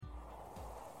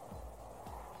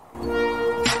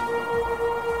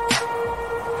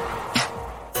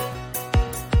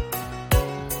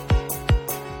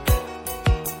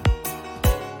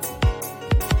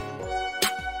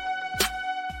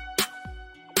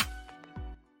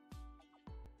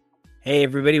Hey,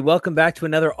 everybody. Welcome back to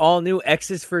another all-new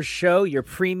X's for Show, your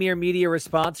premier media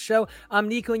response show. I'm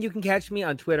Nico, and you can catch me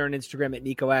on Twitter and Instagram at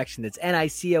NicoAction. That's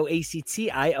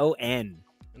NicoAction.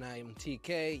 And I am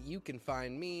TK. You can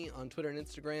find me on Twitter and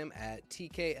Instagram at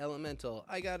TK Elemental.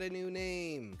 I got a new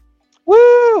name.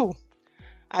 Woo!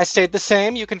 I stayed the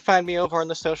same. You can find me over on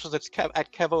the socials. It's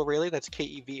at Kevoreally. That's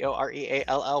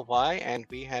Kevoreally. And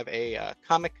we have a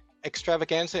comic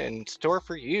extravaganza in store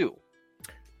for you.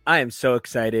 I am so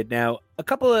excited. Now, a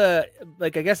couple of,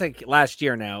 last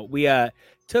year now, we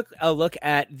took a look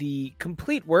at the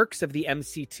complete works of the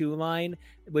MC2 line,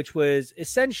 which was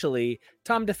essentially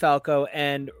Tom DeFalco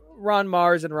and Ron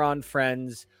Mars and Ron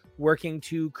Friends working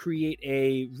to create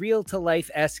a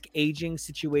real-to-life-esque aging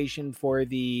situation for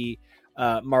the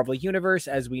Marvel Universe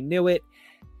as we knew it.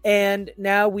 And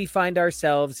now we find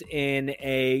ourselves in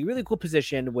a really cool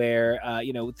position where,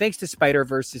 thanks to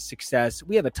Spider-Verse's success,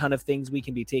 we have a ton of things we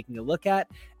can be taking a look at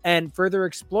and further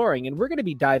exploring. And we're going to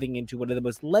be diving into one of the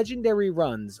most legendary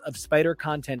runs of Spider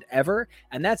content ever,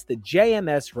 and that's the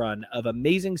JMS run of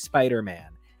Amazing Spider-Man.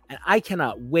 And I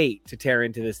cannot wait to tear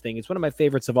into this thing. It's one of my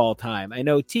favorites of all time. I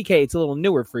know, TK, it's a little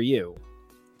newer for you.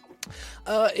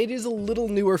 It is a little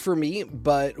newer for me,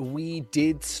 but we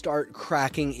did start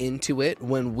cracking into it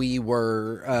when we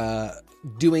were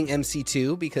doing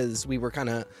MC2 because we were kind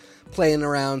of playing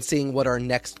around seeing what our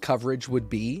next coverage would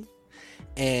be.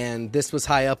 And this was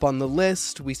high up on the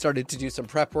list. We started to do some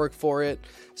prep work for it.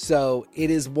 So it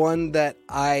is one that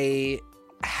I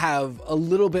have a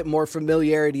little bit more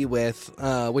familiarity with,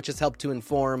 which has helped to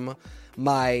inform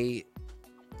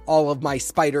all of my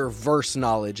Spider-Verse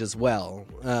knowledge as well.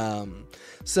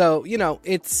 So,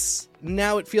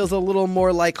 it feels a little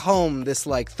more like home this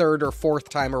third or fourth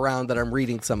time around that I'm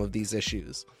reading some of these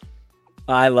issues.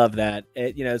 I love that.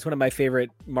 It's one of my favorite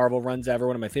Marvel runs ever,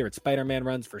 one of my favorite Spider-Man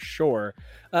runs for sure.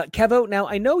 Kevo, now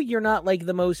I know you're not like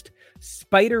the most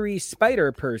spidery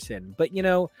spider person, but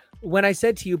when I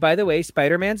said to you, by the way,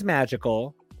 Spider-Man's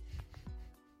magical,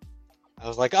 I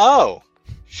was like, oh,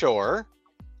 sure.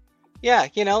 Yeah,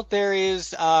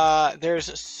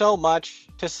 there's so much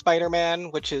to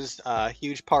Spider-Man, which is a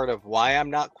huge part of why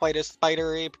I'm not quite as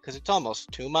spidery, because it's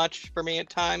almost too much for me at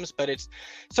times, but it's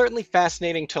certainly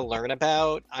fascinating to learn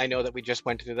about. I know that we just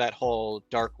went through that whole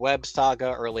Dark Web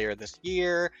saga earlier this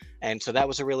year, and so that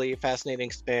was a really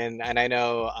fascinating spin, and I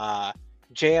know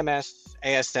JMS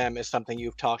ASM is something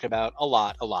you've talked about a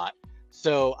lot.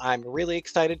 So I'm really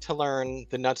excited to learn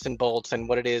the nuts and bolts and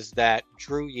what it is that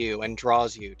drew you and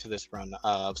draws you to this run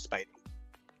of Spidey.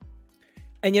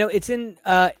 And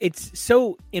it's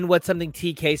so in what something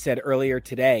TK said earlier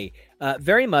today.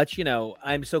 Very much,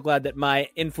 I'm so glad that my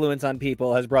influence on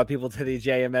people has brought people to the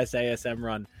JMS ASM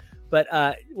run. But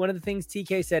one of the things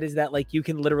TK said is that you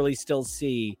can literally still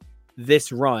see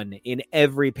this run in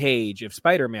every page of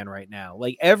Spider-Man right now.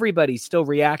 Everybody's still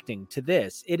reacting to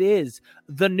this. It is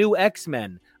the new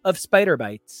X-Men of Spider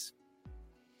Bites.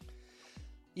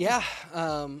 Yeah.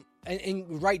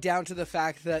 And right down to the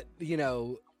fact that,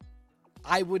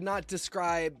 I would not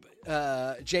describe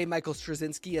J. Michael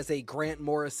Straczynski as a Grant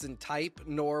Morrison type,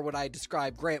 nor would I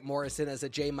describe Grant Morrison as a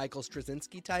J. Michael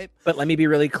Straczynski type. But let me be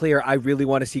really clear. I really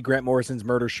want to see Grant Morrison's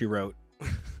Murder, She Wrote.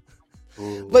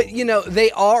 But,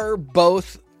 they are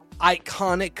both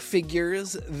iconic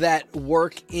figures that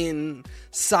work in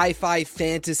sci-fi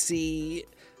fantasy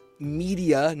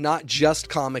media, not just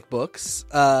comic books.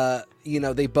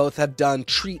 They both have done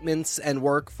treatments and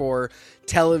work for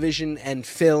television and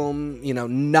film,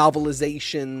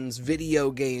 novelizations,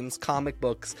 video games, comic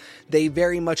books. They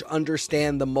very much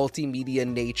understand the multimedia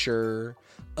nature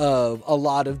of a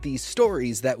lot of these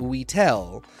stories that we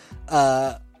tell.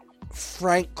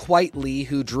 Frank Quitely,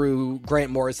 who drew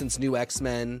Grant Morrison's New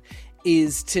X-Men,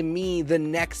 is to me the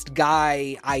next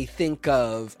guy I think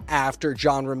of after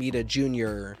John Romita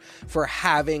Jr. for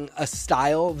having a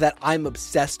style that I'm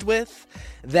obsessed with,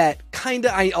 that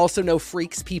I also know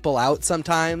freaks people out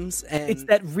sometimes. And it's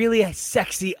that really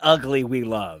sexy ugly we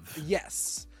love.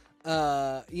 Yes.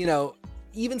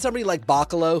 Even somebody like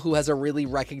Bacalo, who has a really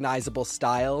recognizable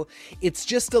style, it's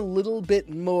just a little bit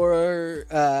more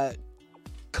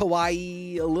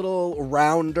kawaii, a little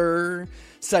rounder,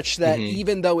 such that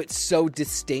even though it's so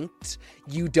distinct,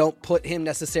 you don't put him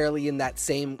necessarily in that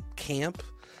same camp.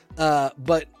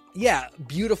 But yeah,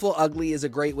 Beautiful Ugly is a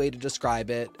great way to describe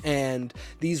it. And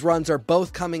these runs are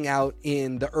both coming out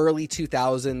in the early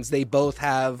 2000s. They both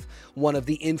have one of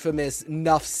the infamous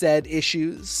Nuff Said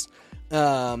issues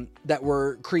that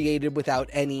were created without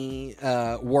any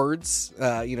words,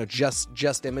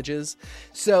 just images.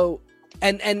 So,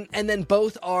 and then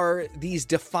both are these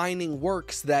defining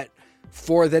works that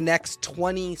for the next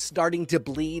 20, starting to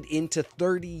bleed into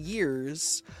 30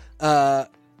 years,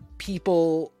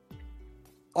 people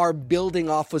are building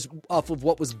off of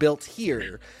what was built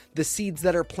here. The seeds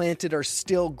that are planted are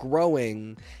still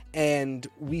growing, and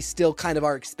we still kind of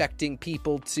are expecting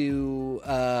people to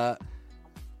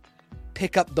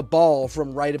pick up the ball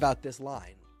from right about this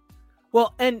line.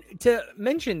 Well, and to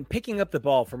mention picking up the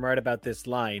ball from right about this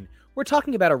line, we're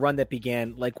talking about a run that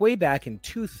began like way back in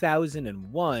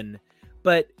 2001,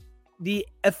 but the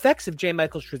effects of J.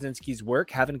 Michael Straczynski's work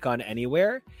haven't gone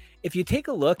anywhere. If you take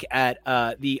a look at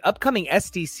the upcoming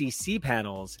SDCC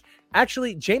panels,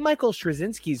 actually, J. Michael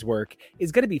Straczynski's work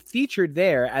is going to be featured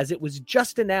there, as it was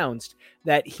just announced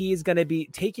that he is going to be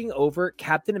taking over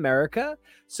Captain America.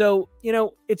 So, you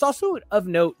know, it's also of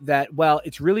note that while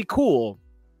it's really cool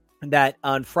that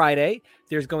on Friday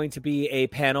there's going to be a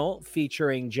panel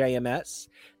featuring JMS,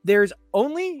 there's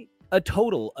only a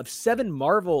total of 7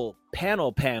 Marvel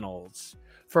panels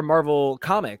for Marvel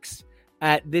Comics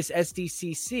at this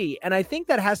SDCC. And I think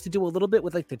that has to do a little bit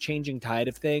with like the changing tide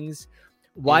of things.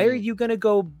 Why are you going to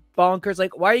go bonkers?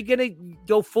 Like, why are you going to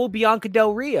go full Bianca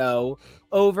Del Rio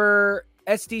over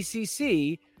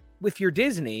SDCC with your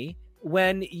Disney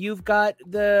when you've got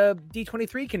the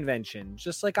D23 convention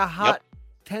just like a hot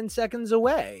 10 seconds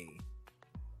away?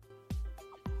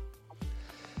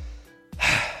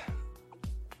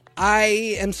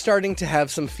 I am starting to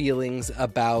have some feelings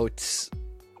about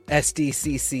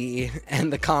SDCC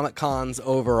and the Comic Cons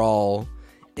overall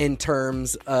in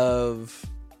terms of,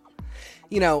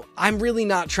 you know, I'm really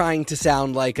not trying to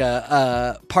sound like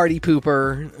a party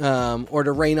pooper or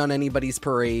to rain on anybody's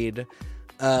parade.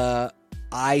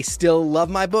 I still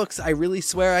love my books. I really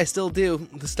swear I still do.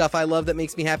 The stuff I love that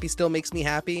makes me happy still makes me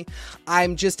happy.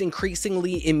 I'm just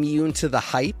increasingly immune to the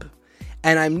hype.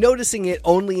 And I'm noticing it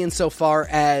only insofar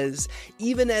as,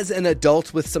 even as an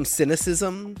adult with some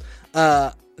cynicism,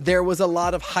 there was a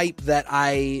lot of hype that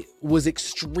I was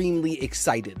extremely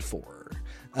excited for,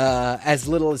 as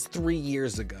little as 3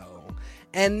 years ago.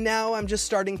 And now I'm just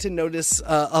starting to notice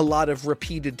a lot of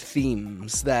repeated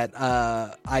themes that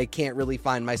I can't really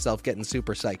find myself getting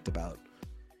super psyched about.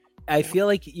 I feel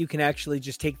like you can actually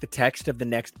just take the text of the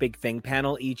next big thing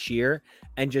panel each year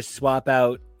and just swap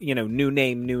out, you know, new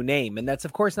name. And that's,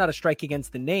 of course, not a strike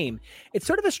against the name. It's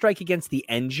sort of a strike against the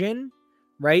engine,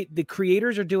 right? The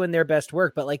creators are doing their best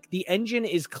work, but like the engine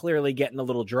is clearly getting a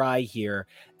little dry here.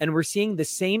 And we're seeing the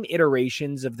same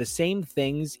iterations of the same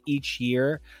things each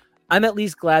year. I'm at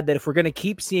least glad that if we're going to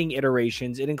keep seeing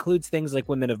iterations, it includes things like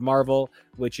Women of Marvel,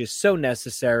 which is so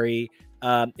necessary.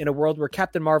 In a world where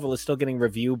Captain Marvel is still getting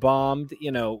review bombed,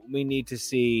 you know, we need to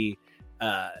see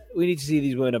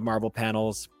these Women of Marvel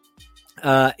panels.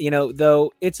 You know,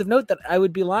 though it's of note that I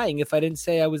would be lying if I didn't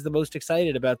say I was the most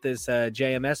excited about this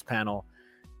JMS panel.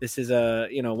 This is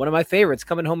one of my favorites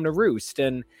coming home to roost,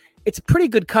 and it's a pretty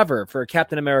good cover for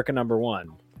Captain America #1.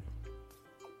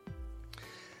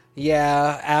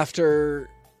 Yeah, after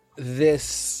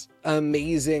this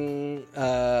amazing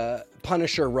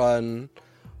Punisher run,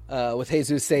 with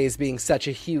Jesus Says being such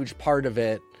a huge part of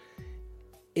it,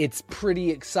 it's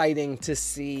pretty exciting to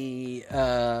see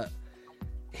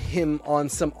him on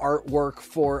some artwork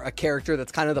for a character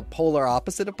that's kind of the polar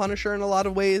opposite of Punisher in a lot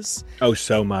of ways. Oh,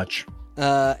 so much.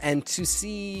 And to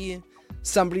see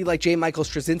somebody like J. Michael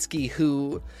Straczynski,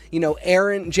 who, you know,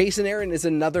 Jason Aaron is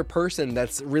another person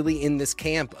that's really in this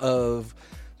camp of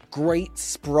great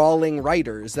sprawling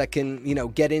writers that can, you know,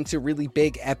 get into really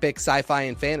big epic sci-fi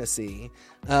and fantasy.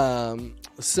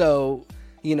 So,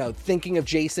 you know, thinking of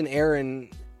Jason Aaron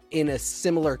in a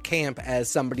similar camp as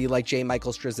somebody like J.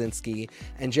 Michael Straczynski,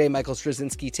 and J. Michael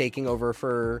Straczynski taking over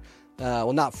for,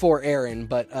 well, not for Aaron,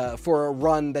 but for a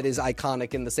run that is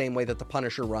iconic in the same way that the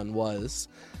Punisher run was.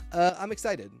 I'm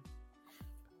excited.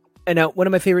 And now, one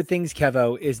of my favorite things,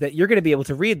 Kevo, is that you're going to be able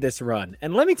to read this run.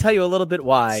 And let me tell you a little bit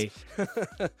why.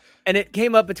 And it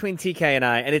came up between TK and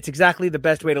I, and it's exactly the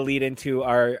best way to lead into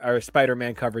our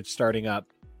Spider-Man coverage starting up.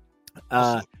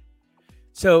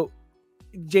 So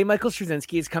J. Michael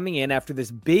Straczynski is coming in after this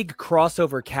big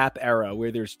crossover Cap era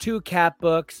where there's 2 Cap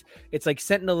books. It's like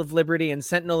Sentinel of Liberty and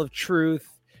Sentinel of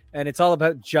Truth, and it's all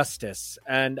about justice.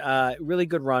 And really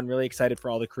good run, really excited for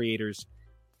all the creators.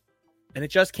 And it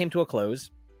just came to a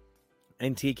close.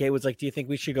 And TK was like, do you think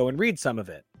we should go and read some of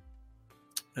it?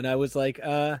 And I was like,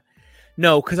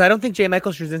 no, because I don't think J.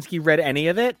 Michael Straczynski read any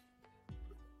of it.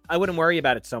 I wouldn't worry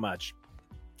about it so much.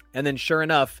 And then sure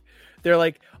enough, they're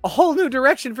like, a whole new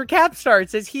direction for Cap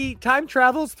starts as he time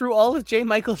travels through all of J.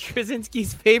 Michael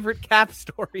Straczynski's favorite Cap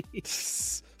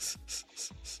stories.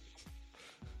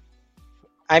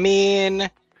 I mean,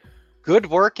 good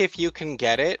work if you can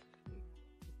get it.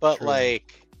 But True.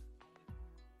 like,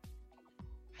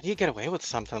 how do you get away with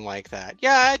something like that?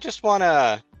 Yeah, I just want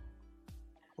to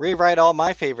rewrite all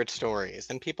my favorite stories,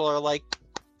 and people are like,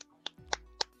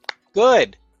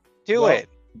 good, do Well, it.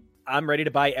 I'm ready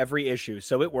to buy every issue,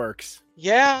 so it works.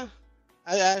 Yeah,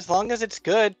 as long as it's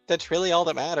good, that's really all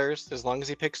that matters. As long as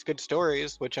he picks good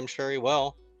stories, which I'm sure he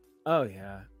will. Oh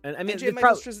yeah, and I mean, And J.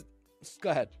 Michael go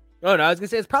ahead. oh no, I was gonna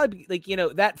say it's probably like, you know,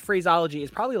 that phraseology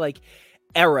is probably like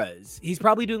eras. He's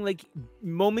probably doing like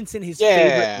moments in his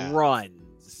favorite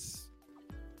runs.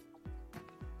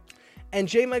 And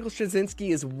J. Michael Straczynski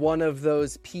is one of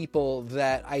those people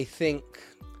that I think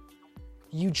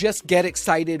you just get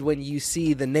excited when you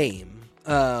see the name.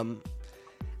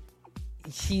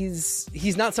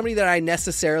 He's not somebody that I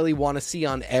necessarily want to see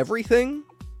on everything.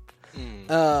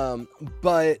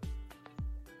 But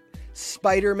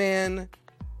Spider-Man,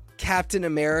 Captain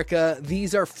America,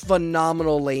 these are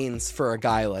phenomenal lanes for a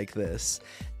guy like this.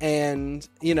 And,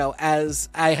 you know, as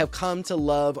I have come to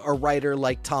love a writer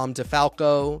like Tom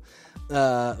DeFalco,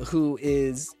 who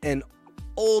is an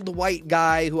old white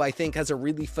guy who I think has a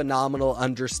really phenomenal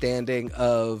understanding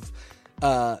of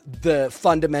the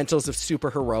fundamentals of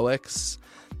superheroics.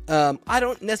 I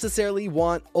don't necessarily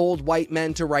want old white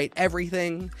men to write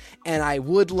everything, and I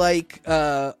would like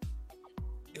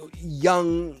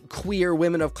young queer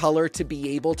women of color to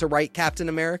be able to write Captain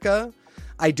America.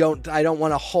 I don't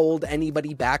want to hold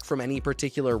anybody back from any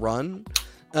particular run.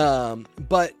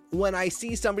 But when I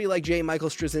see somebody like J. Michael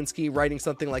Straczynski writing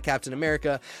something like Captain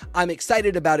America, I'm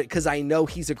excited about it because I know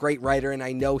he's a great writer and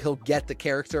I know he'll get the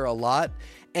character a lot.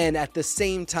 And at the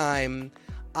same time,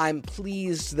 I'm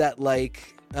pleased that,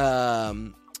 like,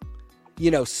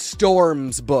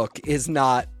 Storm's book is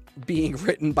not being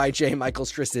written by J. Michael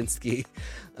Straczynski.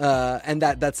 And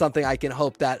that's something I can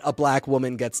hope that a black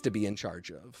woman gets to be in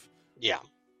charge of. Yeah.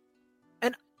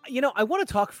 And, you know, I want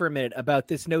to talk for a minute about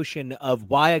this notion of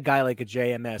why a guy like a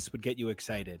JMS would get you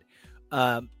excited.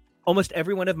 Almost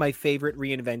every one of my favorite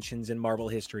reinventions in Marvel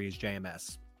history is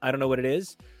JMS. I don't know what it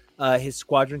is. His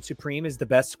Squadron Supreme is the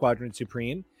best Squadron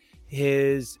Supreme.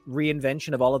 His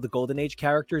reinvention of all of the Golden Age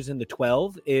characters in the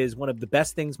 12 is one of the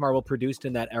best things Marvel produced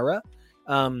in that era.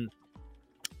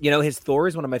 His Thor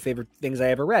is one of my favorite things I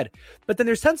ever read. But then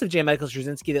there's tons of J. Michael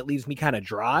Straczynski that leaves me kind of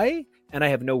dry, and I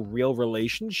have no real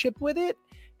relationship with it.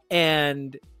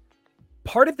 And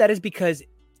part of that is because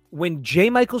when J.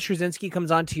 Michael Straczynski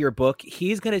comes onto your book,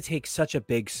 he's going to take such a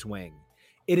big swing.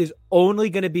 It is only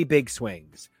going to be big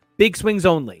swings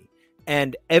only.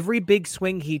 And every big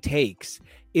swing he takes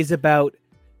is about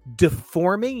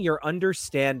deforming your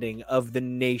understanding of the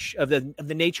nature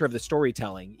of the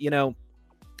storytelling. You know,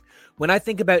 when I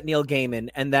think about Neil Gaiman,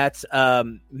 and that's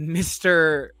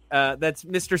Mr.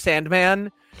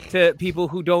 Sandman to people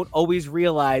who don't always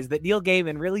realize that Neil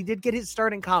Gaiman really did get his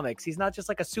start in comics. He's not just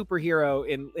like a superhero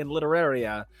in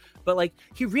literaria, but like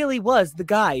he really was the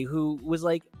guy who was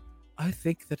like, I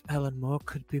think that Alan Moore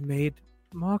could be made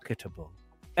marketable.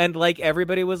 And like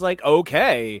everybody was like,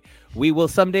 okay, we will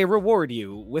someday reward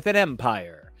you with an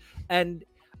empire. And,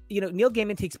 you know, Neil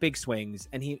Gaiman takes big swings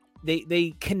and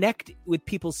they connect with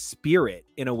people's spirit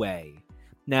in a way.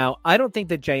 Now, I don't think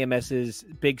that JMS's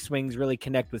big swings really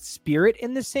connect with spirit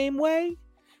in the same way,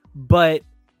 but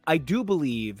I do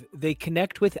believe they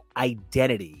connect with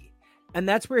identity. And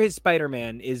that's where his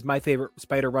Spider-Man is my favorite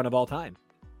Spider run of all time.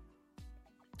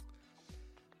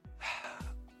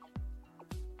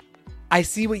 I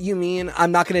see what you mean.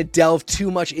 I'm not going to delve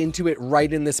too much into it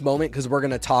right in this moment because we're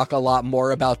going to talk a lot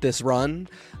more about this run.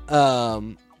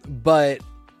 But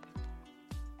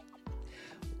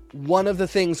one of the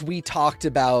things we talked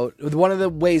about, one of the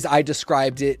ways I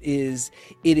described it is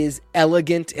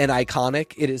elegant and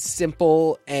iconic. It is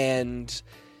simple and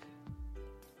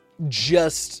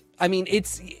just, I mean,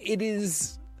 it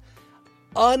is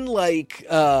unlike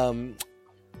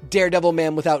Daredevil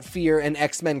Man Without Fear and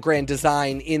X-Men Grand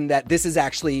Design in that this is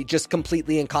actually just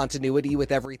completely in continuity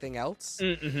with everything else.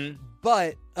 Mm-hmm.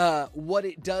 But what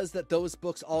it does that those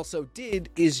books also did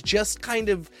is just kind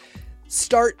of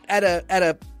start at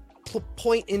a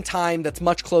point in time that's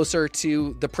much closer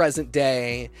to the present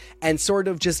day and sort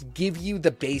of just give you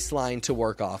the baseline to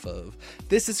work off of.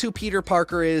 This is who Peter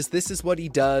Parker is. This is what he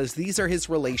does. These are his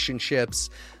relationships.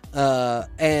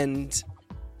 And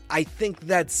I think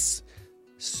that's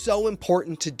so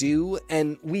important to do,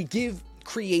 and we give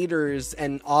creators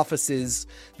and offices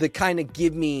the kind of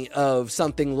give me of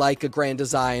something like a Grand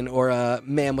Design or a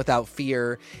Man Without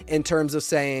Fear in terms of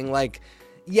saying, like,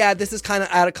 yeah, this is kind of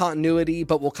out of continuity,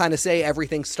 but we'll kind of say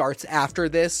everything starts after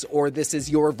this, or this is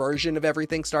your version of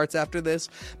everything starts after this.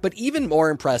 But even more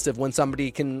impressive when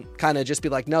somebody can kind of just be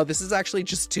like, no, this is actually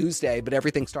just Tuesday, but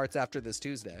everything starts after this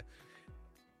Tuesday.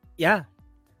 Yeah.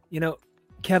 You know,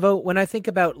 Kevo, when I think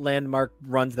about landmark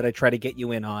runs that I try to get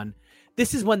you in on,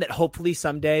 this is one that hopefully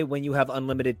someday when you have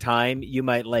unlimited time, you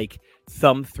might like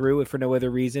thumb through, if for no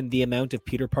other reason. The amount of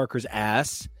Peter Parker's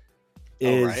ass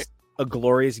is a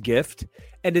glorious gift.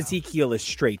 And Ezekiel is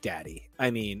straight daddy.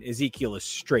 I mean, Ezekiel is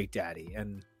straight daddy.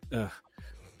 And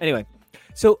anyway,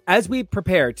 so as we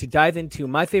prepare to dive into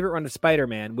my favorite run of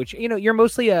Spider-Man, which, you know, you're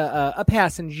mostly a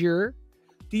passenger,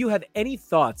 do you have any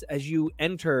thoughts as you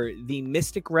enter the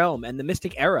mystic realm and the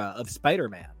mystic era of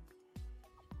Spider-Man?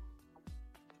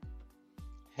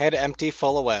 Head empty,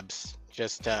 full of webs.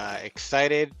 Just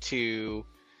excited to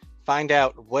find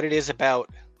out what it is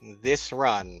about this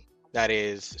run that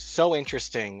is so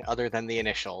interesting, other than the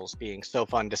initials being so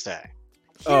fun to say.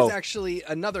 Here's actually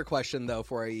another question, though,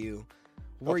 for you.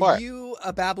 Were you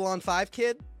a Babylon 5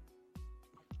 kid?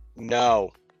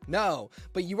 No. No,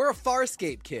 but you were a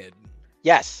Farscape kid.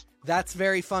 Yes. That's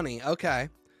very funny. Okay.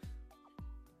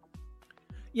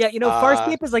 Yeah, you know,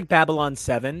 Farscape is like Babylon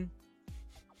 7.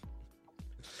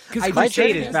 Because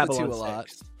Crusade is Babylon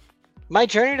 6. My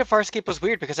journey to Farscape was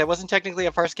weird because I wasn't technically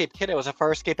a Farscape kid. I was a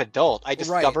Farscape adult. I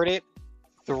discovered it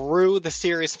through the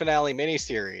series finale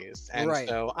miniseries. And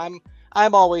so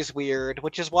I'm always weird,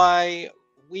 which is why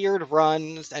weird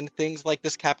runs and things like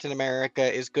this Captain America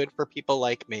is good for people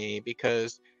like me,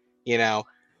 because, you know,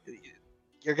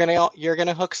 you're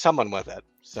gonna hook someone with it.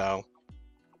 So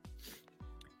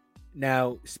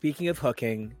now, speaking of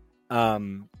hooking,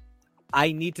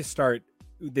 I need to start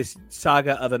this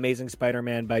saga of Amazing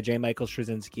Spider-Man by J. Michael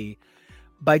Straczynski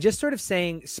by just sort of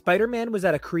saying Spider-Man was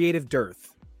at a creative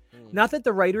dearth. Not that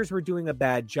the writers were doing a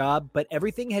bad job, but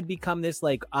everything had become this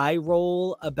like eye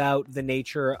roll about the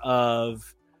nature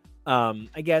of,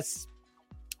 I guess,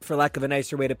 for lack of a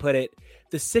nicer way to put it,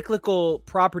 the cyclical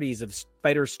properties of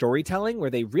spider storytelling, where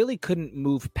they really couldn't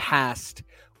move past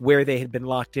where they had been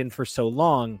locked in for so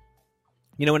long.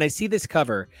 You know, when I see this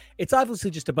cover, it's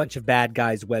obviously just a bunch of bad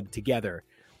guys webbed together,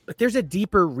 but there's a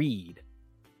deeper read.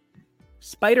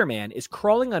 Spider-Man is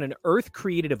crawling on an Earth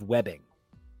created of webbing,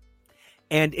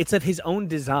 and it's of his own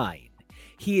design.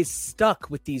 He is stuck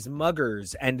with these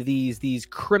muggers and these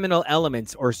criminal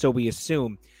elements, or so we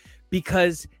assume,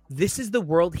 because this is the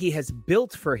world he has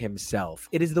built for himself.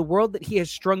 It is the world that he has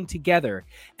strung together,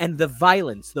 and the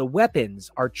violence, the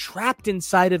weapons are trapped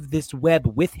inside of this web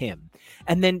with him.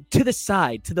 And then to the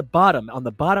side, to the bottom, on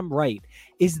the bottom right,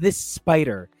 is this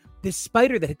spider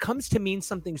that comes to mean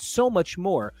something so much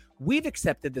more. We've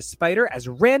accepted the spider as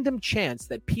random chance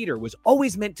that Peter was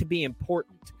always meant to be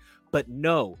important. But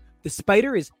no, the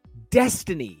spider is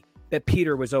destiny that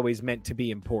Peter was always meant to be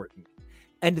important.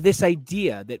 And this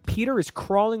idea that Peter is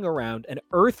crawling around an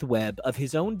earth web of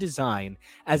his own design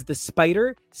as the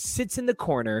spider sits in the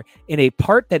corner in a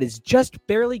part that is just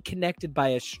barely connected by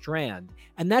a strand.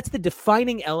 And that's the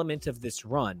defining element of this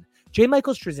run. J.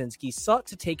 Michael Straczynski sought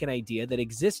to take an idea that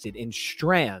existed in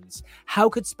strands. How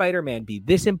could Spider-Man be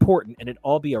this important and it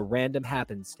all be a random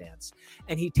happenstance?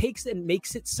 And he takes and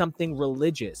makes it something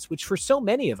religious, which for so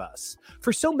many of us,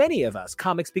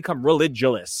 comics become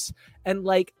religious. And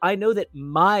like, I know that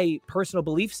my personal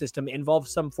belief system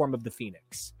involves some form of the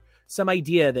Phoenix. Some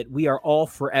idea that we are all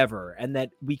forever and that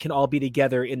we can all be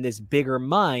together in this bigger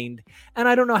mind. And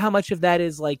I don't know how much of that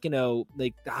is like, you know,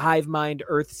 like the hive mind,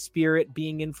 earth spirit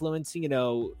being influencing, you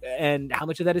know, and how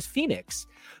much of that is Phoenix.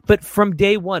 But from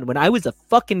day one, when I was a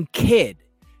fucking kid,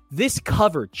 this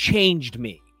cover changed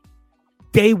me.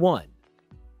 Day one.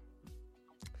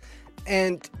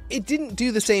 And it didn't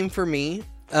do the same for me,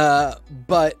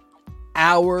 but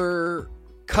our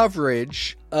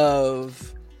coverage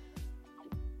of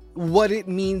what it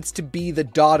means to be the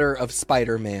daughter of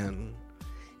Spider-Man,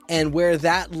 and where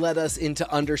that led us into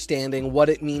understanding what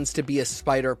it means to be a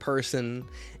spider person,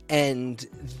 and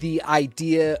the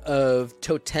idea of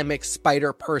totemic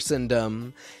spider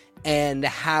persondom, and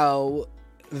how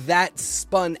that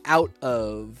spun out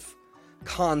of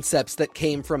concepts that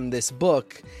came from this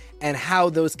book, and how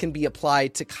those can be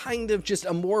applied to kind of just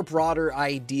a more broader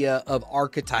idea of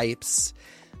archetypes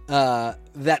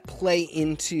that play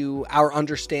into our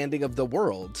understanding of the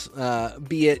world,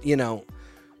 be it, you know,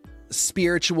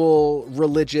 spiritual,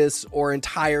 religious, or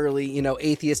entirely, you know,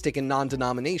 atheistic and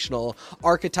non-denominational,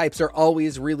 archetypes are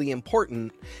always really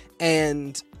important.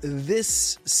 And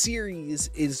this series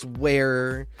is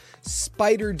where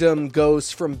spiderdom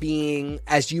goes from being,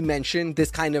 as you mentioned,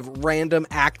 this kind of random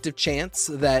act of chance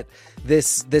that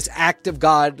this act of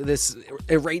God, this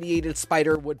irradiated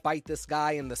spider would bite this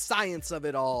guy, and the science of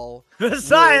it all, The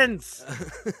science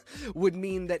would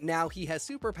mean that now he has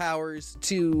superpowers,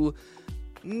 to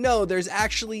no, there's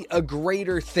actually a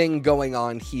greater thing going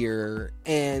on here.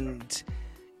 And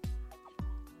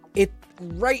it,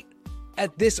 right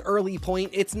at this early point,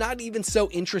 it's not even so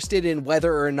interested in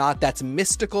whether or not that's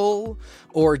mystical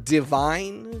or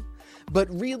divine, but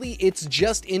really it's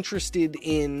just interested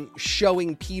in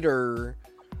showing Peter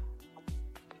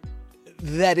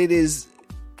that it is,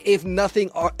 if nothing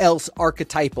else,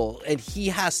 archetypal, and he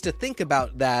has to think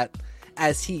about that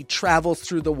as he travels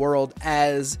through the world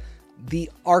as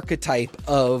the archetype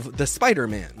of the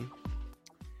Spider-Man.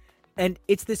 And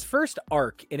it's this first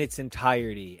arc in its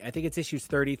entirety, I think it's issues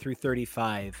 30 through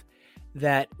 35,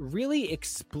 that really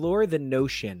explore the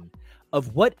notion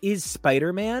of what is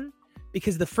Spider-Man.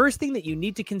 Because the first thing that you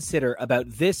need to consider about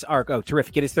this arc, oh,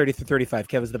 terrific, it is 30 through 35.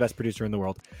 Kevin's the best producer in the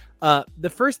world. The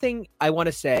first thing I want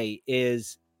to say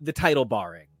is the title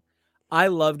barring. I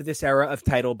loved this era of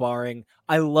title barring.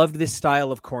 I loved this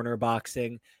style of corner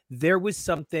boxing. There was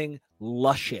something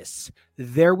luscious.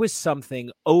 There was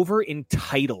something over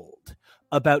entitled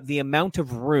about the amount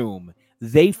of room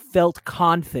they felt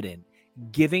confident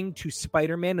giving to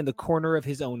Spider-Man in the corner of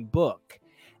his own book.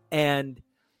 And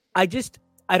I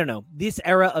don't know. This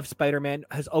era of Spider-Man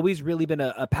has always really been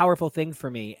a powerful thing for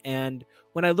me. And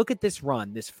when I look at this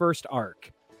run, this first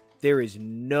arc, there is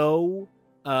no,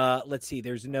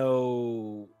 there's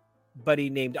nobody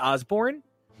named Osborn.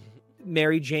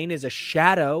 Mary Jane is a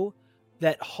shadow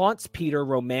that haunts Peter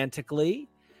romantically.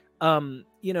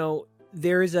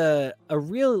 There is a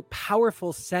real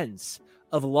powerful sense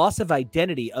of loss of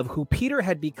identity of who Peter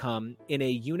had become in a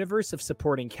universe of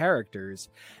supporting characters,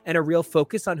 and a real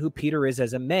focus on who Peter is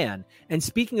as a man. And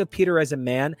speaking of Peter as a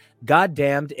man,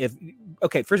 goddamned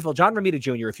first of all, John Romita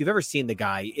Jr., if you've ever seen the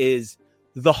guy, is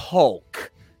the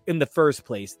Hulk in the first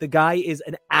place. The guy is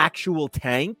an actual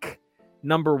tank,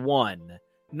 number one.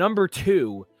 Number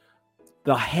two,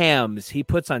 the hams he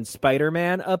puts on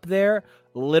Spider-Man up there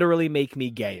literally make me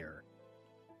gayer.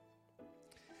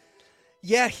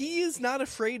 Yeah, he is not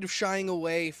afraid of shying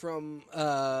away from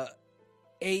what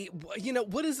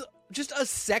is just a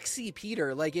sexy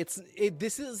Peter. Like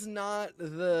this is not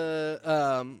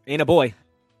the ain't a boy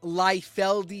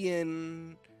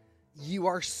Liefeldian. You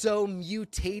are so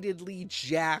mutatedly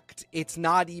jacked. It's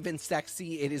not even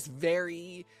sexy. It is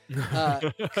very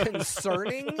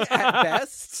concerning at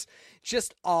best.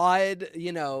 Just odd.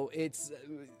 It's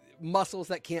muscles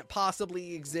that can't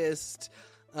possibly exist.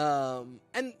 And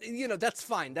that's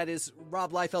fine. That is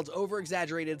Rob Liefeld's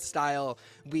over-exaggerated style.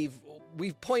 We've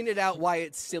pointed out why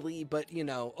it's silly, but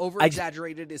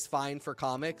over-exaggerated is fine for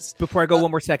comics. Before I go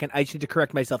one more second, I just need to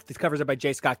correct myself. This covers are by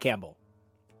J. Scott Campbell.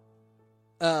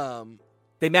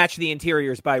 They match the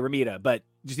interiors by Romita, but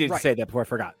just needed to say that before I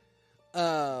forgot.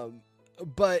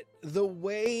 But the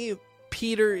way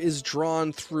Peter is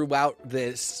drawn throughout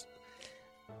this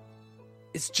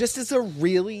is just as a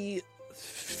really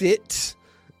fit,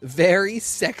 very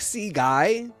sexy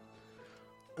guy.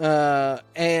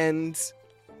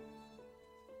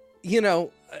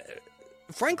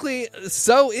 Frankly,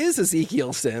 so is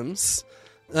Ezekiel Sims.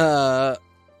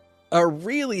 A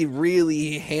really,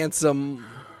 really handsome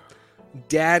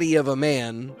daddy of a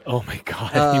man. Oh my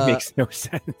God, he makes no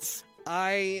sense.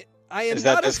 I am Is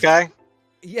that this guy?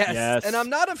 Yes, and I'm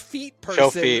not a feet person. Show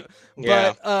feet.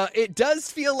 Yeah. But it does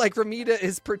feel like Romita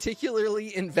is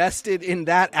particularly invested in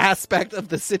that aspect of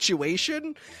the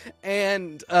situation,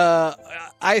 and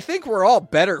I think we're all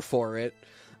better for it.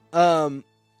 I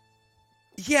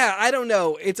don't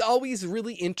know. It's always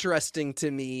really interesting to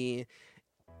me.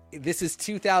 This is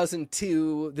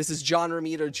 2002. This is John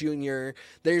Romita Jr.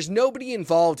 There's nobody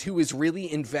involved who is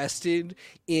really invested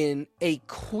in a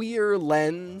queer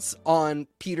lens on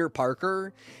Peter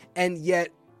Parker. And yet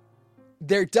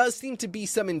there does seem to be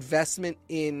some investment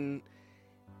in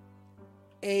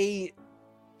an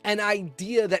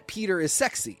idea that Peter is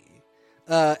sexy.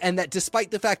 And that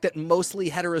despite the fact that mostly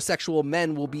heterosexual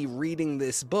men will be reading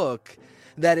this book,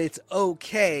 that it's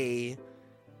okay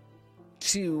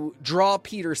to draw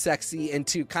Peter sexy and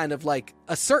to kind of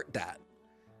assert that.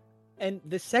 And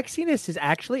the sexiness is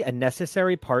actually a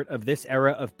necessary part of this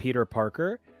era of Peter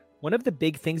Parker, one of the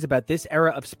big things about this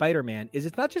era of Spider-Man is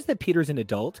it's not just that Peter's an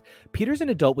adult. Peter's an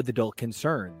adult with adult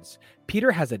concerns.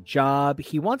 Peter has a job.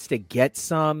 He wants to get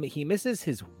some. He misses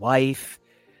his wife.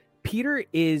 Peter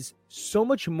is so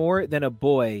much more than a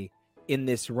boy in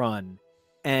this run.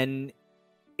 And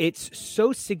it's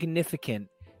so significant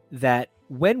that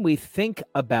when we think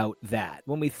about that,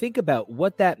 when we think about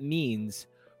what that means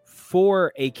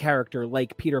for a character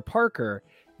like Peter Parker,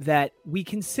 that we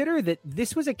consider that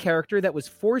this was a character that was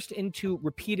forced into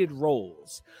repeated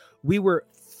roles. We were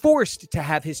forced to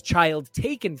have his child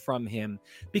taken from him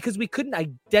because we couldn't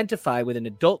identify with an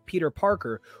adult Peter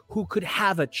Parker who could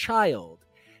have a child.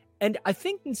 And I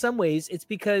think in some ways it's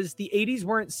because the 80s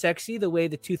weren't sexy the way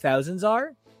the 2000s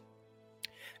are.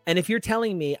 And if you're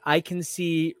telling me I can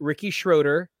see Ricky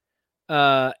Schroeder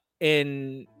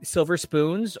in Silver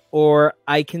Spoons, or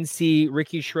I can see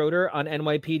Ricky Schroeder on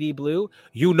NYPD Blue,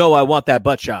 you know I want that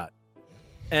butt shot.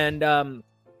 And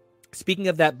speaking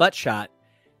of that butt shot,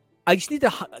 I just need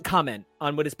to comment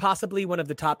on what is possibly one of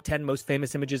the top 10 most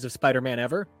famous images of Spider-Man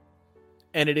ever.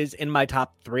 And it is in my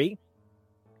top 3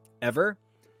 ever.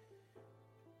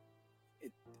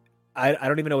 I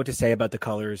don't even know what to say about the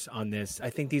colors on this. I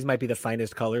think these might be the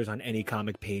finest colors on any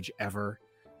comic page ever.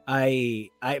 I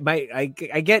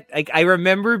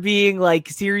remember being like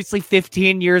seriously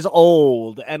 15 years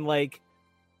old and like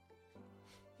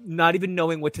not even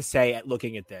knowing what to say at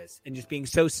looking at this and just being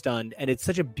so stunned. And it's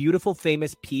such a beautiful,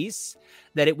 famous piece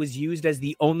that it was used as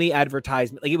the only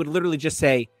advertisement. Like it would literally just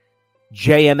say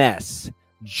JMS,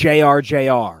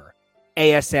 JRJR,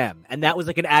 ASM. And that was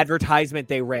like an advertisement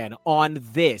they ran on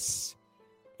this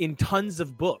in tons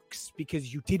of books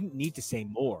because you didn't need to say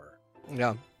more.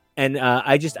 Yeah. And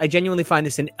I genuinely find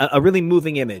this a really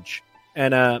moving image.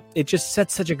 And it just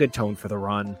sets such a good tone for the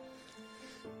run.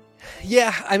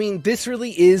 Yeah, I mean, this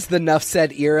really is the Nuff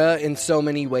Said era in so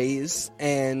many ways.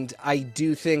 And I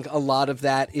do think a lot of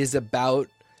that is about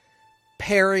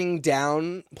paring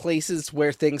down places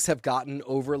where things have gotten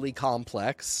overly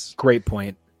complex. Great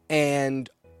point. And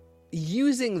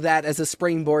using that as a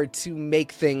springboard to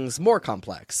make things more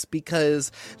complex,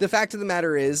 because the fact of the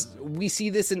matter is we see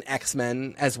this in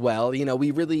X-Men as well. You know,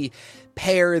 we really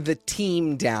pare the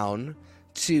team down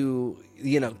to,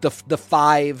 you know, the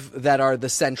 5 that are the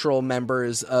central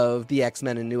members of the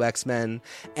X-Men and New X-Men,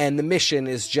 and the mission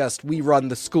is just we run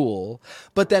the school.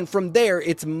 But then from there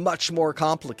it's much more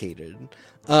complicated.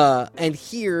 And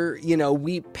here, you know,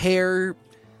 we pare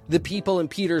the people in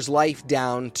Peter's life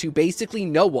down to basically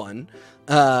no one.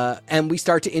 And we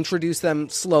start to introduce them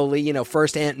slowly. You know,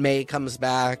 first Aunt May comes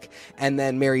back, and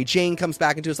then Mary Jane comes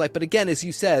back into his life. But again, as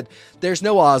you said, there's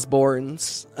no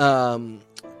Osborns.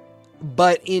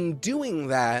 But in doing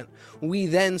that, we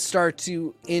then start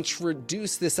to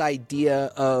introduce this idea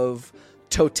of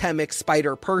totemic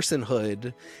spider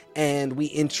personhood, and we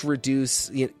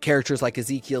introduce characters like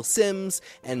Ezekiel Sims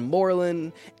and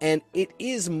Moreland, and it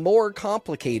is more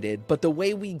complicated, but the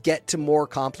way we get to more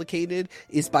complicated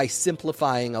is by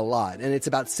simplifying a lot, and it's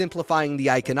about simplifying the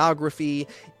iconography,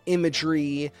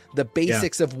 imagery, the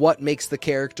basics of what makes the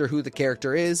character who the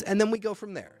character is, and then we go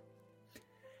from there.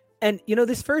 And, you know,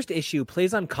 this first issue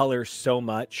plays on color so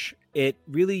much. It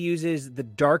really uses the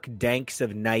dark danks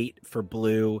of night for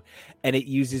blue, and it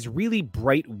uses really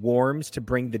bright warms to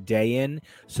bring the day in,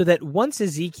 so that once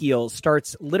Ezekiel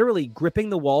starts literally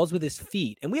gripping the walls with his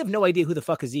feet, and we have no idea who the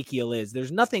fuck Ezekiel is.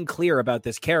 There's nothing clear about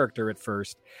this character at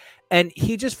first. And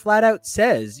he just flat out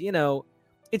says, you know,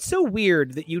 it's so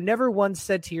weird that you never once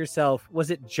said to yourself, was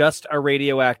it just a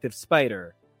radioactive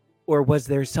spider? Or was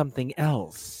there something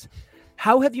else?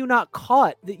 How have you not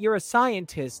caught that you're a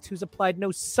scientist who's applied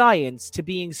no science to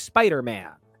being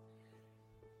Spider-Man?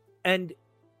 And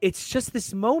it's just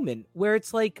this moment where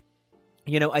it's like,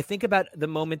 you know, I think about the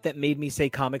moment that made me say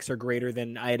comics are greater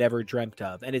than I had ever dreamt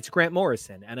of. And it's Grant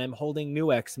Morrison, and I'm holding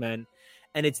New X-Men.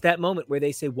 And it's that moment where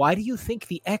they say, why do you think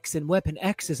the X in Weapon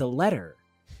X is a letter?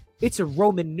 It's a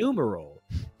Roman numeral.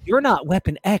 You're not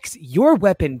Weapon X. You're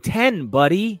Weapon 10,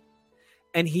 buddy.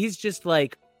 And he's just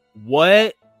like,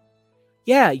 what?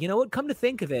 Yeah, you know what? Come to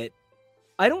think of it,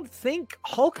 I don't think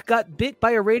Hulk got bit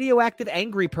by a radioactive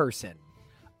angry person.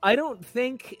 I don't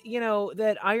think, you know,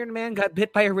 that Iron Man got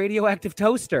bit by a radioactive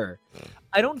toaster.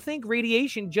 I don't think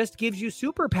radiation just gives you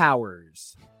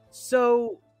superpowers.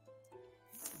 So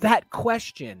that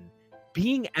question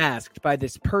being asked by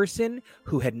this person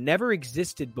who had never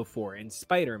existed before in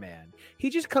Spider-Man,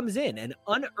 he just comes in and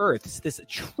unearths this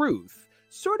truth.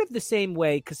 Sort of the same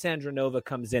way Cassandra Nova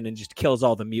comes in and just kills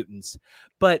all the mutants.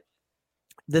 But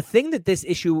the thing that this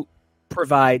issue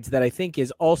provides that I think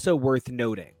is also worth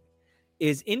noting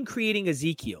is in creating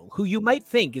Ezekiel, who you might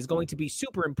think is going to be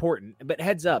super important, but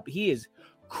heads up, he is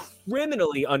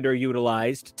criminally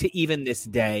underutilized to even this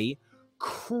day.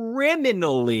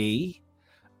 Criminally,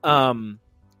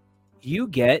 you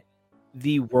get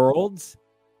the world's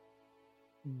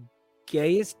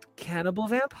gayest cannibal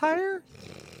vampire.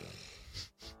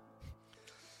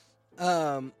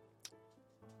 To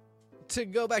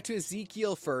go back to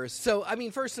Ezekiel first. So, I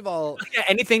mean, first of all, yeah,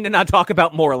 anything to not talk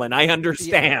about Moreland. I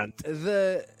understand.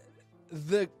 Yeah,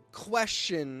 the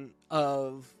question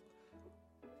of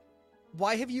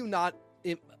why have you not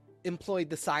employed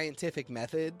the scientific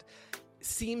method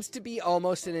seems to be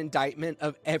almost an indictment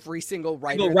of every single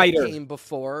writer that came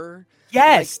before.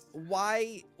 Yes.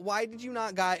 Like, why did you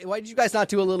guys not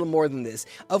do a little more than this?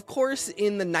 Of course,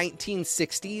 in the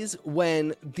 1960s,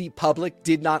 when the public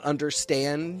did not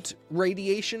understand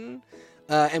radiation,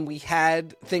 and we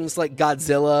had things like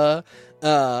Godzilla,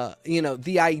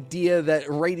 the idea that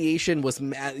radiation was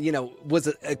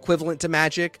equivalent to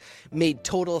magic made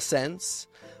total sense.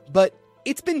 But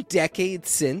it's been decades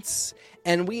since,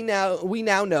 and we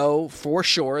now know for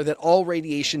sure that all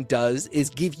radiation does is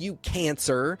give you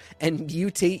cancer and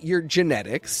mutate your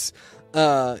genetics.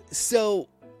 So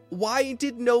why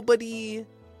did nobody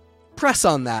press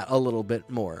on that a little bit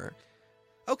more?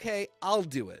 Okay, I'll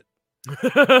do it.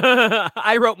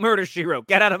 I wrote Murder, She Wrote.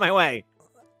 Get out of my way.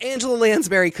 Angela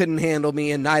Lansbury couldn't handle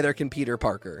me, and neither can Peter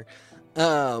Parker.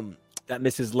 That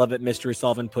Mrs. Lovett mystery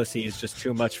solving pussy is just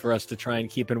too much for us to try and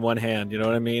keep in one hand. You know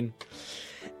what I mean?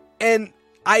 And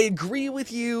I agree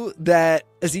with you that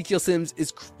Ezekiel Sims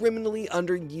is criminally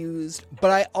underused,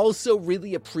 but I also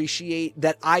really appreciate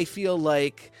that I feel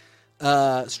like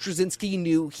Straczynski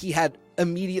knew he had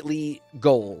immediately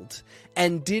gold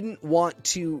and didn't want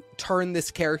to turn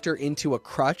this character into a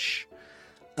crutch.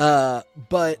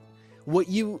 But what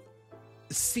you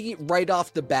see right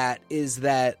off the bat is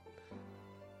that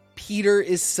Peter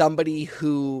is somebody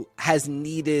who has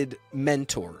needed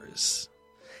mentors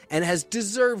and has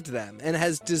deserved them and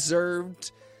has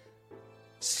deserved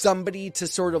somebody to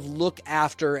sort of look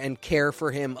after and care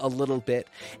for him a little bit.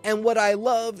 And what I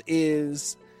love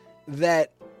is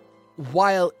that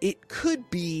while it could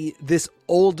be this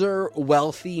older,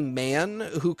 wealthy man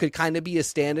who could kind of be a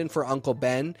stand-in for Uncle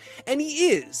Ben, and he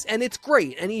is, and it's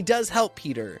great, and he does help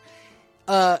Peter,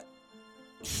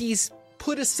 he's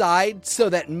put aside so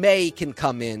that May can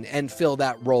come in and fill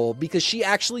that role, because she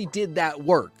actually did that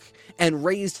work and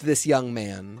raised this young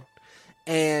man.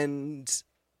 And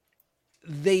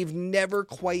they've never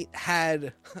quite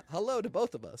had... Hello to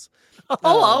both of us.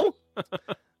 Hello.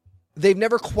 They've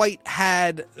never quite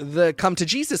had the come to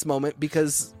Jesus moment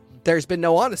because there's been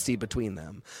no honesty between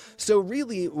them. So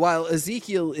really, while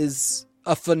Ezekiel is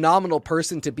a phenomenal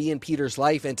person to be in Peter's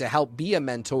life and to help be a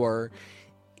mentor,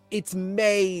 it's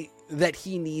May that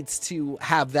he needs to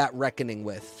have that reckoning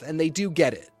with, and they do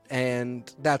get it,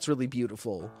 and that's really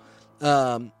beautiful.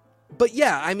 But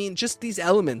yeah, I mean, just these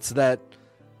elements that,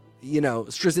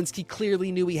 Straczynski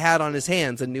clearly knew he had on his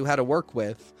hands and knew how to work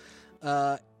with.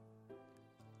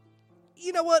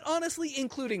 You know what? Honestly,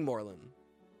 including Moreland.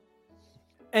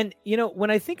 And,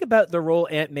 when I think about the role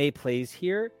Aunt May plays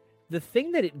here, the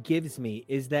thing that it gives me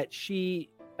is that she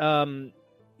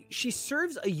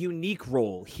serves a unique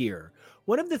role here.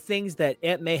 One of the things that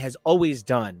Aunt May has always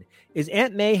done is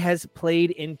Aunt May has played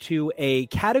into a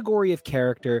category of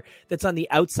character that's on the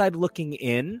outside looking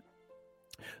in.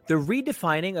 The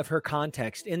redefining of her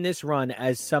context in this run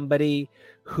as somebody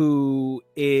who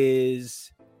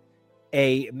is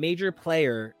a major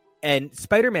player in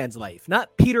Spider-Man's life,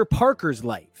 not Peter Parker's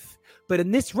life, but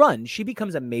in this run, she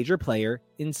becomes a major player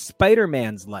in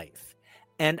Spider-Man's life.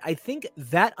 And I think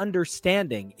that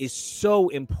understanding is so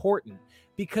important,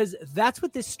 because that's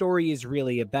what this story is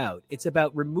really about. It's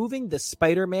about removing the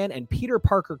Spider-Man and Peter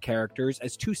Parker characters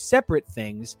as two separate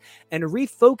things and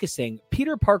refocusing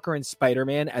Peter Parker and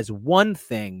Spider-Man as one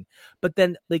thing, but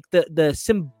then like the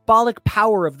symbolic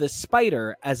power of the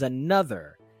spider as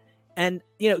another. And,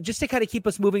 just to kind of keep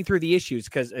us moving through the issues,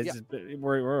 because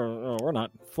we're not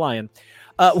flying.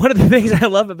 One of the things I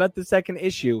love about the second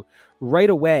issue right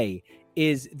away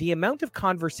is the amount of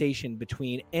conversation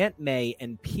between Aunt May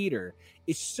and Peter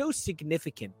is so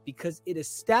significant, because it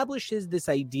establishes this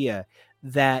idea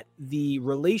that the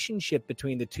relationship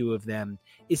between the two of them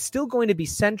is still going to be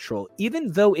central,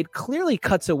 even though it clearly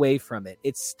cuts away from it.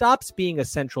 It stops being a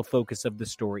central focus of the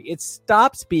story. It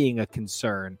stops being a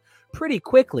concern pretty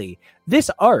quickly.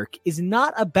 This arc is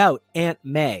not about Aunt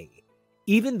May,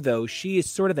 even though she is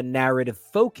sort of a narrative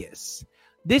focus.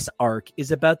 This arc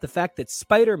is about the fact that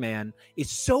Spider-Man is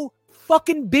so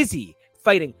fucking busy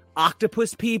fighting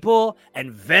octopus people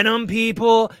and venom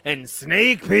people and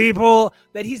snake people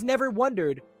that he's never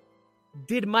wondered,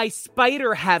 did my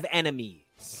spider have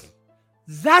enemies?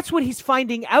 That's what he's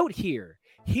finding out here.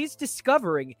 He's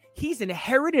discovering he's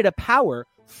inherited a power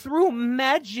through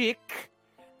magic,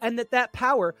 and that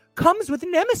power comes with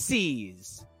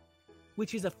nemesis,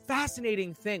 which is a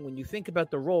fascinating thing when you think about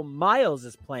the role Miles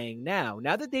is playing now.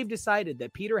 Now that they've decided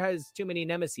that Peter has too many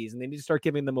nemesis and they need to start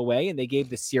giving them away, and they gave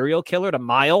the serial killer to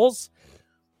Miles.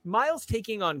 Miles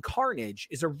taking on Carnage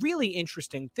is a really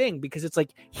interesting thing because it's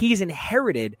like he's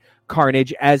inherited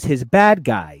Carnage as his bad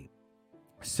guy.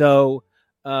 So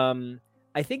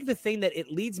I think the thing that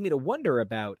it leads me to wonder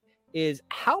about is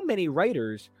how many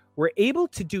writers were able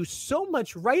to do so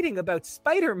much writing about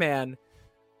Spider-Man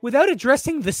without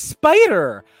addressing the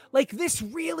spider. Like, this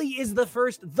really is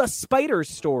the Spider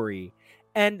story.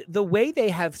 And the way they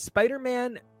have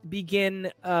Spider-Man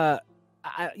begin, I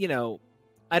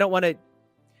don't want to,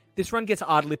 this run gets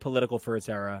oddly political for its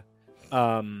era.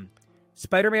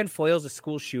 Spider-Man foils a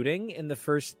school shooting in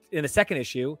the second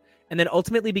issue, and then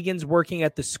ultimately begins working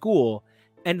at the school.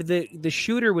 And the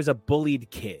shooter was a bullied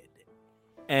kid.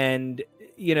 And,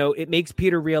 it makes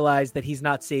Peter realize that he's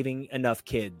not saving enough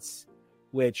kids,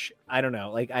 which I don't know.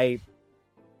 Like,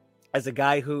 as a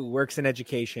guy who works in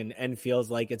education and feels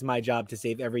like it's my job to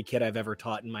save every kid I've ever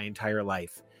taught in my entire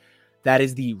life, that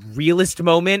is the realest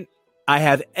moment I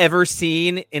have ever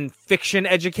seen in fiction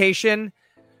education.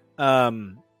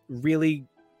 Really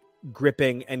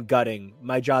gripping and gutting.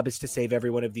 My job is to save every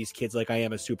one of these kids like I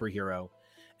am a superhero.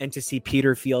 And to see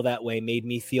Peter feel that way made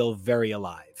me feel very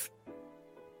alive.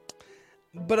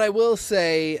 But I will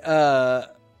say,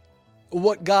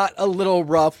 what got a little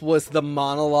rough was the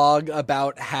monologue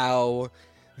about how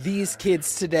these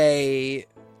kids today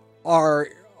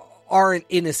aren't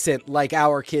innocent like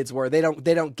our kids were. They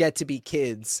don't get to be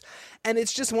kids. And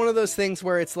it's just one of those things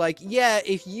where it's like, yeah,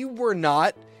 if you were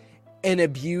not an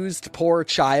abused poor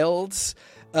child,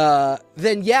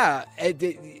 then yeah,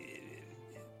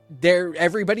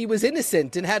 everybody was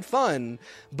innocent and had fun.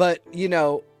 But,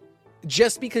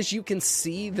 just because you can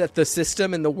see that the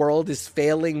system and the world is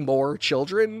failing more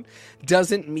children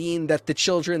doesn't mean that the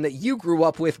children that you grew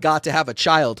up with got to have a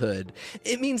childhood.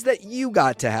 It means that you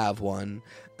got to have one.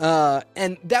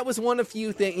 And that was one of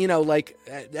few things, like,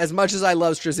 as much as I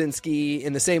love Straczynski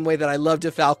in the same way that I love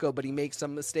DeFalco, but he makes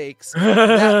some mistakes.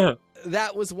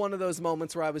 That was one of those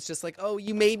moments where I was just like, oh,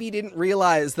 you maybe didn't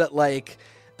realize that, like,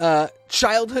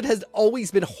 childhood has always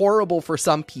been horrible for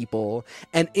some people,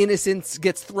 and innocence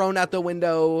gets thrown out the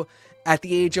window at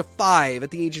the age of 5, at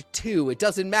the age of 2. It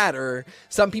doesn't matter.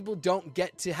 Some people don't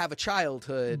get to have a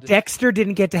childhood. Dexter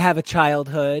didn't get to have a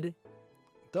childhood.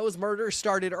 Those murders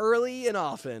started early and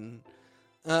often.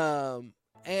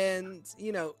 And,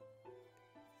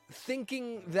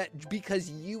 thinking that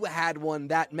because you had one,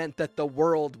 that meant that the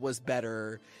world was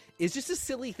better is just a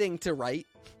silly thing to write.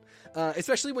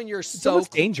 Especially when you're so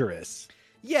dangerous.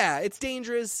 Yeah, it's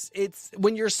dangerous. It's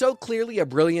when you're so clearly a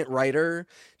brilliant writer,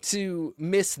 to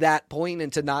miss that point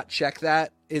and to not check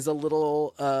that is a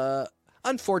little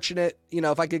unfortunate.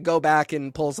 If I could go back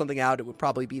and pull something out, it would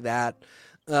probably be that.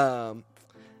 The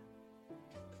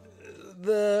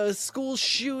school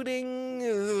shooting,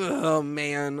 oh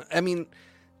man. I mean,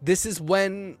 this is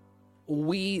when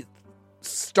we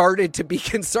started to be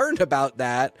concerned about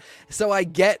that, so I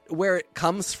get where it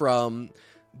comes from,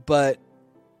 but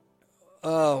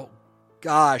oh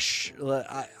gosh,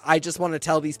 I just want to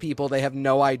tell these people they have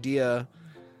no idea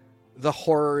the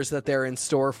horrors that they're in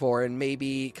store for, and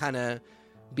maybe kind of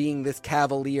being this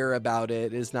cavalier about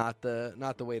it is not the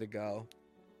way to go.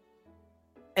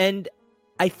 And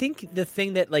I think the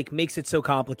thing that makes it so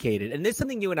complicated, and this is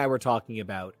something you and I were talking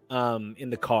about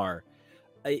in the car.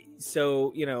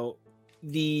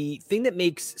 The thing that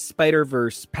makes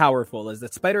Spider-Verse powerful is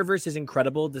that Spider-Verse is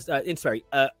incredible.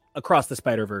 Across the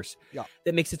Spider-Verse. Yeah.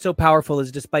 That makes it so powerful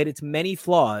is, despite its many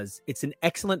flaws, it's an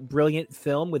excellent, brilliant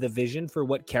film with a vision for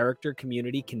what character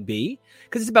community can be.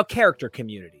 Because it's about character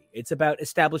community. It's about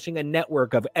establishing a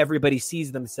network of everybody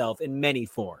sees themselves in many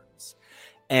forms.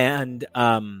 And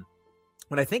when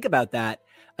I think about that,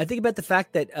 I think about the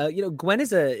fact that Gwen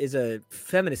is a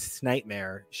feminist's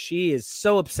nightmare. She is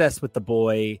so obsessed with the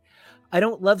boy. I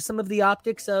don't love some of the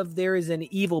optics of there is an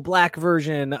evil black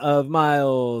version of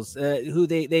Miles who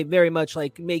they very much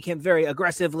make him very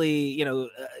aggressively,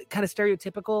 kind of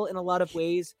stereotypical in a lot of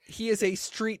ways. He is a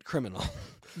street criminal.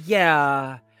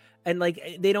 Yeah. And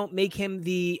they don't make him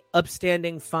the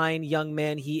upstanding, fine young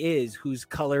man he is, whose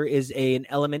color is an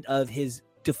element of his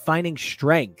defining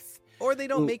strength. Or they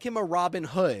don't make him a Robin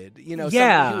Hood,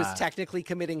 somebody who is technically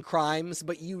committing crimes,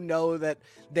 but that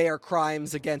they are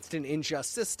crimes against an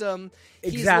unjust system.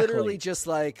 Exactly. He's literally just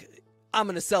like, I'm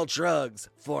going to sell drugs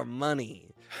for money.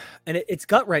 And it's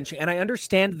gut-wrenching, and I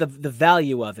understand the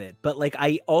value of it, but like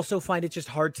I also find it just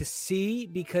hard to see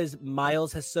because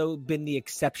Miles has so been the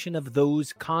exception of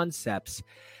those concepts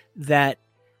that,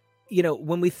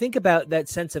 when we think about that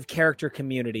sense of character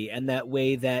community and that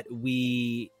way that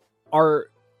we are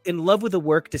in love with the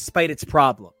work despite its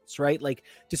problems, right? Like,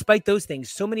 despite those things,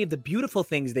 so many of the beautiful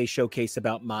things they showcase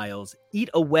about Miles eat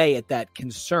away at that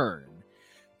concern.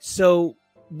 So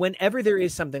whenever there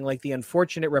is something like the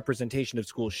unfortunate representation of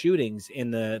school shootings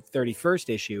in the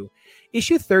 31st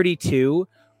issue 32,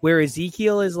 where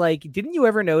Ezekiel is like, didn't you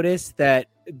ever notice that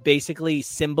basically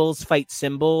symbols fight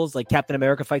symbols, like Captain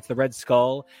America fights the Red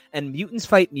Skull, and mutants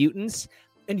fight mutants,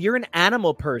 and you're an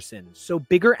animal person, so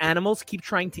bigger animals keep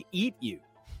trying to eat you.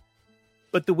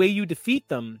 But the way you defeat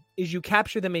them is you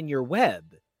capture them in your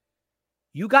web.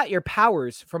 You got your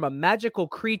powers from a magical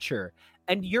creature,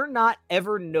 and you're not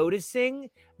ever noticing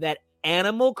that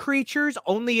animal creatures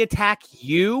only attack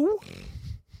you?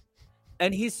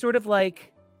 And he's sort of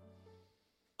like,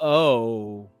 I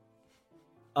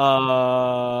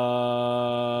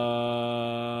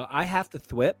have to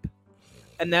thwip.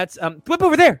 And that's, thwip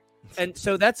over there. And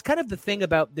so that's kind of the thing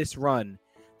about this run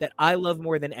that I love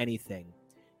more than anything.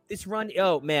 This run,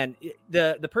 oh man,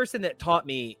 the person that taught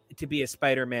me to be a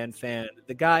Spider-Man fan,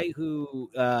 the guy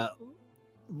who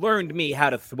learned me how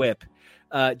to thwip,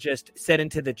 just said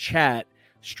into the chat,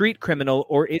 street criminal,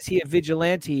 or is he a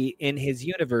vigilante in his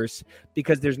universe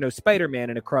because there's no Spider-Man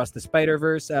in Across the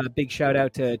Spider-Verse? Big shout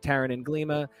out to Taran and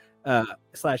Glima, /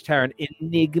 Taran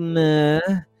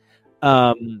Enigma.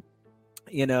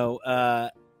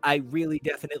 I really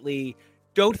definitely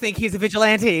don't think he's a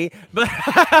vigilante, but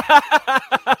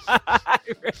I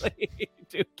really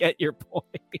do get your point.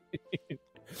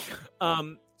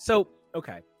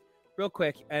 Okay, real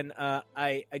quick, and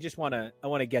I just want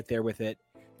to get there with it.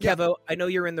 Yeah. Kevo, I know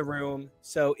you're in the room,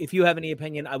 so if you have any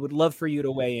opinion, I would love for you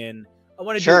to weigh in. I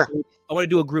want to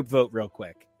do a group vote real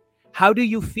quick. How do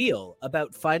you feel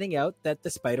about finding out that the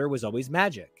spider was always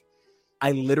magic?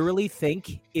 I literally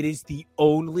think it is the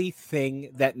only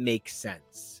thing that makes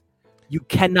sense. You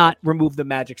cannot remove the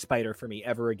magic spider for me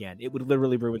ever again. It would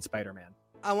literally ruin Spider-Man.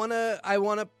 I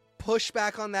wanna push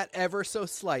back on that ever so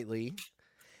slightly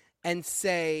and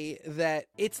say that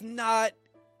it's not,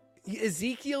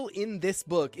 Ezekiel in this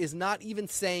book is not even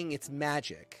saying it's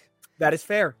magic. That is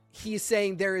fair. He's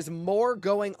saying there is more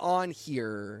going on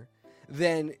here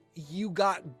than you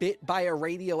got bit by a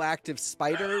radioactive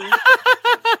spider.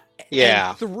 Yeah.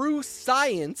 And through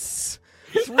science,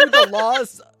 through the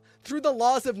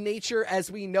laws of nature as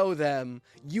we know them,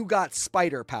 you got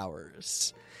spider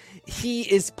powers. He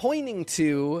is pointing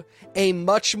to a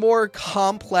much more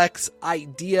complex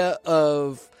idea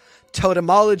of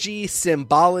totemology,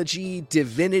 symbology,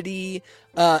 divinity,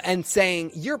 and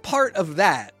saying you're part of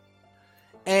that.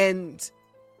 And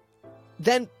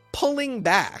then pulling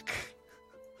back.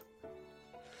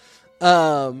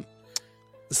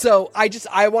 So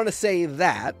I want to say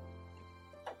that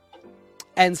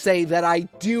and say that I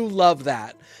do love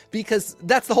that because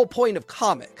that's the whole point of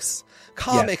comics.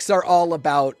 Comics are all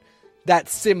about that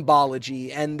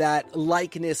symbology and that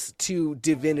likeness to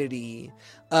divinity.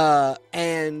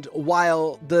 And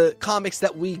while the comics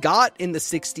that we got in the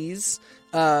 60s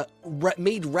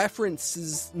made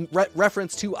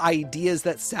reference to ideas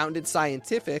that sounded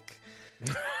scientific,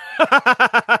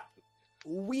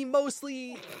 we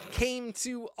mostly came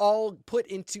to all put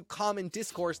into common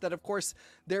discourse that, of course,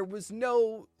 there was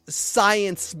no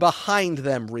science behind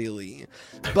them, really.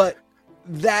 But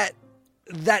that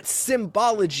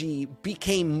symbology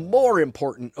became more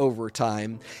important over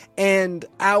time, and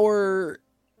our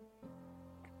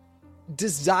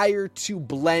desire to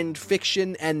blend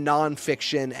fiction and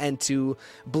nonfiction and to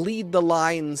bleed the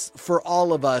lines for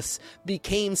all of us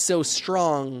became so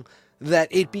strong that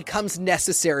it becomes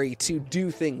necessary to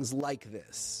do things like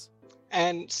this.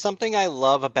 And something I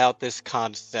love about this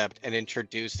concept and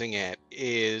introducing it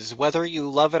is whether you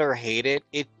love it or hate it,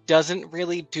 it doesn't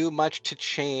really do much to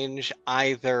change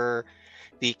either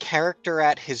the character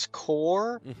at his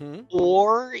core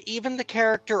or even the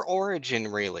character origin,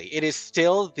 really. It is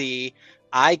still the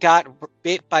I got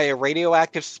bit by a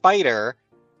radioactive spider,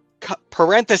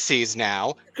 parentheses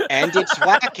now, and it's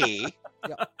wacky.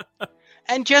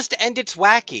 And it's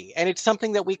wacky, and it's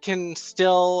something that we can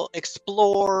still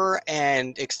explore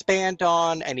and expand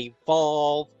on and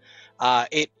evolve.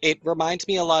 It reminds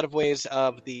me a lot of ways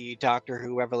of the Doctor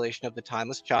Who Revelation of the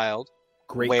Timeless Child,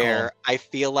 Great where call. I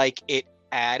feel like it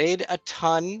added a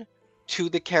ton to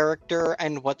the character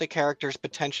and what the character's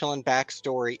potential and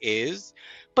backstory is,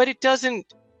 but it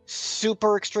doesn't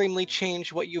super extremely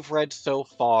change what you've read so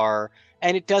far,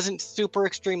 and it doesn't super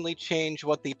extremely change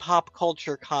what the pop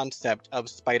culture concept of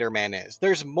Spider-Man is.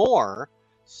 There's more,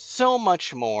 so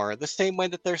much more, the same way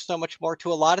that there's so much more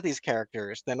to a lot of these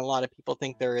characters than a lot of people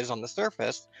think there is on the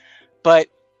surface, but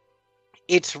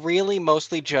it's really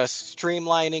mostly just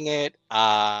streamlining it,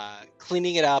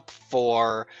 cleaning it up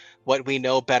for what we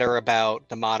know better about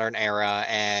the modern era,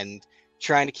 and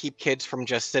trying to keep kids from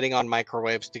just sitting on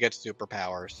microwaves to get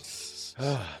superpowers.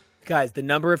 Guys, the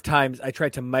number of times I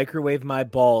tried to microwave my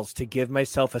balls to give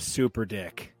myself a super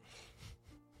dick.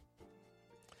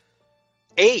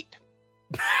 8.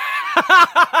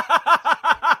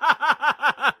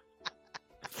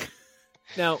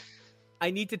 Now, I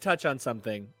need to touch on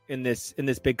something in this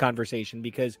big conversation,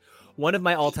 because one of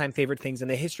my all-time favorite things in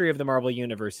the history of the Marvel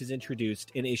Universe is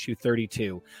introduced in issue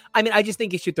 32. I mean, I just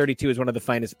think issue 32 is one of the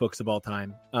finest books of all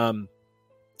time. And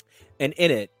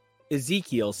in it,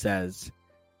 Ezekiel says,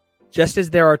 just as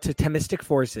there are totemistic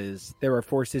forces, there are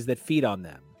forces that feed on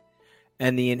them,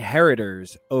 and the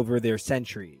inheritors over their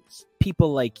centuries,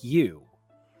 people like you.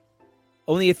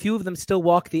 Only a few of them still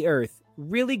walk the earth.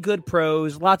 Really good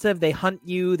prose. Lots of they hunt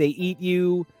you, they eat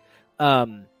you.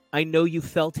 I know you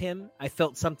felt him. I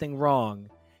felt something wrong.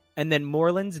 And then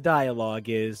Moreland's dialogue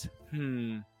is,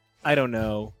 I don't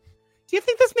know. Do you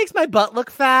think this makes my butt look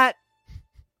fat?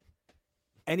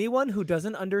 Anyone who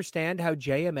doesn't understand how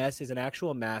JMS is an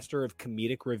actual master of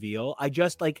comedic reveal, I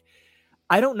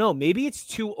don't know. Maybe it's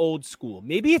too old school.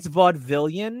 Maybe it's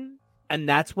vaudevillian, and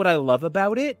that's what I love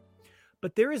about it.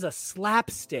 But there is a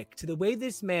slapstick to the way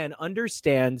this man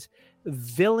understands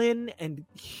villain and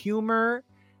humor.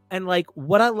 And like,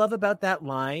 what I love about that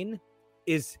line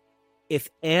is, if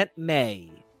Aunt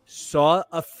May saw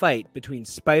a fight between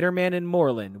Spider-Man and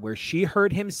Moreland where she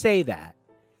heard him say that,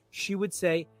 she would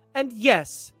say, and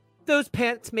yes, those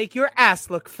pants make your ass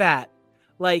look fat.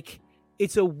 Like,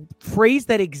 it's a phrase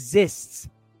that exists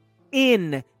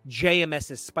in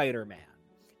JMS's Spider-Man.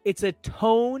 It's a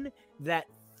tone that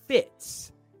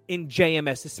fits in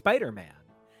JMS's Spider-Man.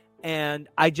 And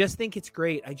I just think it's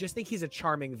great. I just think he's a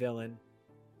charming villain.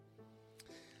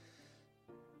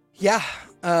 Yeah.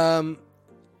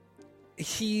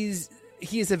 He's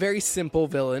a very simple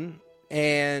villain,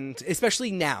 and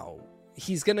especially now,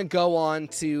 he's going to go on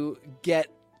to get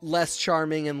less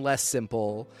charming and less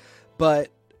simple, but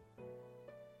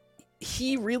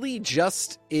he really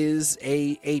just is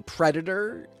a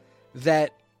predator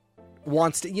that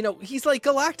wants to, he's like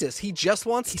Galactus. He just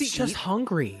wants to eat. He's just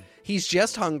hungry. He's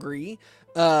just hungry.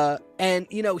 And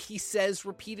he says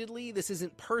repeatedly, this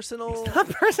isn't personal. It's not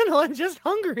personal. I'm just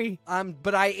hungry.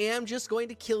 But I am just going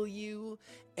to kill you.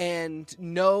 And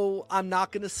no, I'm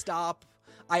not going to stop.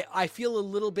 I feel a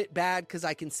little bit bad because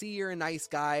I can see you're a nice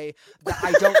guy.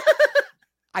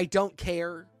 I don't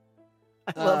care.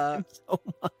 I love him so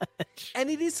much. And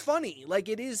it is funny. Like,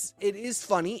 it is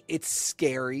funny. It's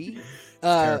scary.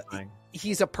 Terrifying.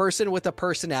 He's a person with a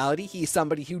personality. He's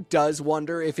somebody who does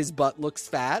wonder if his butt looks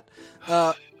fat.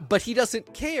 But he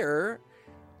doesn't care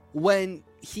when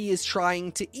he is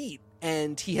trying to eat.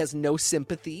 And he has no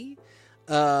sympathy.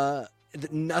 None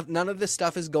of this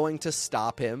stuff is going to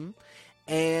stop him.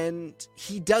 And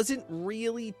he doesn't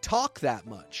really talk that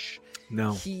much.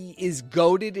 No. He is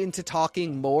goaded into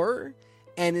talking more.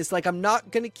 And is like, I'm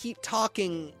not going to keep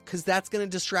talking because that's going to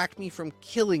distract me from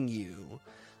killing you.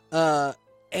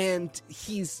 And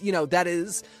he's, that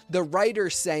is the writer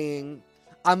saying,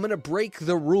 I'm going to break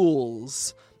the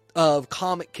rules of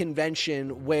comic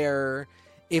convention where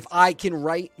if I can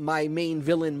write my main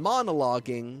villain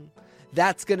monologuing,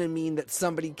 that's going to mean that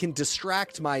somebody can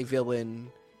distract my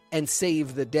villain and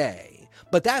save the day.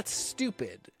 But that's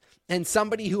stupid. And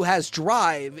somebody who has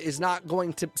drive is not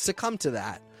going to succumb to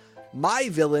that. My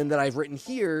villain that I've written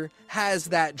here has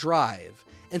that drive.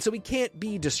 And so he can't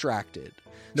be distracted.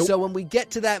 Nope. So when we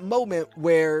get to that moment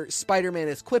where Spider-Man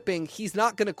is quipping, he's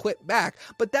not going to quip back.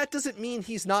 But that doesn't mean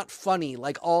he's not funny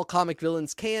like all comic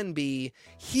villains can be.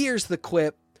 Here's the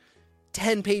quip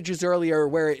 10 pages earlier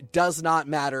where it does not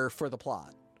matter for the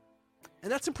plot.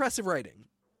 And that's impressive writing.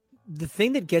 The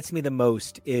thing that gets me the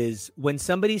most is when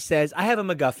somebody says, I have a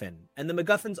MacGuffin, and the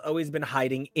MacGuffin's always been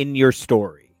hiding in your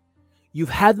story. You've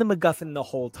had the MacGuffin the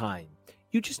whole time.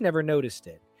 You just never noticed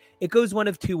it. It goes one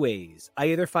of two ways. I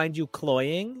either find you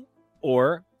cloying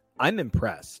or I'm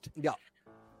impressed. Yeah.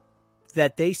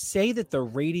 That they say that the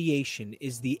radiation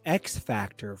is the X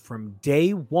factor from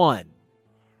day one.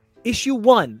 Issue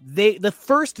 1, the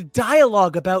first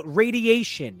dialogue about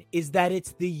radiation is that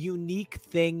it's the unique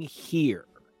thing here.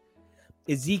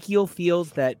 Ezekiel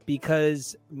feels that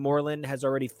because Moreland has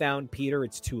already found Peter,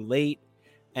 it's too late.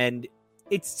 And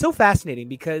it's so fascinating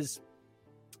because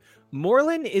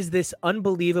Moreland is this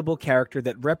unbelievable character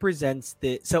that represents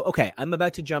So, okay, I'm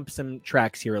about to jump some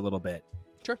tracks here a little bit.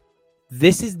 Sure.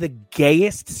 This is the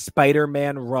gayest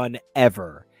Spider-Man run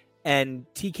ever. And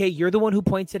TK, you're the one who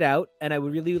points it out, and I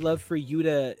would really love for you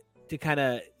to kind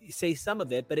of say some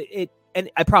of it, but and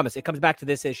I promise it comes back to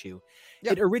this issue.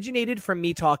 Yep. It originated from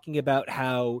me talking about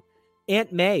how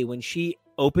Aunt May, when she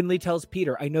openly tells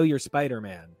Peter, I know you're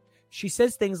Spider-Man, she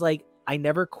says things like, I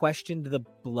never questioned the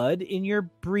blood in your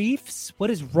briefs.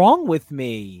 What is wrong with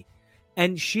me?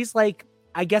 And she's like,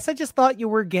 I guess I just thought you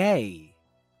were gay.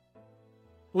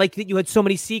 Like that you had so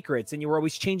many secrets and you were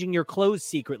always changing your clothes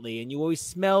secretly and you always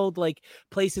smelled like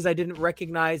places I didn't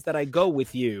recognize that I go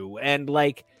with you. And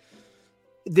like,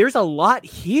 there's a lot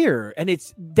here. And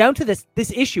it's down to this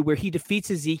issue where he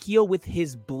defeats Ezekiel with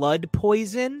his blood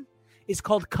poison is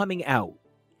called Coming Out.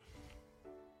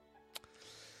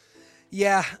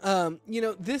 Yeah.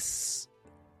 This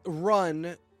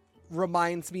run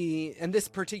reminds me, and this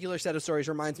particular set of stories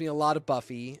reminds me a lot of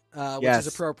Buffy, which is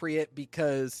appropriate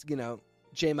because,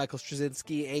 J. Michael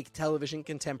Straczynski, a television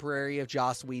contemporary of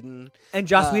Joss Whedon. And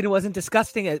Joss Whedon wasn't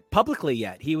discussing it publicly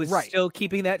yet. He was still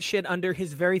keeping that shit under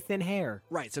his very thin hair.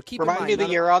 Right, so Remind me the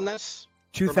year on this?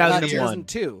 2001.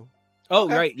 2002. Oh,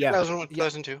 okay. Right, yeah.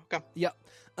 2002. Okay. Yep.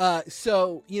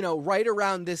 So, right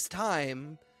around this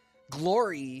time,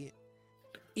 Glory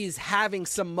is having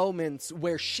some moments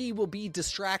where she will be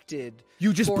distracted.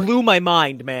 You just blew my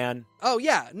mind, man. Oh,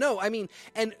 yeah. No, I mean,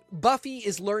 and Buffy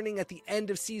is learning at the end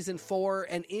of season 4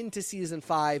 and into season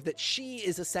 5 that she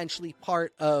is essentially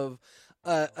part of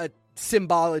a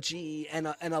symbology and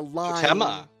a line.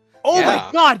 Totema. Oh my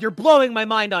God, you're blowing my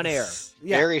mind on air.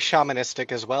 Yeah. Very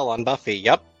shamanistic as well on Buffy.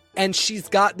 Yep. And she's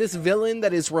got this villain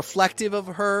that is reflective of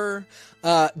her,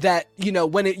 that,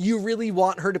 when you really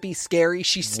want her to be scary,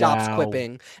 she stops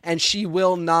quipping, and she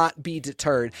will not be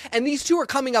deterred. And these two are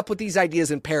coming up with these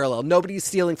ideas in parallel. Nobody's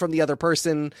stealing from the other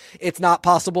person. It's not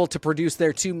possible to produce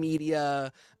their two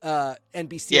media and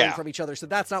be stealing from each other. So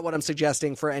that's not what I'm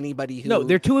suggesting for anybody who... No,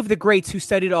 they're two of the greats who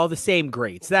studied all the same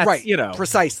greats. That's, right,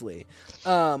 precisely.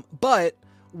 But...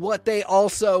 what they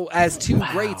also, as two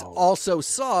greats, also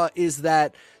saw is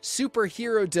that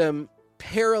superherodom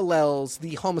parallels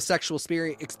the homosexual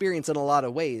experience in a lot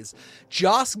of ways.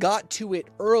 Joss got to it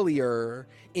earlier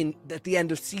at the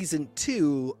end of season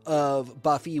 2 of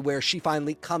Buffy, where she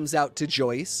finally comes out to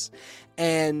Joyce,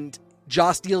 and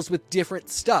Joss deals with different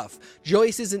stuff.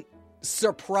 Joyce isn't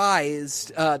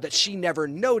surprised that she never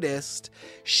noticed.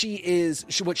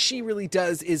 What she really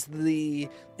does is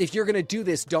if you're gonna do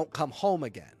this, don't come home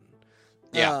again.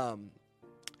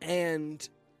 And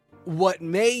what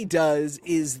May does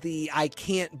is I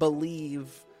can't believe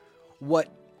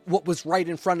what was right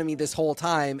in front of me this whole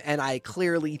time, and I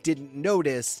clearly didn't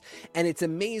notice. And it's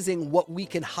amazing what we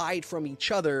can hide from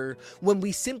each other when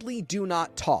we simply do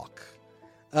not talk.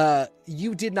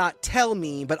 You did not tell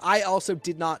me, but I also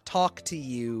did not talk to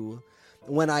you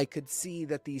when I could see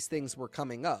that these things were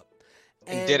coming up.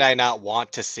 And did I not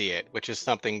want to see it, which is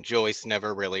something Joyce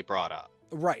never really brought up.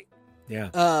 Right.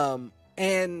 Yeah.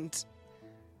 And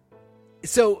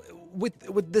so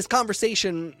with this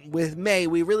conversation with May,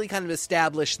 we really kind of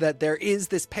established that there is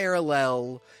this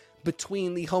parallel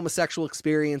between the homosexual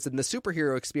experience and the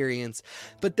superhero experience.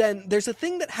 But then there's a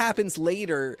thing that happens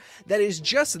later that is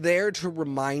just there to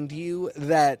remind you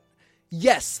that,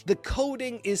 yes, the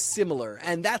coding is similar.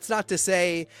 And that's not to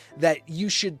say that you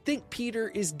should think Peter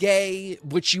is gay,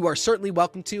 which you are certainly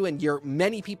welcome to, and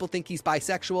many people think he's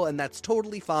bisexual, and that's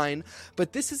totally fine.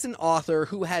 But this is an author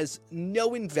who has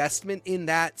no investment in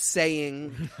that,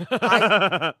 saying,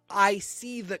 I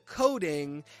see the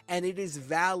coding, and it is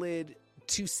valid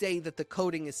to say that the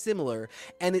coding is similar.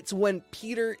 And it's when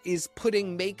Peter is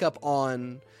putting makeup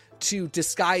on to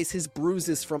disguise his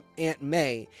bruises from Aunt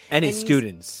May. And his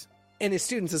students. And his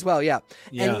students as well, yeah.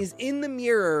 And he's in the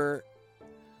mirror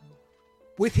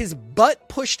with his butt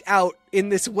pushed out in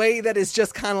this way that is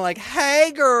just kind of like,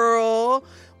 hey, girl,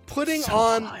 putting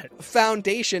on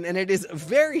foundation. And it is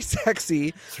very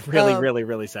sexy. It's really, really,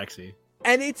 really sexy.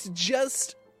 And it's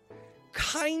just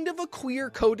kind of a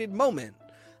queer-coded moment.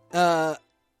 And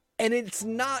it's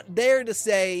not there to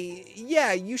say,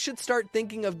 yeah, you should start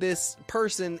thinking of this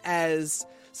person as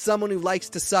someone who likes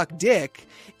to suck dick.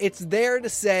 It's there to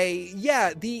say,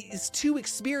 yeah, these two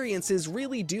experiences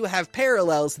really do have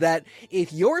parallels, that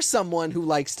if you're someone who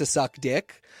likes to suck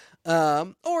dick,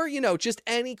 or, just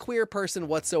any queer person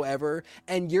whatsoever,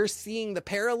 and you're seeing the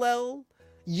parallel,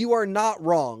 you are not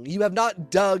wrong. You have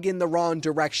not dug in the wrong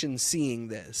direction seeing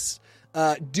this.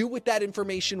 Do with that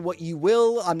information what you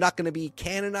will. I'm not going to be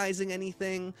canonizing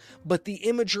anything, but the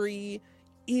imagery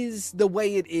is the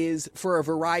way it is for a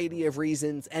variety of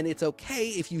reasons, and it's okay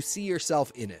if you see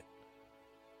yourself in it.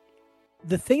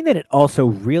 The thing that it also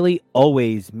really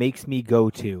always makes me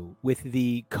go to with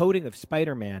the coding of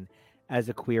Spider-Man as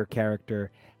a queer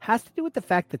character has to do with the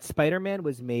fact that Spider-Man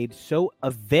was made so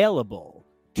available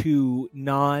to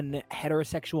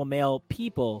non-heterosexual male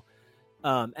people.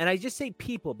 And I just say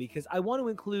people because I want to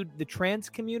include the trans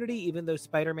community, even though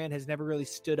Spider-Man has never really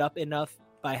stood up enough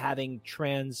by having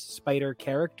trans spider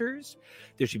characters.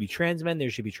 There should be trans men,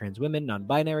 there should be trans women,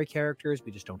 non-binary characters.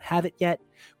 We just don't have it yet.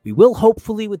 We will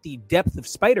hopefully with the depth of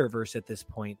Spider-Verse at this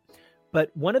point. But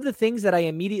one of the things that I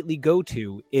immediately go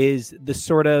to is the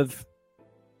sort of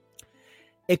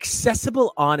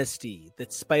accessible honesty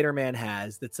that Spider-Man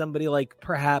has, that somebody like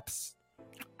perhaps,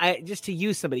 just to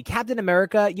use somebody, Captain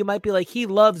America, you might be like, he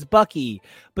loves Bucky,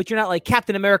 but you're not like,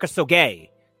 Captain America's so gay.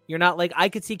 You're not like, I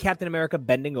could see Captain America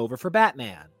bending over for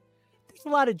Batman. There's a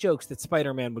lot of jokes that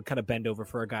Spider-Man would kind of bend over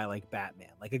for a guy like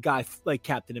Batman, like a guy like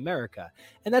Captain America.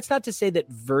 And that's not to say that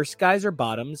verse guys or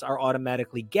bottoms are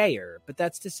automatically gayer, but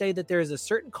that's to say that there is a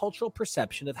certain cultural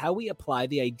perception of how we apply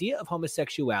the idea of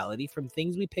homosexuality from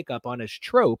things we pick up on as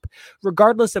trope,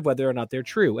 regardless of whether or not they're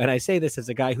true. And I say this as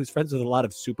a guy who's friends with a lot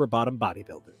of super bottom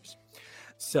bodybuilders.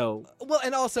 So, well,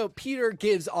 and also Peter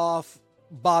gives off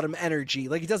bottom energy.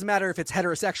 Like, it doesn't matter if it's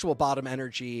heterosexual bottom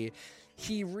energy.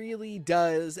 He really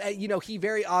does. You know, he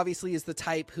very obviously is the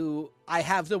type who, I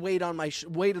have the weight on my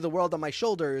weight of the world on my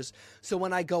shoulders. So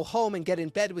when I go home and get in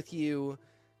bed with you,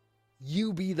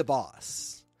 you be the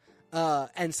boss.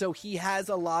 And so he has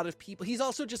a lot of people. He's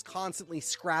also just constantly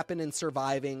scrapping and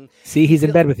surviving. See, he's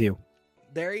in bed with you.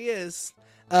 There he is.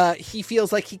 He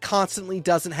feels like he constantly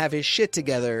doesn't have his shit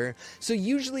together. So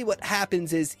usually what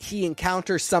happens is he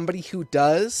encounters somebody who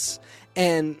does,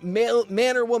 and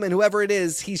man or woman, whoever it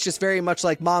is, he's just very much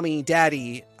like, mommy,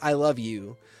 daddy, I love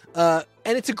you. And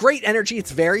it's a great energy.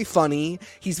 It's very funny.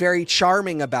 He's very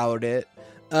charming about it.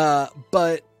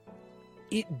 But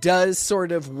it does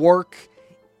sort of work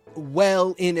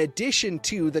well in addition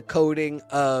to the coding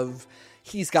of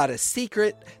he's got a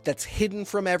secret that's hidden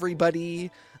from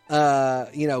everybody.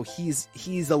 You know,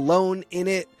 he's alone in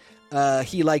it.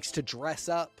 He likes to dress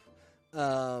up.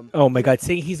 Oh my God,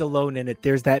 saying he's alone in it.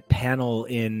 There's that panel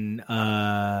in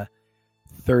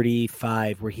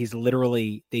 35 where he's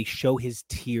literally, they show his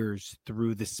tears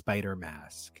through the spider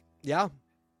mask. Yeah.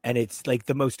 And it's like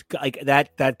the most, like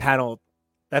that panel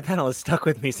has stuck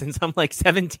with me since I'm like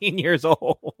 17 years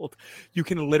old. You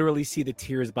can literally see the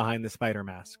tears behind the spider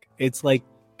mask. It's like,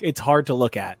 it's hard to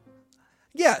look at.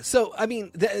 Yeah, so I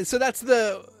mean, so that's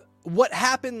what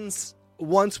happens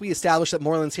once we establish that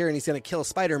Morland's here and he's going to kill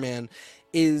Spider-Man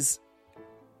is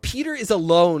Peter is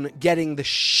alone getting the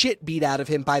shit beat out of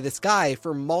him by this guy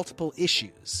for multiple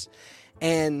issues.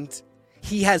 And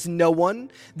he has no one.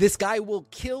 This guy will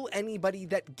kill anybody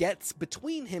that gets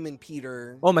between him and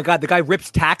Peter. Oh my God, the guy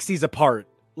rips taxis apart.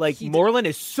 Like, Morland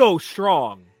is so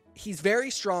strong. He's very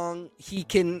strong. He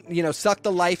can, you know, suck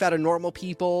the life out of normal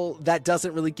people. That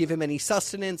doesn't really give him any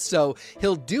sustenance. So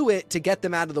he'll do it to get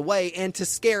them out of the way and to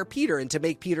scare Peter and to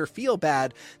make Peter feel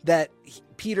bad that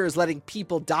Peter is letting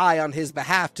people die on his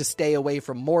behalf to stay away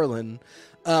from Morland.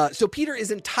 So Peter is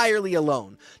entirely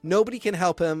alone. Nobody can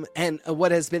help him. And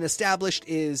what has been established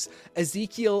is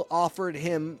Ezekiel offered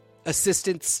him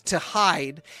assistance to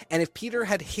hide, and if Peter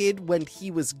had hid when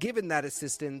he was given that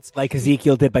assistance, like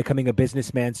Ezekiel did by becoming a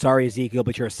businessman, sorry Ezekiel,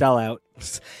 but you're a sellout,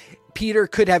 Peter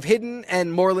could have hidden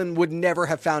and Morland would never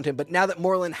have found him. But now that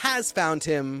Morland has found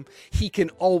him, he can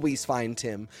always find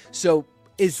him. So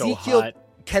Ezekiel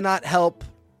cannot help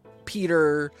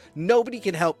Peter. Nobody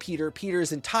can help Peter. Peter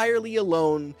is entirely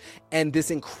alone, and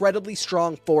this incredibly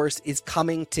strong force is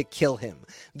coming to kill him.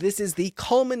 This is the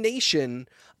culmination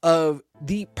of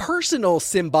the personal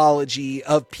symbology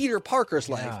of Peter Parker's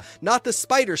life, not the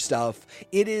spider stuff.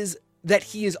 It is that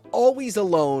he is always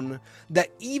alone,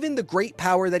 that even the great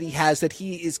power that he has, that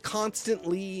he is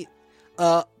constantly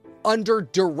under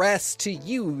duress to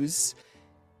use,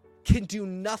 can do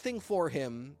nothing for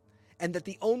him, and that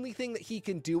the only thing that he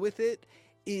can do with it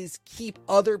is keep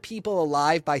other people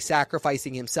alive by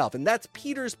sacrificing himself. And that's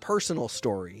Peter's personal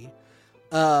story.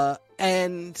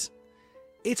 And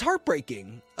it's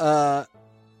heartbreaking.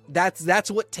 That's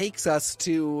what takes us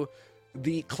to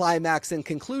the climax and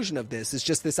conclusion of this, is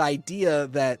just this idea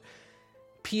that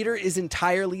Peter is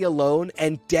entirely alone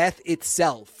and death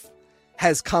itself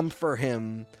has come for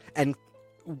him and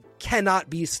cannot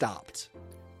be stopped.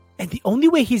 And the only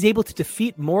way he's able to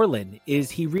defeat Morland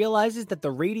is he realizes that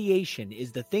the radiation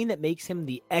is the thing that makes him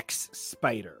the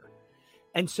X-Spider.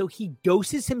 And so he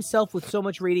doses himself with so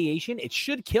much radiation, it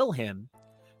should kill him.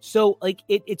 So like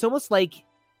it's almost like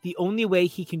the only way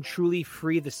he can truly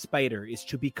free the spider is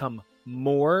to become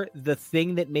more the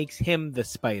thing that makes him the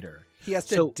spider. He has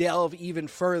to delve even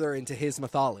further into his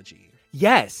mythology.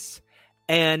 Yes.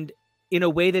 And in a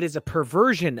way that is a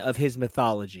perversion of his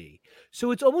mythology.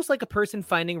 So it's almost like a person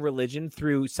finding religion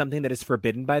through something that is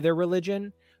forbidden by their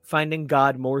religion, finding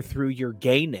God more through your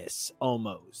gayness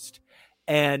almost.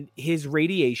 And his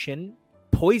radiation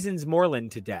poisons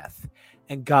Moreland to death.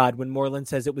 And God, when Moreland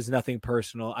says it was nothing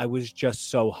personal, I was just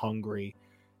so hungry.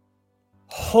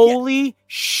 Holy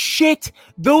shit.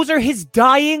 Those are his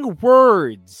dying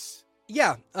words.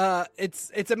 Yeah,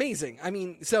 it's amazing. I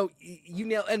mean, so you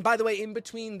nail. And by the way, in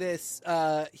between this,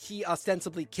 he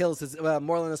ostensibly kills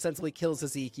Moreland ostensibly kills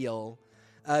Ezekiel.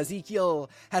 Ezekiel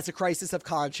has a crisis of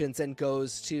conscience and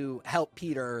goes to help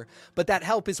Peter, but that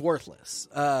help is worthless.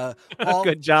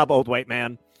 Good job, old white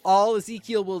man. All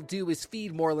Ezekiel will do is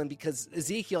feed Moreland because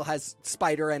Ezekiel has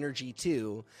spider energy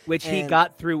too, which he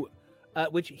got through.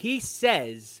 Which he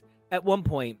says at one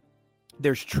point,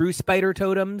 there's true spider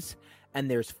totems and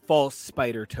there's false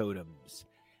spider totems,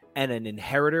 and an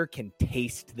inheritor can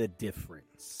taste the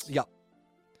difference. Yep.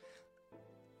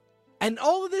 And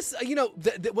all of this, you know,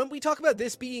 when we talk about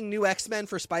this being new X-Men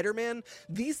for Spider-Man,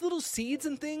 these little seeds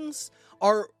and things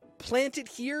are planted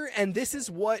here, and this is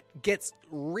what gets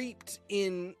reaped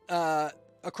in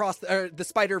across the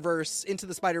Spider-Verse, into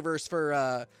the Spider-Verse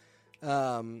for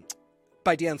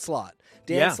by Dan Slott.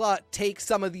 Dan Slott takes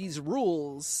some of these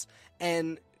rules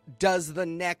and does the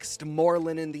next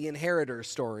Moreland and the Inheritor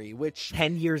story, which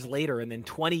 10 years later and then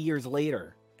 20 years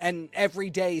later. And every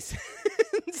day it's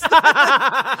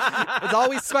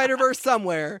always Spider-Verse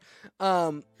somewhere.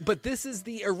 But this is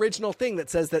the original thing that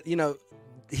says that, you know,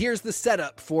 here's the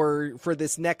setup for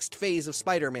this next phase of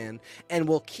Spider-Man, and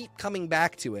we'll keep coming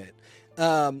back to it.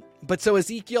 But so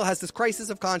Ezekiel has this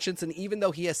crisis of conscience, and even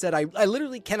though he has said, I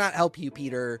literally cannot help you,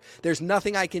 Peter, there's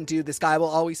nothing I can do. This guy will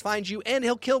always find you, and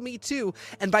he'll kill me too.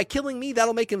 And by killing me,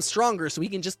 that'll make him stronger, so he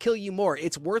can just kill you more.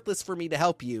 It's worthless for me to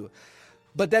help you.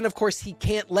 But then, of course, he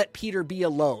can't let Peter be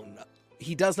alone.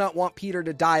 He does not want Peter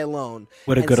to die alone.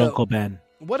 What a good Uncle Ben.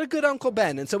 What a good Uncle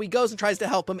Ben. And so he goes and tries to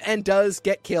help him and does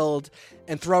get killed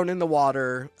and thrown in the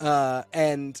water.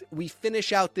 And we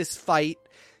finish out this fight.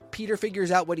 Peter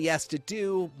figures out what he has to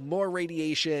do. More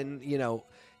radiation, you know,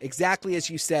 exactly as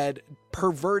you said,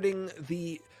 perverting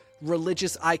the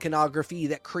religious iconography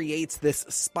that creates this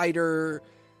spider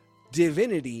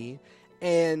divinity.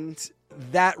 And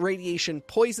that radiation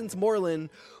poisons Moreland,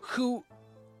 who,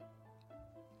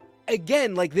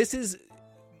 again, like, this is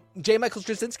J. Michael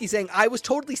Straczynski saying, I was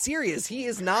totally serious.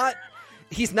 He's not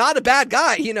a bad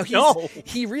guy. You know,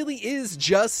 he really is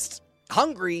just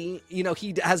hungry. You know,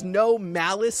 he has no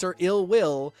malice or ill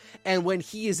will. And when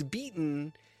he is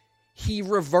beaten, he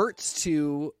reverts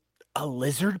to a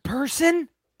lizard person.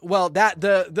 Well, that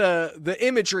the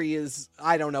imagery is,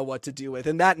 I don't know what to do with,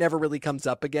 and that never really comes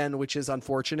up again, which is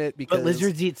unfortunate because but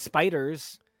lizards eat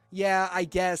spiders. Yeah, I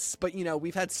guess, but you know,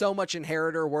 we've had so much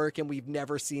Inheritor work, and we've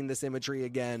never seen this imagery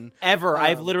again ever.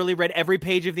 I've literally read every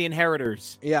page of the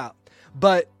Inheritors. Yeah,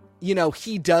 but you know,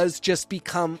 he does just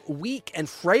become weak and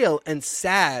frail and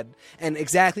sad, and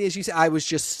exactly as you said, I was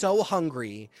just so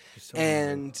hungry,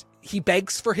 and he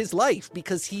begs for his life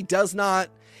because he does not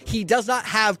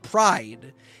have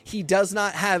pride. He does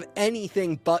not have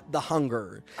anything but the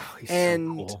hunger. Oh, he's and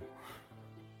so cool.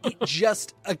 It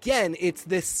just, again, it's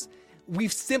this,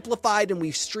 we've simplified and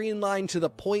we've streamlined to the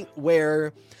point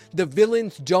where the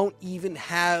villains don't even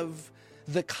have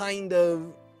the kind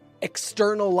of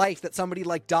external life that somebody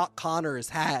like Doc Connors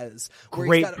has.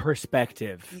 Great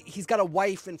perspective. He's got a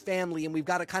wife and family, and we've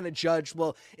got to kind of judge,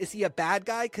 well, is he a bad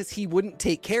guy because he wouldn't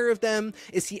take care of them?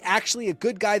 Is he actually a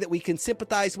good guy that we can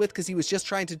sympathize with because he was just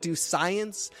trying to do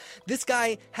science? This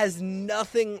guy has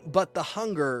nothing but the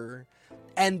hunger,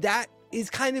 and that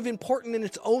is kind of important in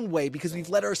its own way because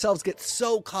we've let ourselves get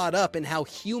so caught up in how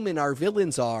human our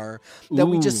villains are that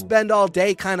we just spend all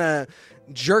day kind of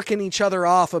jerking each other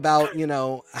off about, you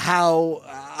know, how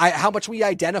much we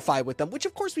identify with them, which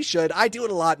of course we should. I do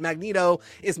it a lot. Magneto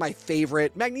is my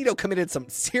favorite. Magneto committed some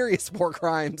serious war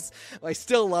crimes. I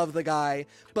still love the guy.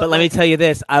 But let me tell you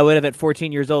this. I would have at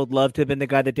 14 years old loved to have been the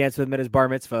guy that danced with him at his bar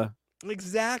mitzvah.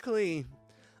 Exactly.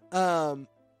 But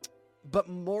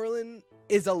Moreland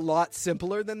is a lot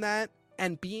simpler than that.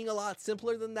 And being a lot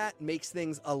simpler than that makes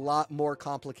things a lot more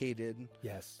complicated.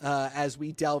 Yes. As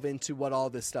we delve into what all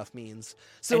this stuff means.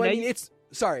 So, I mean,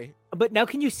 sorry. But now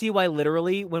can you see why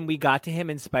literally when we got to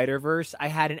him in Spider-Verse, I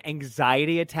had an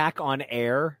anxiety attack on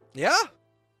air? Yeah.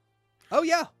 Oh,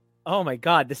 yeah. Oh my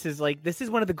God, this is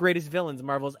one of the greatest villains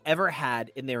Marvel's ever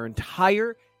had in their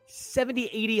entire 70,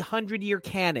 80, 100-year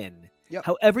canon. Yep.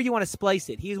 However you want to splice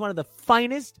it, he is one of the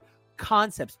finest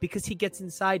concepts because he gets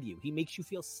inside you. He makes you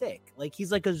feel sick. Like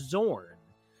he's like a Zorn,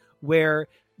 where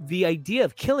the idea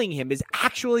of killing him is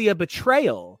actually a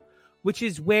betrayal, which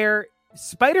is where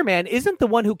Spider-Man isn't the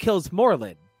one who kills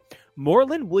Morlun.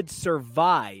 Morlun would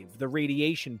survive the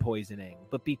radiation poisoning,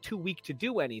 but be too weak to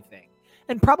do anything,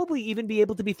 and probably even be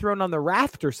able to be thrown on the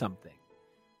raft or something.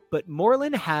 But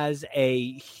Morlun has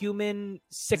a human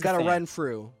sycophant. He's got a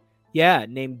Renfrew. Yeah,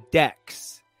 named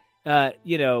Dex.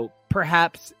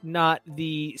 Perhaps not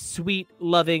the sweet,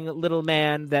 loving little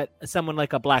man that someone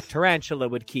like a black tarantula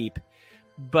would keep.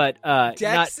 But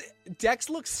Dex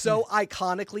looks so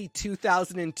iconically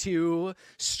 2002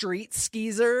 street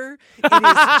skeezer. It is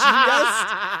just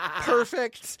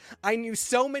perfect. I knew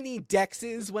so many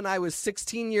Dexes when I was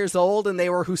 16 years old, and they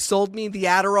were who sold me the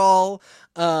Adderall.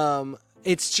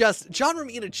 It's just John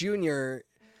Romita Jr.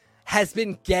 has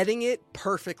been getting it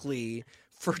perfectly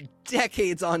for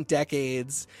decades on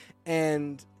decades.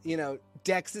 And,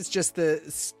 Dex is just the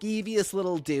skeeviest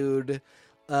little dude.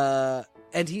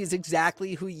 And he's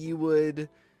exactly who you would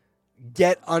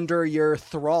get under your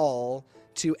thrall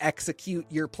to execute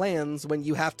your plans when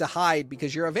you have to hide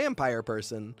because you're a vampire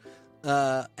person.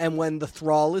 And when the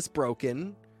thrall is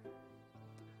broken,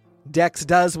 Dex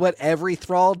does what every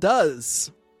thrall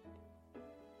does.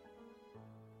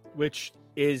 Which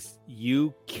is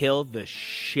you kill the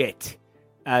shit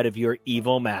out of your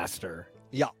evil master.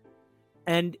 Yeah.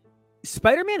 And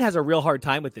Spider-Man has a real hard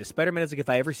time with this. Spider-Man is like, if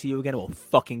I ever see you again, I will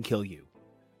fucking kill you.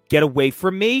 Get away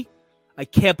from me. I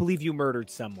can't believe you murdered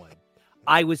someone.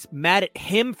 I was mad at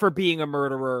him for being a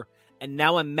murderer, and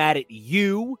now I'm mad at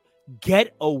you.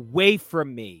 Get away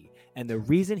from me. And the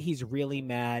reason he's really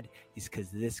mad is because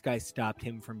this guy stopped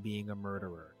him from being a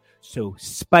murderer. So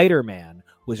Spider-Man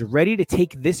was ready to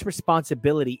take this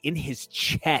responsibility in his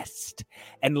chest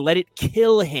and let it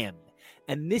kill him.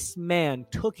 And this man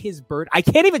took his bird. I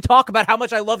can't even talk about how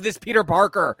much I love this Peter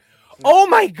Parker. Oh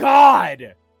my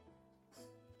God.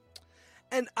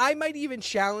 And I might even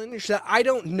challenge that I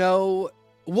don't know.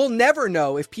 We'll never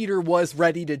know if Peter was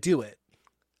ready to do it.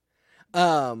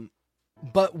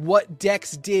 But what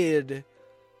Dex did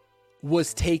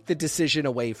was take the decision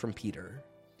away from Peter.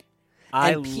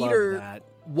 And Peter love that.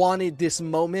 Wanted this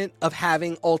moment of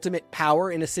having ultimate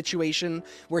power in a situation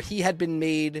where he had been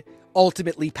made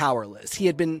ultimately powerless. He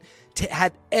had been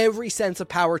had every sense of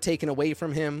power taken away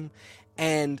from him,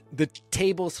 and the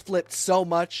tables flipped so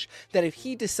much that if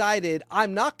he decided,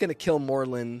 I'm not going to kill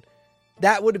Morlun,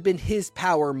 that would have been his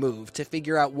power move to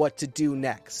figure out what to do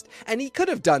next. And he could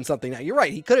have done something. Now, you're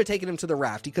right. He could have taken him to the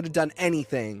raft. He could have done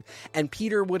anything. And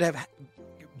Peter would have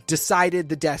decided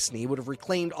the destiny, would have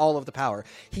reclaimed all of the power.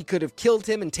 He could have killed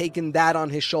him and taken that on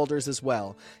his shoulders as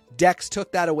well. Dex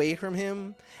took that away from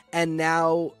him, and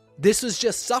now this was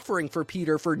just suffering for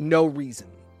Peter for no reason.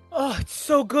 Oh, it's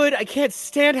so good. I can't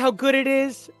stand how good it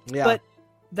is. Yeah. But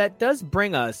that does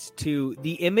bring us to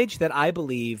the image that I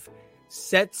believe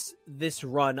sets this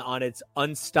run on its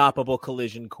unstoppable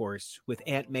collision course with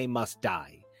Aunt May Must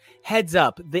Die. Heads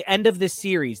up, the end of this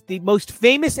series, the most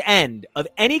famous end of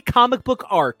any comic book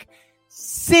arc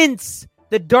since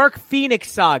the Dark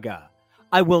Phoenix saga.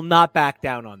 I will not back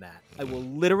down on that. I will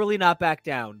literally not back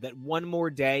down. That One More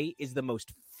Day is the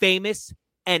most famous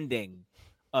ending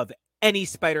of any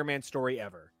Spider-Man story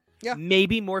ever. Yeah.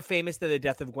 Maybe more famous than the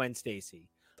death of Gwen Stacy.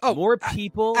 Oh, more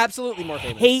people absolutely more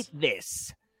famous. hate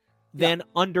this than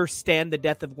understand the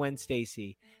death of Gwen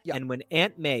Stacy. Yeah. And when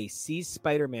Aunt May sees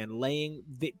Spider-Man laying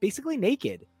basically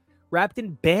naked, wrapped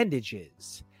in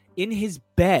bandages, in his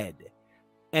bed,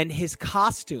 and his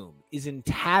costume is in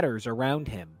tatters around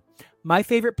him, my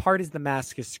favorite part is the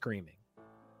mask is screaming.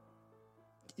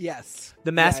 Yes.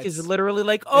 The mask is literally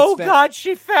like, oh God,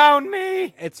 she found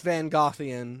me. It's Van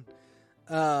Goghian.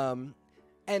 And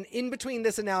in between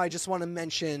this and now, I just want to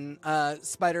mention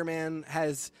Spider-Man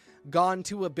has gone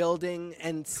to a building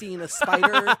and seen a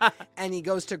spider and he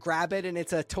goes to grab it and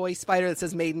it's a toy spider that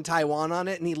says made in Taiwan on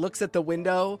it, and he looks at the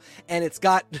window and it's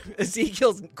got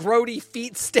Ezekiel's grody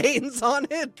feet stains on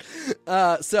it.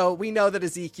 So we know that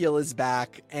Ezekiel is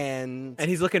back, and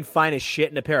he's looking fine as shit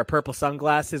in a pair of purple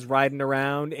sunglasses, riding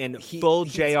around in full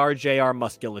JR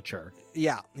musculature.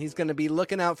 Yeah, he's going to be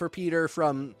looking out for Peter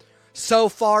from so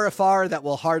far afar that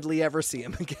we'll hardly ever see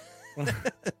him again.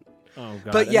 Oh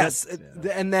God! But yes,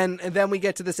 and then we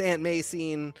get to this Aunt May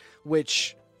scene,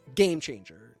 which game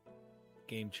changer.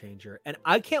 game changer. And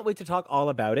I can't wait to talk all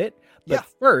about it. But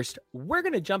first, we're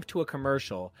going to jump to a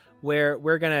commercial where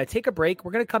we're going to take a break.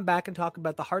 We're going to come back and talk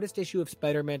about the hardest issue of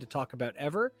Spider-Man to talk about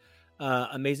ever.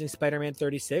 Amazing Spider-Man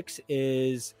 36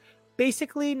 is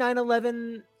basically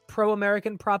 9/11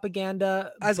 pro-American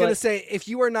propaganda. I was going to say, if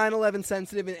you are 9/11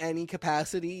 sensitive in any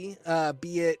capacity,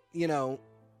 be it,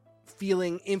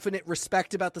 feeling infinite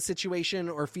respect about the situation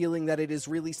or feeling that it is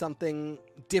really something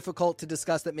difficult to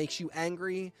discuss that makes you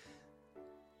angry,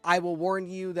 I will warn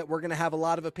you that we're going to have a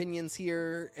lot of opinions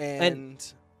here. And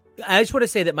I just want to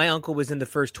say that my uncle was in the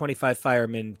first 25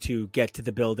 firemen to get to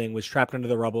the building, was trapped under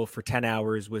the rubble for 10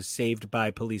 hours, was saved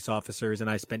by police officers, and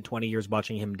I spent 20 years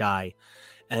watching him die.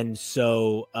 And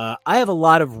so I have a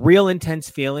lot of real intense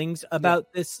feelings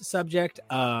about this subject.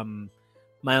 My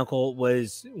uncle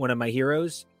was one of my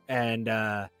heroes. And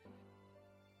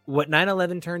what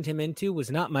 9/11 turned him into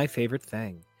was not my favorite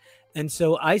thing. And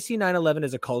so I see 9/11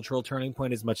 as a cultural turning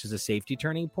point as much as a safety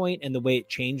turning point. And the way it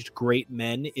changed great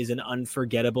men is an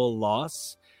unforgettable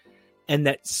loss. And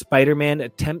that Spider-Man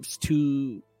attempts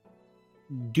to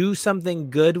do something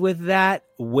good with that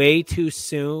way too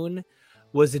soon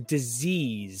was a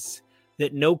disease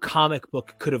that no comic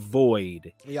book could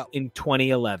avoid in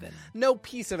 2011. No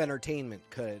piece of entertainment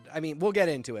could. I mean, we'll get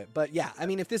into it. But yeah, I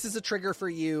mean, if this is a trigger for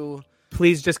you...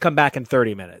 Please just come back in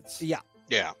 30 minutes. Yeah.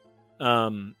 Yeah.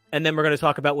 And then we're going to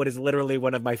talk about what is literally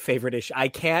one of my favorite issues. I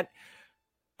can't...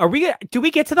 Do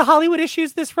we get to the Hollywood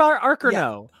issues this arc or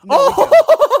no?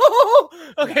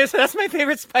 Okay, so that's my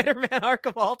favorite Spider-Man arc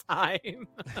of all time.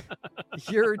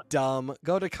 You're dumb.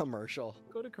 Go to commercial.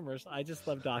 I just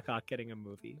love Doc Ock getting a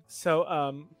movie. So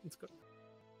let's go.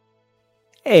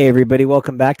 Hey everybody,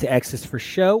 welcome back to X's for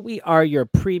Show. We are your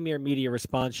premier media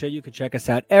response show. You can check us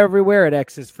out everywhere at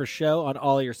X's for Show on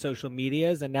all your social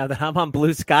medias. And now that I'm on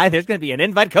Blue Sky, there's going to be an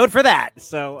invite code for that.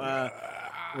 So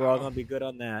we're all going to be good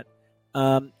on that.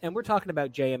 And we're talking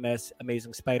about JMS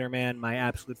Amazing Spider-Man, my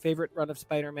absolute favorite run of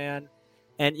Spider-Man.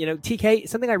 And, TK,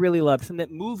 something I really loved, something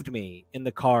that moved me in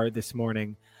the car this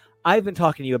morning. I've been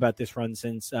talking to you about this run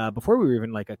since before we were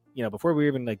even before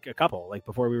we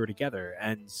were together.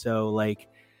 And so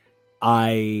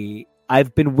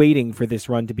I've been waiting for this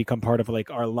run to become part of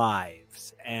our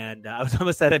lives. And I was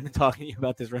almost said I've been talking to you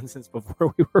about this run since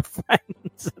before we were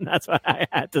friends. And that's why I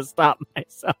had to stop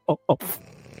myself.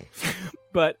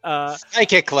 But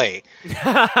psychically,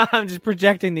 I'm just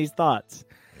projecting these thoughts.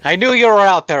 I knew you were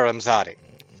out there, Amzadi.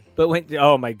 But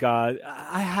oh my God,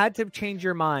 I had to change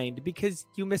your mind because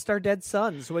you missed our dead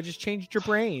son. So I just changed your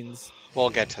brains. We'll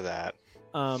get to that.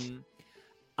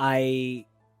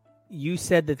 You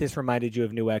said that this reminded you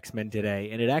of New X-Men today,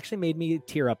 and it actually made me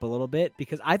tear up a little bit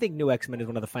because I think New X-Men is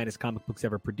one of the finest comic books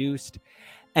ever produced.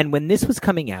 And when this was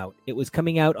coming out, it was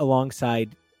coming out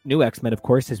alongside New X-Men, of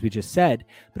course, as we just said,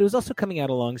 but it was also coming out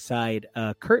alongside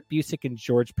Kurt Busiek and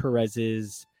George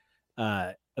Perez's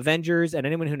Avengers. And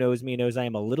anyone who knows me knows I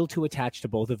am a little too attached to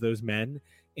both of those men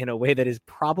in a way that is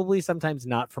probably sometimes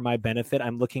not for my benefit.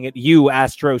 I'm looking at you,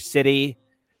 Astro City.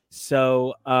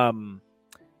 So, and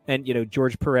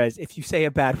George Perez, if you say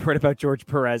a bad word about George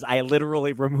Perez, I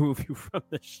literally remove you from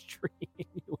the stream.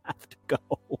 You have to go.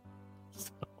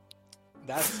 So.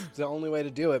 That's the only way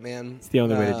to do it, man. It's the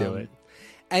only way to do it.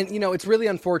 And, it's really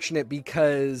unfortunate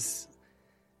because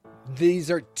these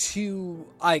are two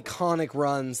iconic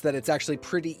runs that it's actually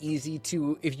pretty easy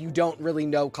to, if you don't really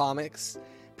know comics,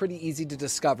 pretty easy to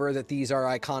discover that these are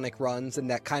iconic runs and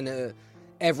that kind of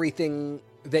everything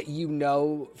that you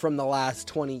know from the last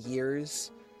 20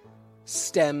 years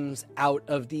stems out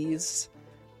of these.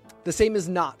 The same is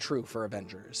not true for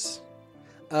Avengers.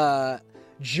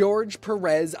 George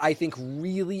Perez, I think,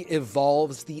 really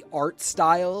evolves the art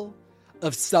style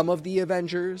of some of the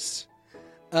Avengers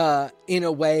in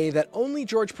a way that only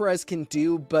George Perez can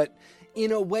do, but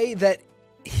in a way that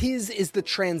his is the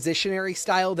transitionary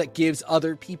style that gives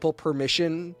other people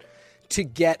permission to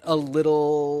get a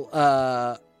little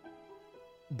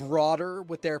broader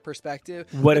with their perspective.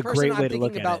 What a great way to look at it. The person I'm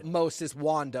thinking about most is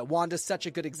Wanda. Wanda's such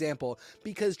a good example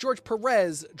because George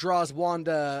Perez draws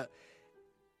Wanda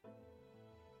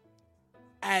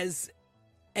as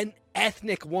an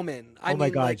ethnic woman. Oh my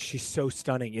God, she's so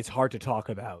stunning. It's hard to talk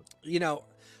about.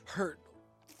 Her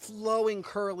flowing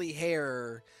curly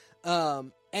hair,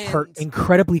 and her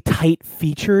incredibly tight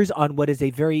features on what is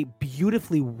a very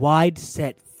beautifully wide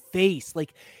set face.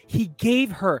 He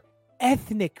gave her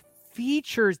ethnic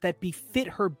features that befit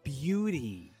her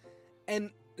beauty.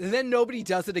 And then nobody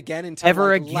does it again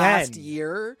until last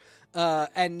year.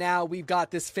 And now we've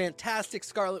got this fantastic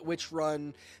Scarlet Witch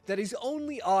run that is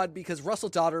only odd because Russell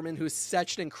Dodderman, who's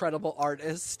such an incredible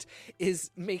artist,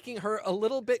 is making her a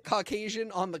little bit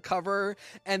Caucasian on the cover.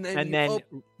 And then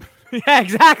yeah,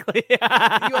 exactly.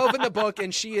 you open the book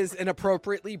and she is an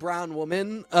appropriately brown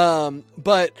woman.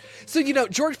 But so,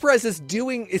 George Perez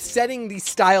is setting these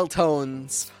style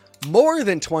tones more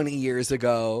than 20 years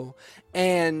ago,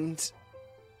 and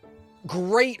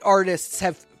great artists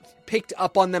have picked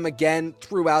up on them again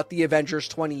throughout the Avengers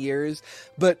 20 years,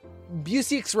 but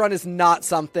Busiek's run is not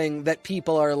something that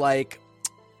people are like,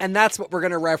 and that's what we're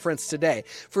going to reference today.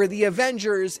 For the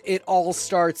Avengers, it all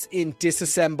starts in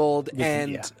Disassembled,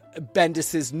 and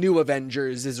Bendis's New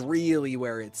Avengers is really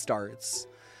where it starts.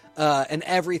 And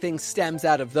everything stems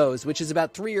out of those, which is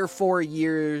about 3 or 4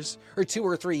 years, or 2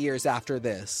 or 3 years after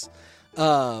this.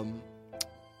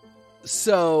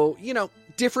 So,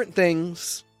 different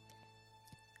things.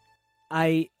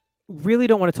 I really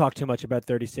don't want to talk too much about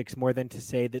 36 more than to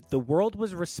say that the world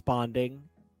was responding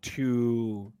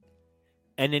to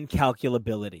an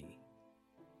incalculability,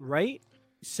 right?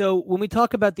 So when we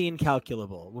talk about the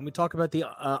incalculable, when we talk about the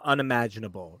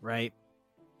unimaginable, right,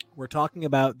 we're talking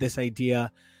about this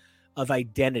idea of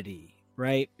identity,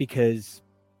 right? Because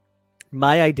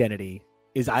my identity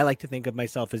is I like to think of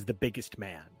myself as the biggest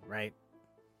man, right?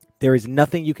 There is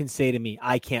nothing you can say to me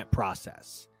I can't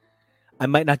process. I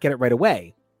might not get it right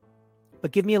away,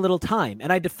 but give me a little time.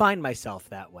 And I define myself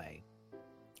that way.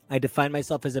 I define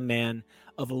myself as a man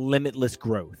of limitless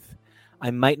growth.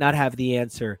 I might not have the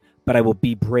answer, but I will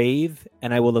be brave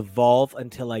and I will evolve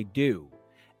until I do.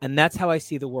 And that's how I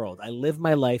see the world. I live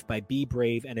my life by be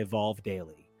brave and evolve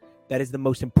daily. That is the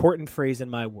most important phrase in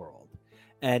my world.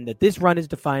 And that this run is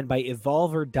defined by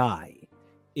evolve or die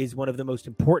is one of the most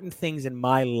important things in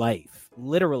my life.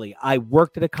 Literally, I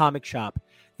worked at a comic shop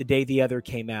the day the other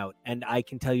came out, and I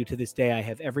can tell you to this day I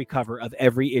have every cover of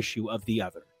every issue of the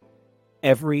other.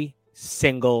 Every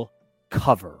single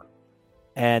cover.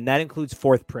 And that includes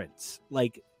fourth prints.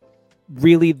 Like,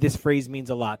 really, this phrase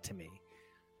means a lot to me.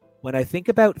 When I think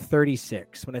about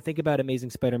 36, when I think about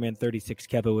Amazing Spider-Man 36,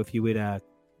 Kevo, if you would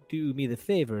do me the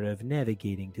favor of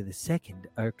navigating to the second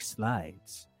arc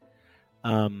slides.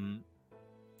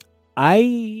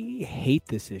 I hate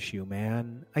this issue,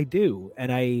 man. I do.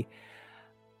 And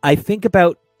I think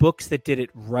about books that did it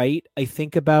right. I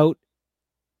think about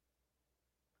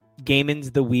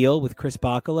Gaiman's The Wheel with Chris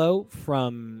Bacalo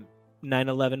from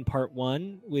 9/11 Part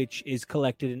 1, which is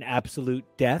collected in Absolute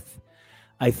Death.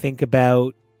 I think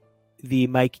about the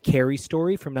Mike Carey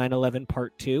story from 9/11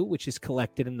 Part 2, which is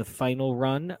collected in the final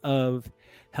run of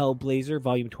Hellblazer,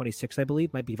 Volume 26, I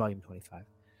believe. Might be Volume 25.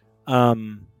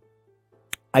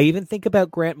 I even think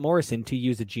about Grant Morrison, to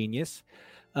use a genius.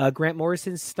 Grant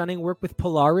Morrison's stunning work with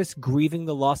Polaris, grieving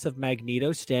the loss of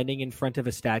Magneto, standing in front of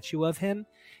a statue of him.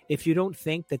 If you don't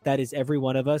think that that is every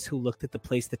one of us who looked at the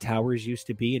place the towers used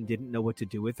to be and didn't know what to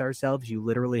do with ourselves, you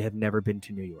literally have never been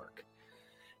to New York.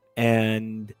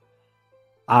 And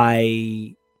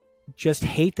I just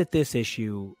hate that this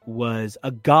issue was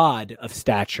a god of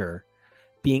stature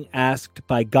being asked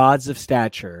by gods of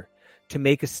stature to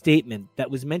make a statement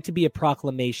that was meant to be a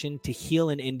proclamation to heal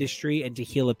an industry and to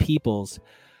heal a people's.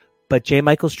 But J.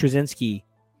 Michael Straczynski,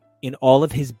 in all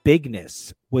of his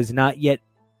bigness, was not yet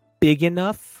big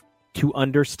enough to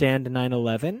understand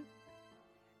 9/11.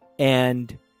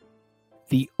 And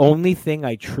the only thing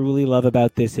I truly love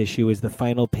about this issue is the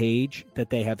final page that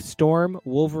they have Storm,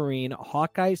 Wolverine,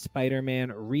 Hawkeye,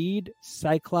 Spider-Man, Reed,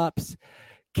 Cyclops,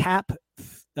 Cap,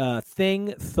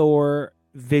 Thing, Thor,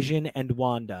 Vision, and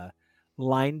Wanda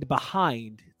lined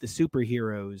behind the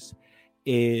superheroes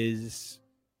is...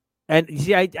 And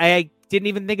see, I didn't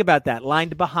even think about that.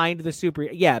 Lined behind the super...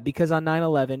 Yeah, because on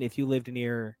 9/11, if you lived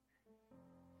near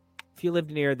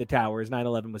the towers,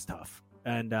 9/11 was tough.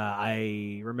 And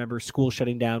I remember school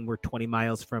shutting down. We're 20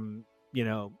 miles from,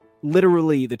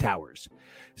 literally the towers.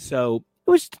 So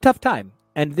it was a tough time.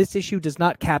 And this issue does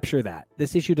not capture that.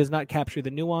 This issue does not capture the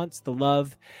nuance, the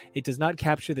love. It does not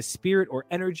capture the spirit or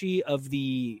energy of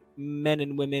the men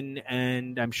and women,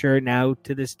 and I'm sure now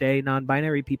to this day,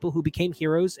 non-binary people who became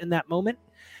heroes in that moment.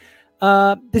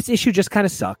 This issue just kind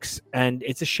of sucks. And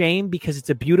it's a shame because it's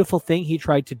a beautiful thing he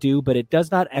tried to do, but it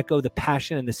does not echo the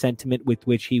passion and the sentiment with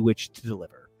which he wished to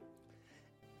deliver.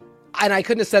 And I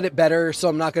couldn't have said it better, so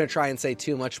I'm not going to try and say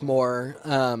too much more.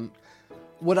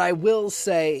 What I will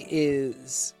say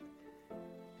is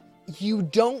you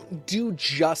don't do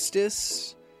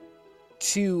justice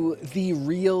to the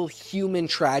real human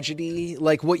tragedy,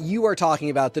 like what you are talking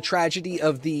about, the tragedy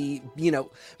of the,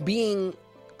 being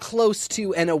close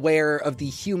to and aware of the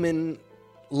human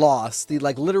loss, the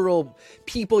like literal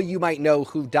people you might know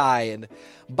who died,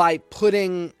 by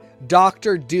putting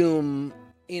Doctor Doom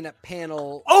in a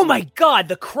panel. Oh my God,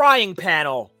 the crying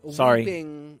panel. Sorry.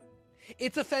 Weeping.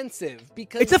 It's offensive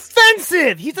because It's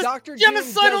offensive. He's a Dr. Doom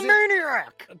genocidal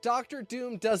maniac. Dr.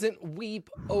 Doom doesn't weep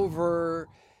over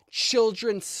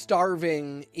children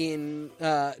starving in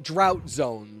drought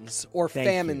zones or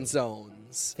famine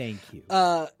zones. Thank you.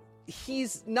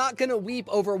 He's not going to weep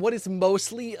over what is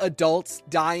mostly adults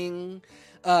dying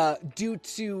due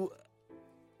to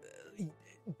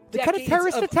the kind of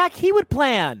terrorist attack he would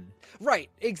plan. Right,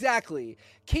 exactly.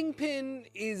 Kingpin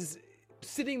is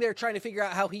sitting there trying to figure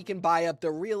out how he can buy up the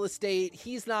real estate.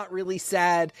 He's not really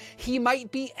sad. He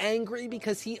might be angry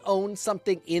because he owns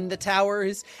something in the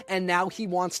towers, and now he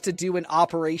wants to do an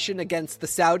operation against the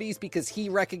Saudis because he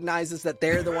recognizes that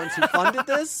they're the ones who funded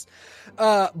this.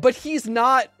 But he's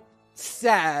not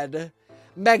sad.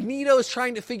 Magneto is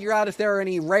trying to figure out if there are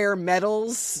any rare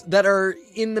metals that are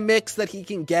in the mix that he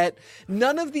can get.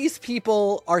 None of these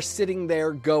people are sitting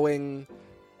there going,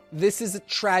 this is a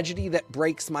tragedy that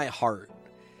breaks my heart.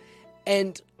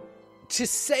 And to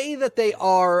say that they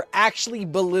are actually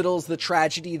belittles the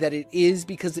tragedy that it is,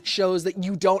 because it shows that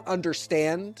you don't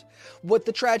understand what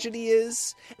the tragedy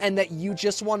is and that you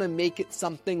just want to make it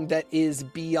something that is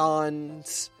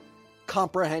beyond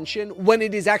comprehension when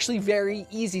it is actually very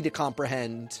easy to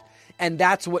comprehend. And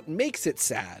that's what makes it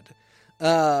sad.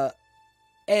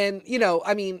 And, you know,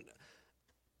 I mean,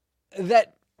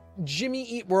 that Jimmy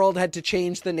Eat World had to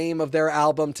change the name of their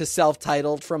album to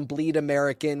self-titled from Bleed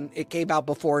American. It came out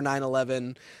before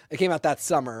 9/11. It came out that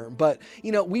summer. But,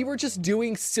 you know, we were just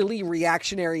doing silly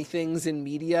reactionary things in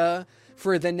media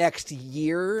for the next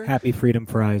year. Happy Freedom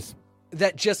Fries.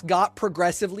 That just got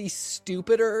progressively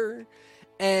stupider.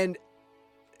 And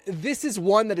this is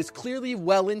one that is clearly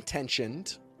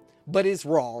well-intentioned, but is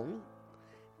wrong.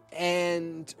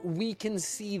 And we can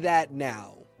see that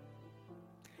now.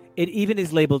 It even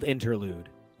is labeled interlude.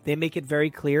 They make it very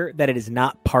clear that it is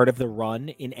not part of the run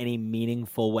in any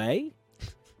meaningful way.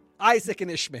 Isaac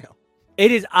and Ishmael.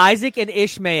 It is Isaac and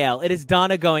Ishmael. It is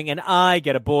Donna going, and I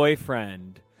get a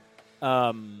boyfriend.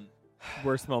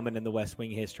 Worst moment in the West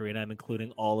Wing history, and I'm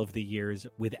including all of the years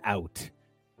without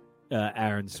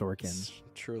Aaron Sorkin.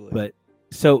 Truly. But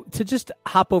so to just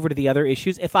hop over to the other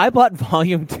issues, if I bought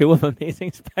volume 2 of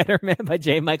Amazing Spider-Man by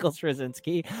J. Michael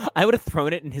Straczynski, I would have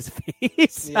thrown it in his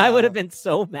face. Yeah. I would have been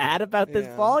so mad about this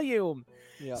volume.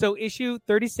 Yeah. So issue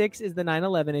 36 is the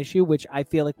 9/11 issue, which I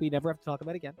feel like we never have to talk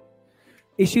about again.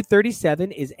 Issue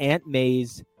 37 is Aunt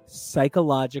May's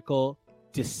psychological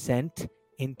descent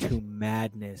into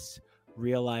madness,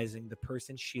 realizing the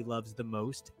person she loves the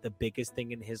most, the biggest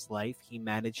thing in his life, he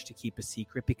managed to keep a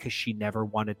secret because she never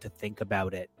wanted to think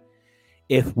about it.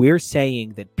 If we're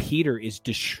saying that Peter is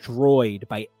destroyed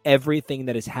by everything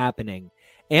that is happening,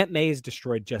 Aunt May is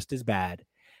destroyed just as bad.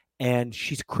 And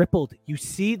she's crippled. You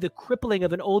see the crippling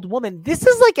of an old woman. This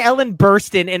is like Ellen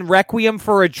Burstyn in Requiem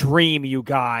for a Dream, you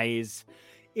guys.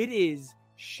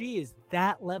 She is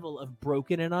that level of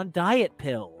broken and on diet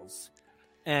pills.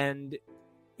 And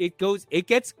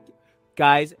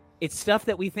guys, it's stuff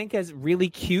that we think is really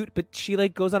cute, but she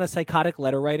like goes on a psychotic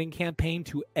letter writing campaign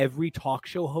to every talk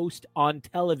show host on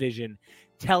television,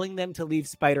 telling them to leave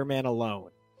Spider-Man alone.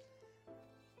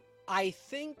 I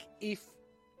think if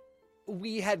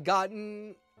we had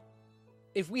gotten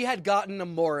a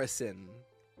Morrison,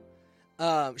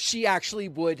 she actually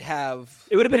would have.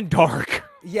 It would have been dark.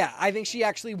 Yeah, I think she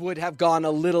actually would have gone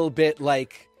a little bit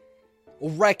like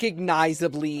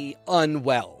recognizably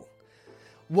unwell.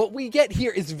 What we get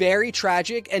here is very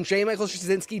tragic, and J. Michael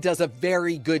Straczynski does a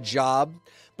very good job.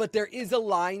 But there is a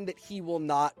line that he will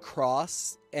not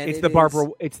cross, and it's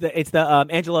the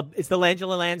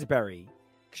Angela Lansbury.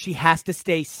 She has to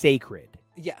stay sacred.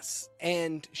 Yes,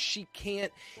 and she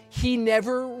can't. He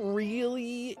never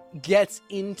really gets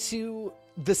into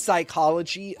the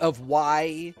psychology of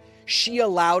why she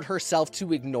allowed herself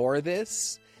to ignore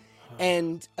this.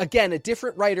 And again, a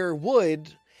different writer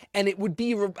would, and it would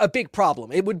be a big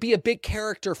problem. It would be a big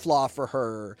character flaw for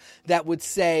her that would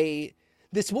say,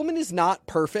 this woman is not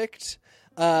perfect.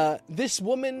 This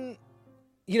woman,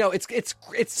 you know, it's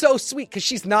so sweet because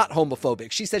she's not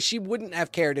homophobic. She says she wouldn't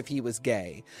have cared if he was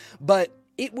gay, but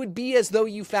it would be as though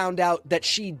you found out that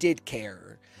she did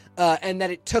care, and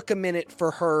that it took a minute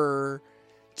for her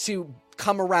to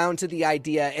come around to the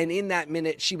idea, and in that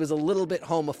minute she was a little bit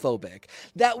homophobic.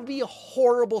 That would be a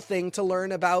horrible thing to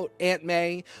learn about Aunt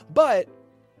May, but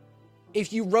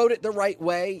if you wrote it the right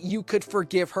way, you could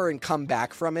forgive her and come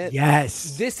back from it.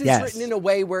 Yes. This is written in a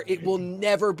way where it will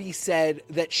never be said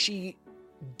that she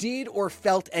did or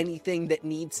felt anything that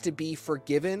needs to be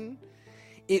forgiven.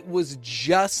 It was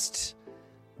just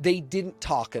they didn't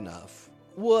talk enough.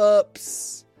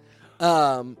 Whoops.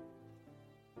 And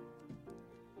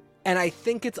I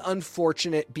think it's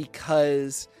unfortunate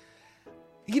because,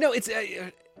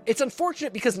 it's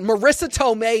unfortunate because Marissa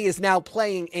Tomei is now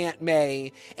playing Aunt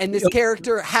May, and this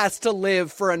character has to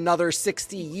live for another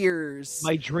 60 years.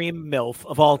 My dream MILF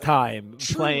of all time,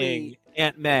 Truly. playing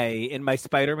Aunt May in my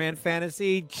Spider-Man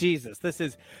fantasy. Jesus, this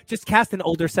is just cast an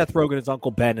older Seth Rogen as Uncle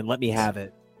Ben and let me have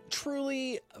it.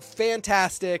 Truly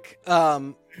fantastic.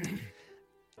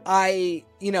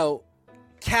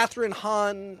 Catherine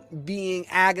Hahn being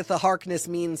Agatha Harkness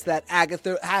means that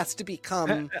Agatha has to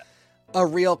become a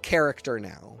real character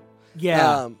now.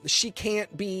 Yeah. She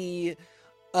can't be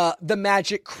the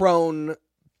magic crone,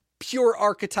 pure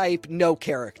archetype, no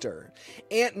character.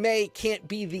 Aunt May can't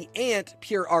be the aunt,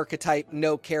 pure archetype,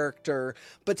 no character.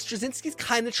 But Straczynski's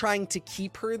kind of trying to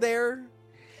keep her there.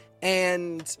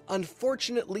 And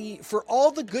unfortunately, for all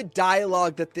the good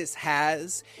dialogue that this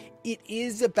has, it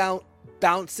is about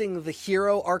bouncing the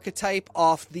hero archetype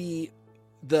off the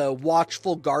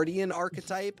watchful guardian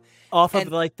archetype. Off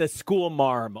of like the school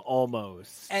marm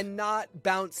almost. And not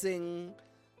bouncing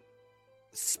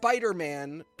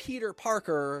Spider-Man, Peter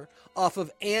Parker, off of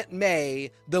Aunt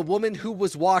May, the woman who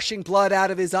was washing blood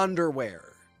out of his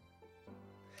underwear.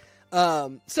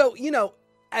 For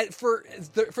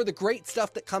the great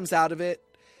stuff that comes out of it,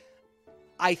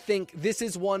 I think this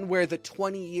is one where the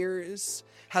 20 years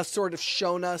have sort of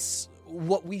shown us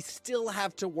what we still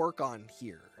have to work on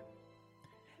here.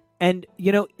 And,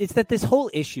 it's that this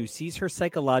whole issue sees her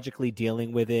psychologically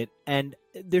dealing with it. And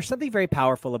there's something very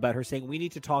powerful about her saying, we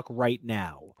need to talk right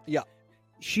now. Yeah.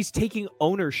 She's taking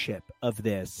ownership of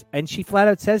this. And she flat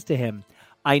out says to him,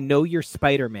 I know you're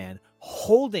Spider-Man,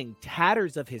 holding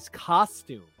tatters of his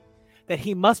costume that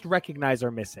he must recognize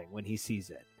are missing when he sees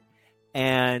it.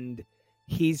 And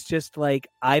he's just like,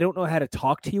 I don't know how to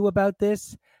talk to you about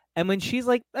this. And when she's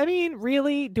like, I mean,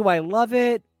 really? Do I love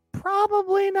it?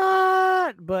 Probably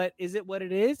not. But is it what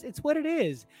it is? It's what it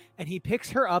is. And he picks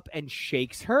her up and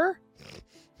shakes her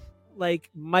like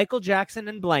Michael Jackson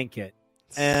and Blanket.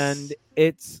 And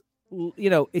it's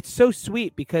so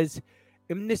sweet because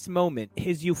in this moment,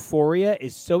 his euphoria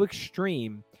is so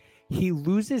extreme. He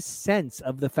loses sense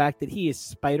of the fact that he is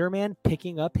Spider-Man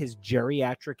picking up his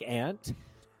geriatric aunt.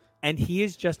 And he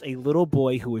is just a little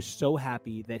boy who is so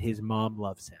happy that his mom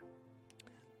loves him.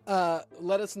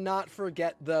 Let us not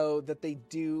forget, though, that they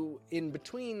do, in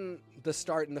between the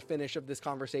start and the finish of this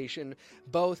conversation,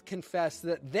 both confess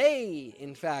that they,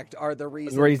 in fact, are the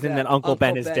reason that Uncle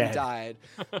Ben is dead. Died.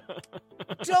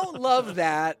 Don't love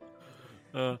that.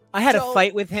 I had a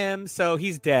fight with him, so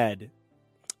he's dead.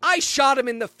 I shot him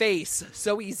in the face,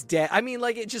 so he's dead. I mean,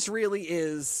 it just really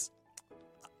is.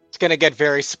 It's going to get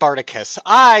very Spartacus.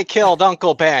 I killed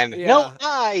Uncle Ben. Yeah. No,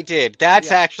 I did. That's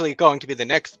actually going to be the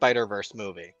next Spider-Verse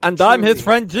movie. And I'm his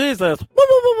friend Jesus.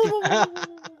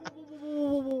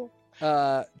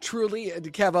 Truly,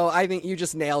 Kevo, I think you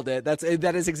just nailed it.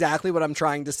 That is exactly what I'm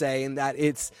trying to say, and that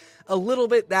it's a little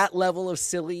bit that level of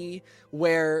silly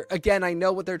where, again, I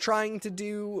know what they're trying to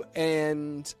do,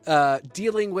 and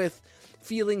dealing with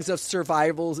feelings of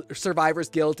survivor's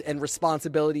guilt and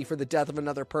responsibility for the death of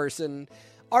another person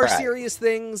are serious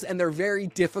things, and they're very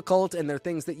difficult, and they're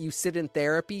things that you sit in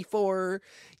therapy for.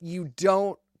 You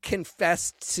don't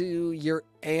confess to your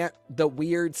aunt the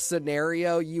weird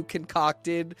scenario you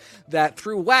concocted that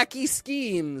through wacky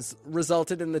schemes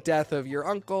resulted in the death of your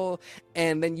uncle,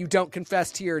 and then you don't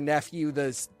confess to your nephew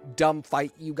this dumb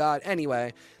fight you got.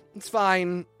 Anyway, it's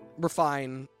fine. We're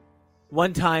fine.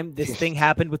 One time, this thing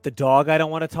happened with the dog I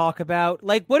don't want to talk about.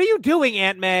 Like, what are you doing,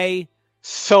 Aunt May?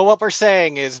 So what we're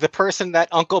saying is the person that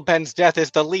Uncle Ben's death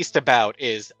is the least about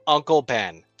is Uncle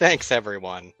Ben. Thanks,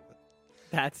 everyone.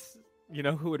 That's,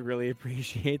 who would really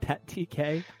appreciate that,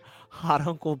 TK? Hot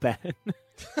Uncle Ben.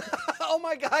 Oh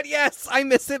my god, yes! I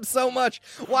miss him so much.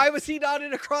 Why was he not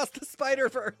in Across the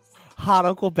Spider-Verse? Hot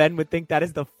Uncle Ben would think that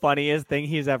is the funniest thing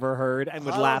he's ever heard and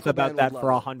would laugh about that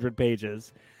for 100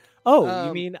 pages. Oh,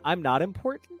 you mean I'm not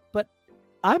important? But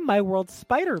I'm my world's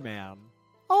Spider-Man.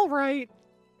 All right.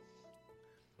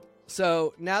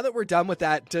 So now that we're done with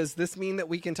that, does this mean that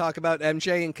we can talk about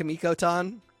MJ and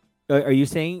Kimiko-tan? Are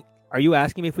you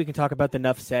asking me if we can talk about the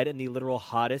Nuff Said and the literal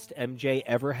hottest MJ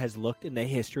ever has looked in the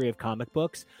history of comic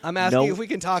books? I'm asking if we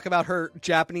can talk about her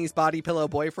Japanese body pillow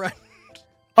boyfriend.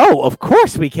 Oh, of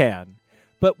course we can.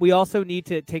 But we also need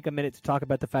to take a minute to talk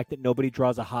about the fact that nobody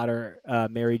draws a hotter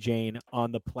Mary Jane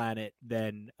on the planet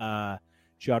than John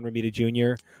Romita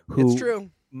Jr., who it's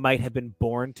true. might have been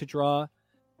born to draw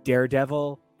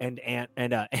Daredevil and Aunt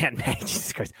May.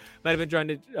 Jesus Christ, might have been trying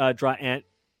to draw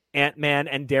Ant-Man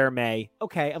and Dare May.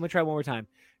 Okay, I'm gonna try one more time.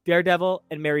 Daredevil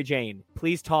and Mary Jane.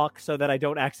 Please talk so that I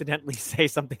don't accidentally say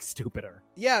something stupider.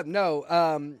 Yeah, no.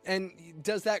 And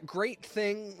does that great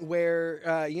thing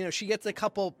where she gets a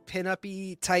couple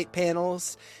pin-up-y type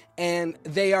panels, and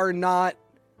they are not.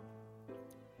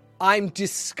 I'm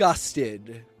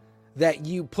disgusted that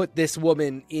you put this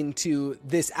woman into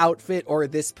this outfit or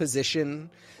this position.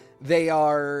 They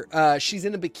are. She's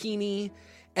in a bikini.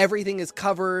 Everything is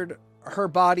covered. Her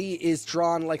body is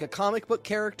drawn like a comic book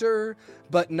character,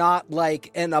 but not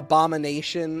like an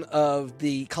abomination of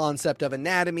the concept of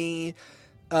anatomy.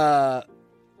 It's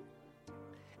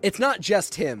not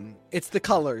just him. It's the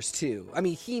colors, too. I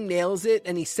mean, he nails it,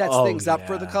 and he sets things up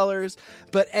for the colors.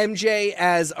 But MJ,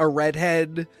 as a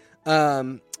redhead,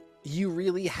 you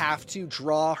really have to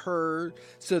draw her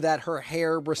so that her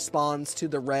hair responds to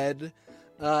the red.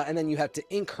 And then you have to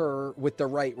ink her with the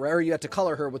right red, or you have to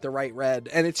color her with the right red.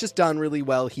 And it's just done really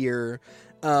well here.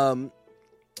 Yeah,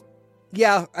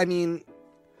 I mean,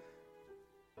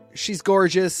 she's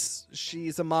gorgeous.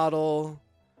 She's a model.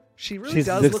 She really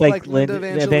does look like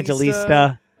Linda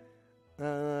Evangelista.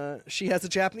 She has a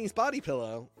Japanese body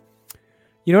pillow.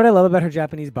 You know what I love about her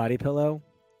Japanese body pillow?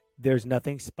 There's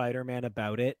nothing Spider-Man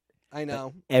about it. I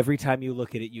know. Every time you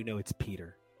look at it, you know it's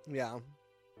Peter. Yeah.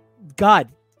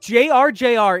 God,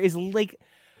 JR is like,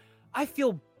 I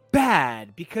feel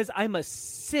bad because I'm a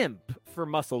simp for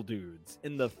muscle dudes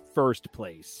in the first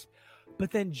place.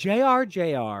 But then JR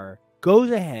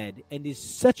goes ahead and is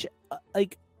such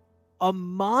a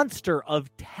monster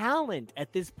of talent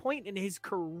at this point in his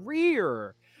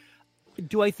career.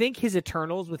 Do I think his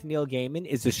Eternals with Neil Gaiman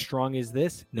is as strong as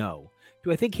this? No.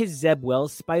 Do I think his Zeb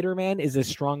Wells Spider-Man is as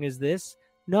strong as this?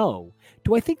 No.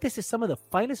 Do I think this is some of the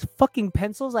finest fucking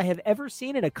pencils I have ever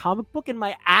seen in a comic book in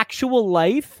my actual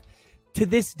life? To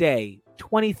this day,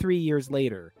 23 years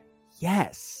later,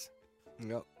 yes.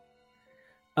 Yep.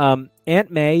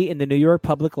 Aunt May in the New York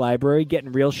Public Library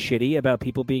getting real shitty about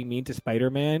people being mean to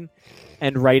Spider-Man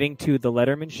and writing to The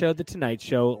Letterman Show, The Tonight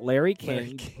Show, Larry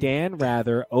King, Dan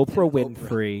Rather, Oprah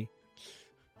Winfrey.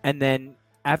 And then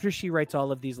after she writes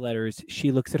all of these letters,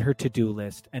 she looks at her to-do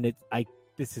list, and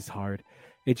this is hard.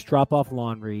 It's drop off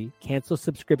laundry, cancel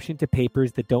subscription to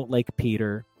papers that don't like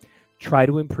Peter, try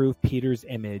to improve Peter's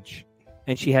image,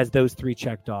 and she has those 3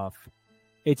 checked off.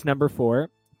 It's number 4,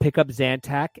 pick up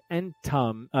Zantac and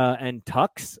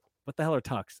Tux. What the hell are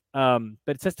Tux?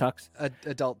 But it says Tux.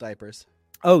 Adult diapers.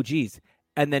 Oh, geez.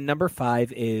 And then number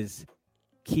 5 is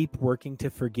keep working to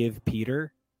forgive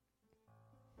Peter.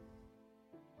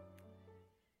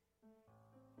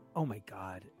 Oh my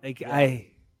God.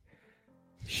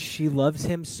 She loves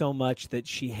him so much that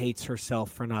she hates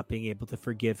herself for not being able to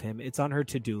forgive him. It's on her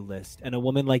to-do list. And a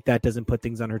woman like that doesn't put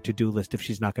things on her to-do list if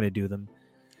she's not going to do them.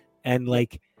 And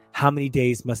how many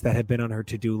days must that have been on her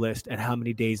to-do list? And how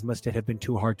many days must it have been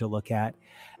too hard to look at?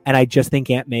 And I just think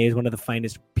Aunt May is one of the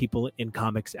finest people in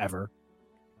comics ever.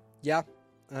 Yeah.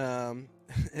 And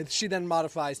she then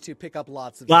modifies to pick up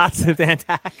lots of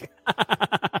Zantac.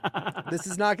 This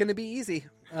is not going to be easy.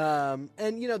 And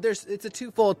it's a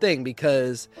twofold thing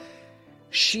because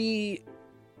she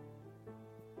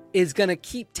is going to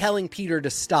keep telling Peter to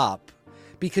stop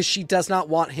because she does not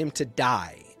want him to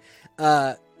die.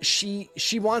 She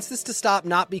wants this to stop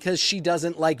not because she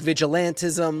doesn't like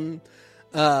vigilantism,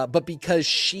 but because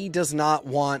she does not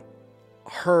want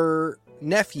her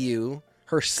nephew,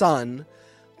 her son,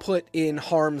 put in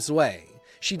harm's way.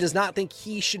 She does not think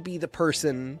he should be the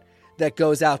person that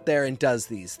goes out there and does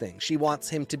these things. She wants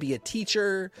him to be a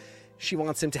teacher. She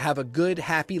wants him to have a good,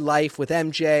 happy life with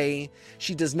MJ.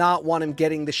 She does not want him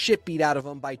getting the shit beat out of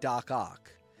him by Doc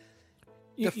Ock.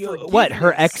 What?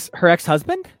 Her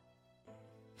ex-husband?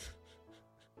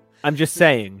 I'm just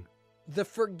saying. The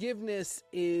forgiveness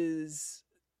is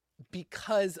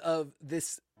because of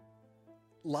this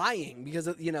lying, because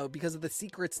of the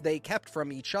secrets they kept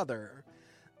from each other,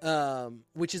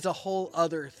 which is a whole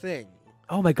other thing.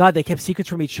 Oh my God, they kept secrets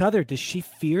from each other. Does she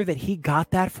fear that he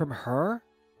got that from her?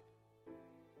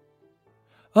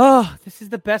 Oh, this is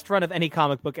the best run of any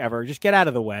comic book ever. Just get out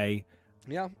of the way.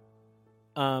 Yeah.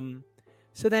 So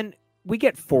then we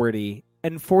get 40,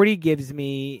 and 40 gives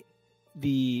me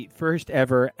the first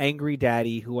ever angry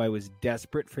daddy who I was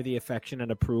desperate for the affection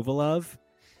and approval of.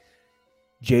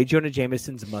 J. Jonah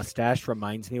Jameson's mustache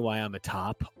reminds me why I'm a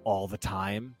top all the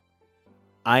time.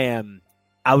 I am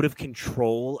out of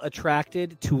control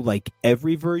attracted to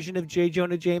every version of J.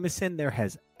 Jonah Jameson there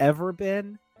has ever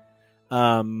been.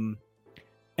 And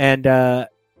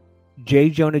J.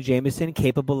 Jonah Jameson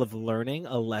capable of learning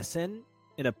a lesson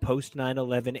in a post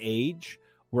 9/11 age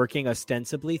working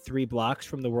ostensibly 3 blocks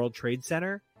from the World Trade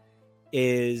Center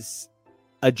is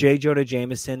a J. Jonah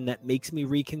Jameson that makes me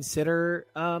reconsider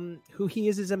who he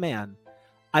is as a man.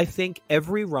 I think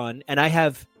every run, and I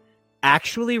have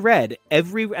actually read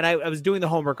and I was doing the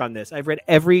homework on this. I've read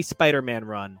every Spider-Man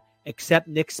run except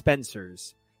Nick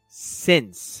Spencer's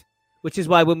since, which is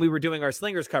why when we were doing our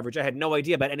Slingers coverage, I had no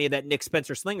idea about any of that Nick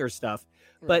Spencer Slingers stuff.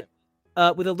 Right.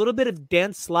 But with a little bit of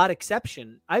Dan Slott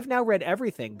exception, I've now read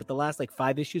everything but the last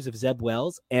 5 issues of Zeb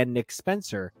Wells and Nick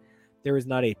Spencer. There is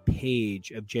not a page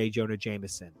of J. Jonah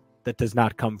Jameson that does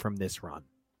not come from this run.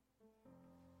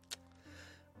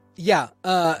 Yeah,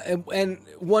 and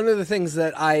one of the things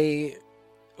that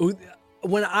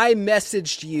when I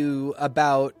messaged you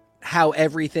about how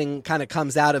everything kind of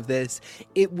comes out of this,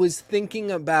 it was thinking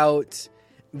about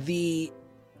the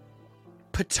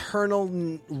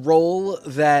paternal role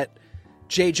that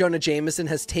J. Jonah Jameson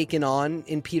has taken on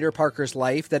in Peter Parker's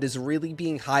life that is really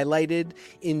being highlighted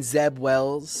in Zeb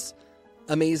Wells'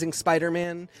 Amazing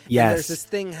Spider-Man. Yes. And there's this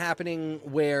thing happening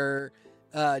where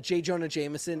J. Jonah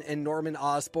Jameson and Norman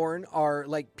Osborn are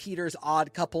like Peter's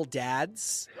odd couple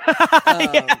dads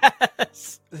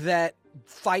Yes. that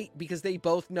fight because they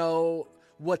both know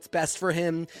what's best for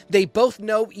him. They both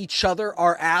know each other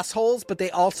are assholes, but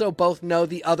they also both know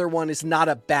the other one is not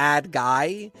a bad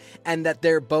guy and that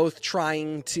they're both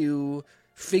trying to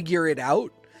figure it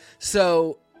out.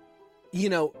 So,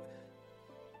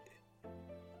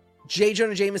 J.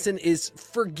 Jonah Jameson is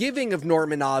forgiving of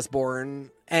Norman Osborn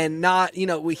and not,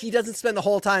 he doesn't spend the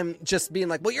whole time just being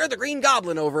like, well, you're the Green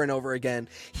Goblin over and over again.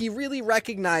 He really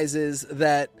recognizes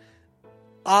that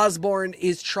Osborn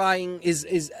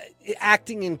is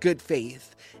acting in good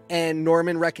faith, and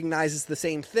Norman recognizes the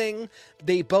same thing.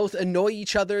 They both annoy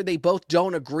each other. They both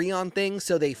don't agree on things,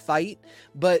 so they fight.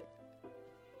 But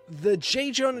the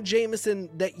J. Jonah Jameson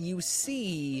that you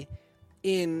see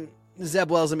in Zeb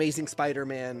Wells' Amazing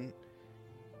Spider-Man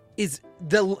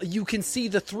you can see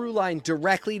the through line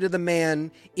directly to the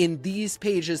man in these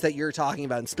pages that you're talking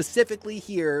about, and specifically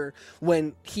here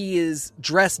when he is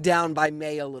dressed down by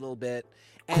May a little bit.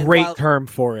 And Great term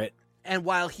for it. And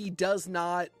while he does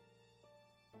not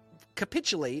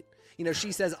capitulate,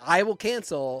 she says, I will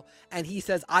cancel. And he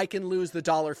says, I can lose the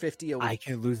 $1.50 a week. I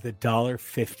can lose the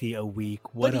 $1.50 a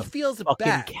week. What but he feels fucking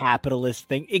bad. Capitalist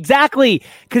thing. Exactly.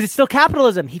 Because it's still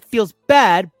capitalism. He feels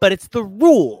bad, but it's the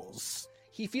rules.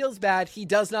 He feels bad. He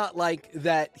does not like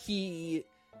that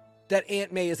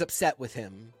Aunt May is upset with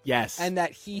him. Yes. And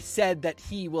that he said that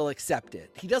he will accept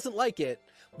it. He doesn't like it,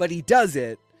 but he does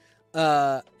it.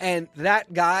 And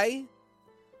that guy,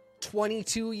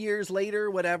 22 years later,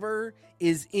 whatever,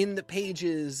 is in the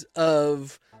pages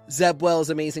of Zeb Wells'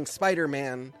 Amazing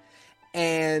Spider-Man.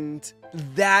 And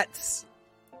that's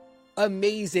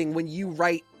amazing when you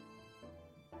write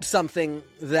something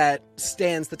that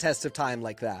stands the test of time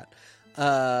like that.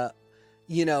 And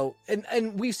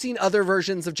we've seen other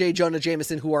versions of J. Jonah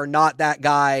Jameson who are not that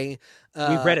guy.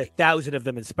 We've read 1,000 of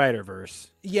them in Spider-Verse.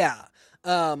 Yeah.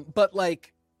 But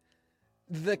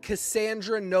the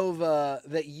Cassandra Nova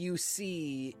that you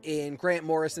see in Grant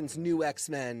Morrison's New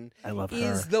X-Men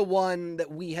is the one that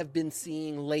we have been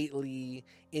seeing lately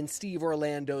in Steve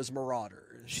Orlando's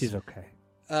Marauders. She's okay.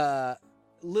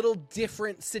 Little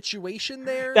different situation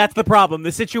there. That's the problem.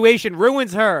 The situation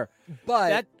ruins her.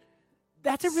 But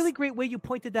that's a really great way you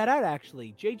pointed that out,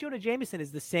 actually. J. Jonah Jameson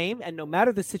is the same, and no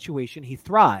matter the situation, he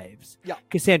thrives. Yeah.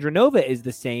 Cassandra Nova is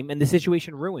the same, and the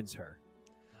situation ruins her.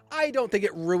 I don't think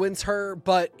it ruins her,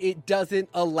 but it doesn't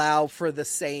allow for the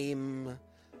same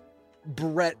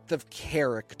breadth of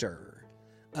character.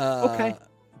 Okay.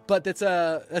 But that's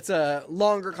a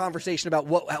longer conversation about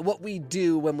what we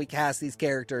do when we cast these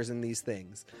characters and these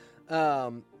things.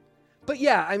 But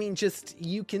yeah, I mean, just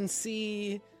you can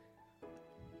see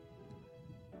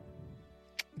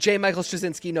J. Michael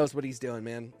Straczynski knows what he's doing,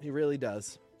 man. He really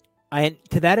does. And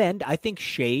to that end, I think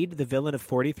Shade, the villain of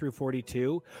 40 through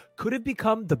 42, could have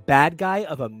become the bad guy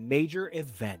of a major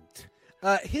event.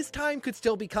 His time could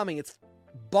still be coming. It's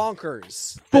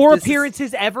bonkers. 4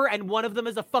 appearances ever, and one of them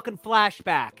is a fucking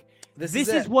flashback. This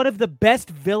is one of the best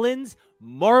villains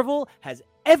Marvel has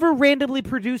ever randomly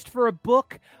produced for a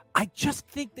book. I just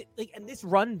think that, and this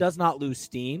run does not lose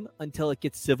steam until it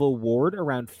gets Civil War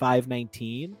around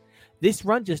 519. This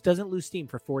run just doesn't lose steam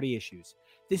for 40 issues.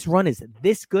 This run is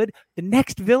this good. The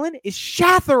next villain is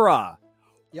Shathara.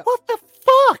 Yep. What the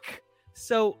fuck?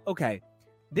 So, okay.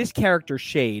 This character,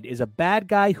 Shade, is a bad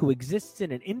guy who exists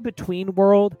in an in-between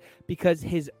world because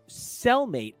his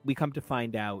cellmate, we come to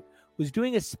find out, was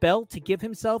doing a spell to give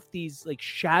himself these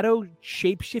shadow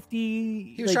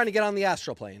shapeshifty. He was trying to get on the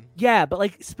astral plane. Yeah,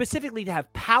 but specifically to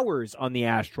have powers on the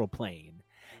astral plane.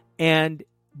 And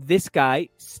this guy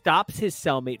stops his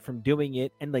cellmate from doing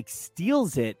it and like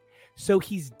steals it. So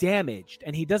he's damaged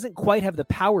and he doesn't quite have the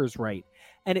powers right.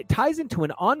 And it ties into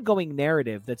an ongoing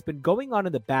narrative that's been going on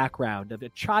in the background of a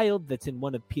child that's in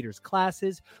one of Peter's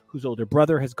classes whose older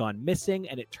brother has gone missing.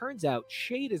 And it turns out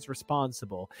Shade is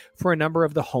responsible for a number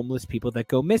of the homeless people that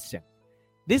go missing.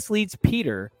 This leads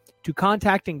Peter to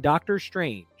contacting Doctor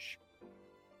Strange.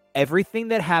 Everything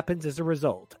that happens as a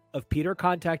result of Peter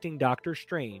contacting Doctor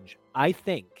Strange, I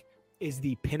think, is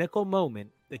the pinnacle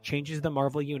moment that changes the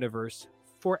Marvel Universe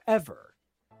forever.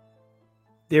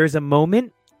 There's a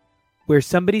moment where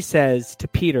somebody says to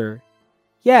Peter,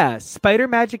 yeah, spider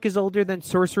magic is older than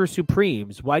Sorcerer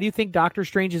Supreme's. Why do you think Doctor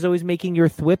Strange is always making your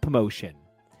thwip motion?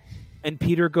 And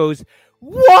Peter goes,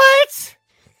 what?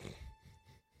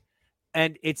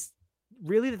 And it's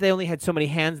really that they only had so many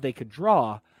hands they could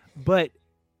draw, but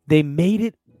they made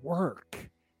it work.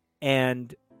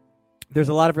 And there's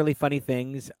a lot of really funny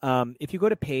things. If you go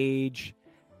to page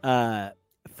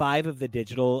 5 of the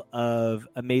digital of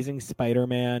Amazing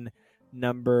Spider-Man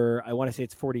number, I want to say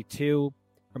it's 42 or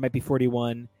it might be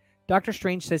 41. Doctor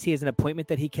Strange says he has an appointment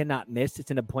that he cannot miss.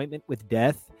 It's an appointment with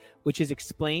death, which is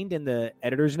explained in the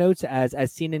editor's notes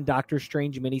as seen in Doctor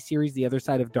Strange miniseries, The Other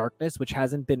Side of Darkness, which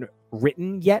hasn't been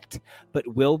written yet,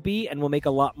 but will be and will make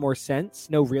a lot more sense.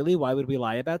 No, really? Why would we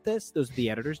lie about this? Those are the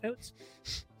editor's notes.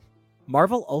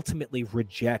 Marvel ultimately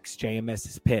rejects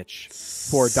JMS's pitch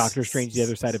for Doctor Strange, The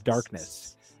Other Side of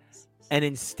Darkness, and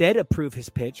instead approve his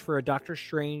pitch for a Doctor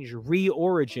Strange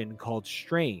re-origin called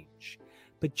Strange.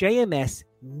 But JMS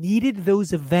needed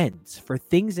those events for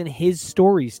things in his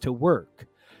stories to work.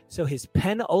 So his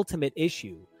penultimate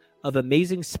issue of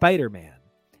Amazing Spider-Man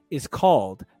is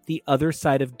called The Other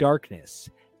Side of Darkness.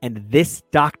 And this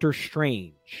Doctor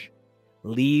Strange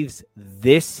leaves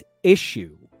this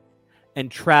issue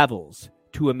and travels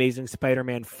to Amazing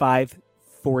Spider-Man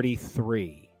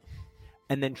 543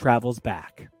 and then travels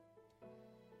back.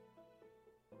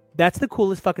 That's the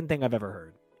coolest fucking thing I've ever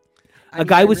heard. A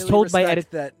guy was told by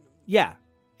edit that. Yeah.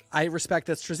 I respect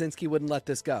that Straczynski wouldn't let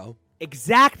this go.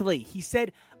 Exactly. He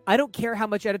said, I don't care how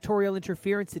much editorial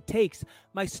interference it takes.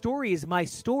 My story is my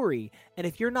story. And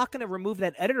if you're not going to remove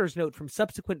that editor's note from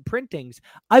subsequent printings,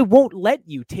 I won't let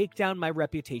you take down my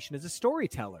reputation as a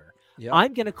storyteller. Yep.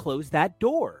 I'm going to close that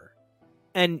door.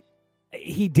 And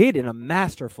he did in a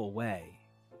masterful way.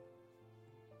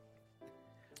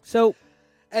 So,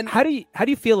 and how do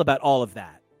you feel about all of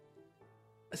that?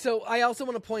 So I also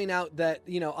want to point out that,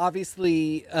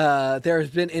 obviously there's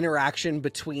been interaction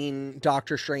between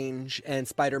Doctor Strange and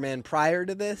Spider-Man prior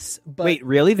to this. But, wait,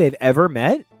 really? They've ever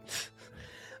met?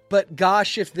 But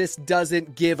gosh, if this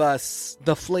doesn't give us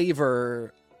the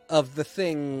flavor of the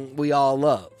thing we all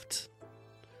loved.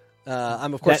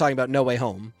 I'm, of course, talking about No Way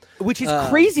Home. Which is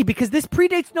crazy because this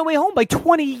predates No Way Home by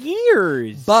 20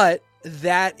 years. But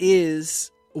that is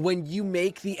when you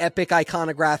make the epic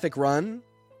iconographic run.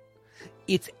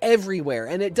 It's everywhere.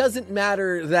 And it doesn't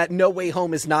matter that No Way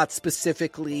Home is not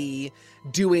specifically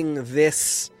doing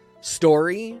this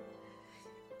story.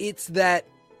 It's that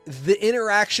the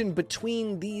interaction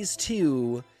between these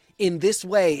two in this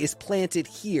way is planted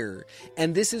here.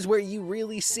 And this is where you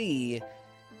really see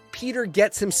Peter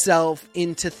gets himself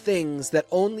into things that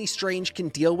only Strange can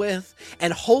deal with,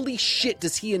 and holy shit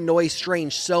does he annoy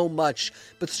Strange so much,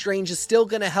 but Strange is still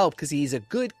going to help because he's a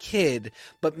good kid,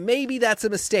 but maybe that's a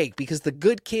mistake because the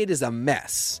good kid is a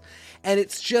mess. And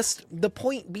it's just the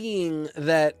point being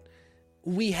that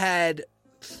we had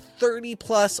 30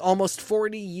 plus, almost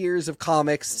 40 years of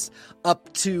comics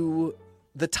up to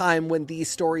the time when these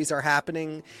stories are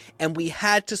happening, and we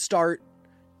had to start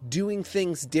doing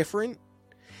things different.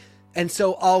 And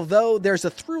so although there's a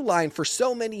through line for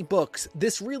so many books,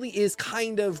 this really is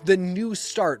kind of the new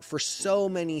start for so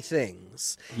many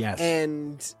things. Yes.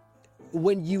 And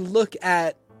when you look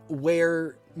at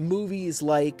where movies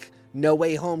like No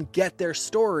Way Home get their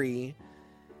story,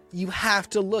 you have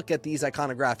to look at these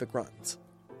iconographic runs.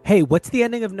 Hey, what's the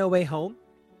ending of No Way Home?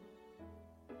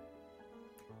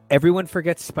 Everyone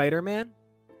forgets Spider-Man?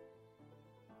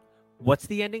 What's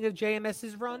the ending of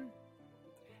JMS's run?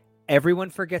 Everyone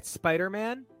forgets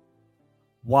Spider-Man.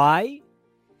 Why?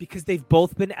 Because they've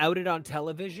both been outed on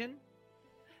television.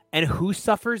 And who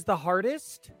suffers the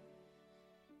hardest?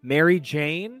 Mary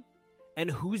Jane. And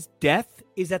whose death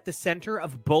is at the center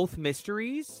of both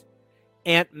mysteries?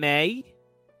 Aunt May.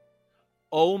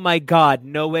 Oh my God,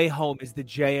 No Way Home is the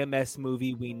JMS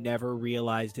movie we never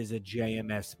realized is a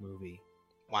JMS movie.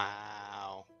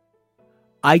 Wow.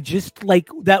 I just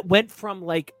that went from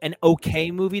an okay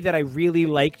movie that I really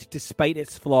liked despite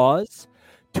its flaws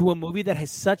to a movie that has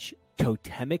such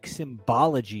totemic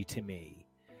symbology to me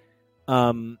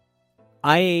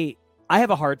I have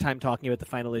a hard time talking about the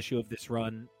final issue of this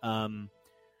run.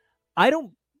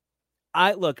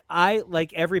 I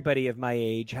like everybody of my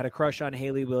age had a crush on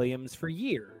Haley Williams for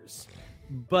years,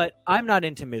 but I'm not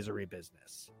into misery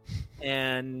business.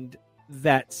 And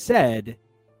that said,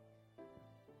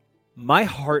 my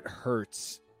heart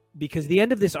hurts because the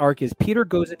end of this arc is Peter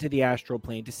goes into the astral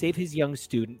plane to save his young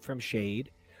student from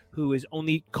Shade, who is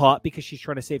only caught because she's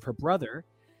trying to save her brother.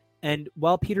 And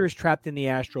while Peter is trapped in the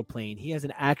astral plane, he has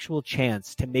an actual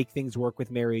chance to make things work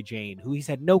with Mary Jane, who he's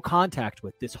had no contact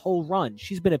with this whole run.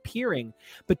 She's been appearing,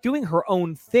 but doing her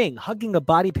own thing, hugging a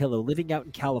body pillow, living out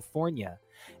in California.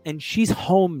 And she's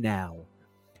home now.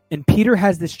 And Peter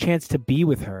has this chance to be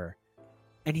with her.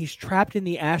 And he's trapped in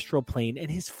the astral plane,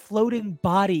 and his floating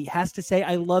body has to say,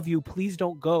 I love you, please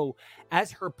don't go,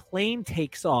 as her plane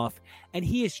takes off, and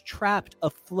he is trapped, a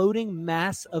floating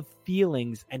mass of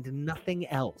feelings and nothing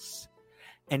else.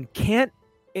 And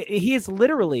he is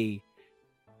literally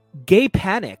gay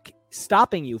panic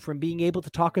stopping you from being able to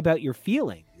talk about your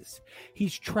feelings.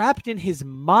 He's trapped in his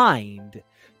mind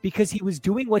because he was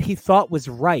doing what he thought was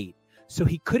right. So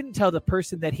he couldn't tell the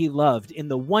person that he loved in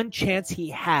the one chance he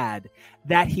had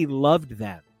that he loved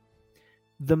them.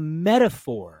 The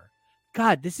metaphor,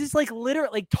 God, this is like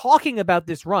literally talking about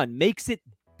this run makes it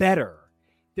better.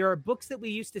 There are books that we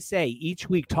used to say each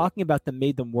week talking about them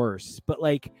made them worse. But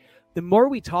like the more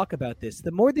we talk about this,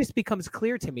 the more this becomes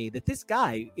clear to me that this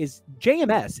guy is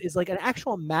JMS is like an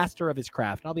actual master of his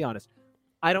craft. And I'll be honest,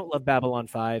 I don't love Babylon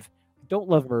 5. I don't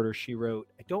love Murder, She Wrote.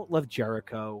 I don't love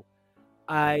Jericho.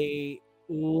 I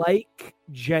like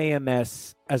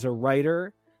JMS as a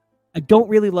writer. I don't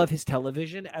really love his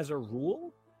television as a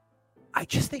rule. I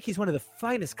just think he's one of the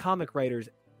finest comic writers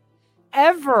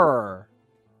ever.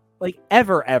 Like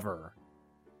ever.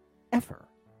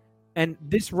 And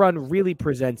this run really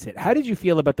presents it. How did you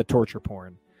feel about the torture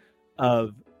porn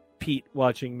of Pete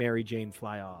watching Mary Jane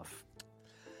fly off?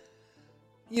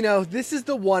 You know, this is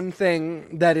the one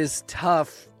thing that is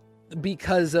tough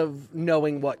because of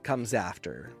knowing what comes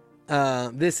after.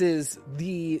 This is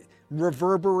the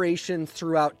reverberation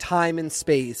throughout time and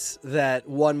space that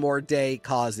One More Day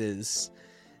causes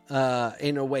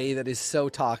in a way that is so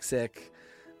toxic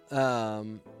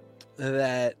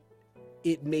that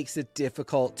it makes it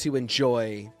difficult to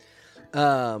enjoy.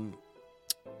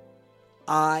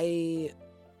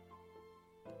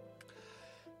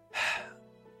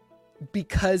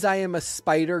 Because I am a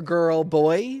Spider-Girl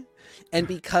boy, and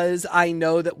because I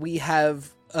know that we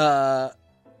have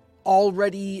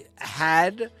already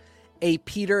had a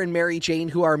Peter and Mary Jane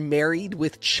who are married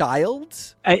with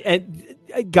child.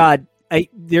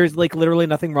 There's like literally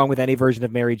nothing wrong with any version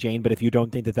of Mary Jane, but if you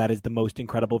don't think that that is the most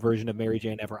incredible version of Mary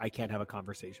Jane ever, I can't have a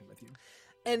conversation with you.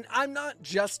 And I'm not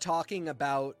just talking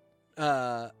about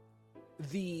the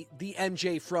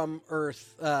MJ from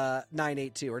Earth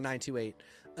 982 or 928.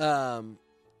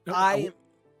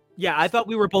 I thought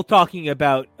we were both talking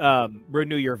about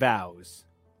Renew Your Vows.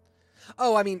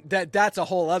 Oh, I mean, that's a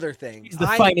whole other thing. He's the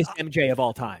finest MJ of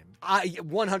all time.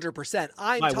 100%.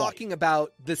 I'm talking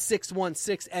about the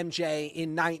 616 MJ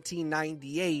in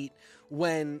 1998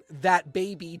 when that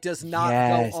baby does not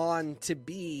go on to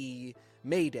be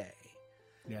Mayday.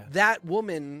 Yeah. That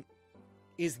woman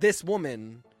is this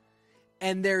woman,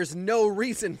 and there's no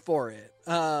reason for it.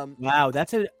 Wow,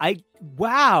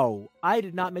 I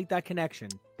did not make that connection.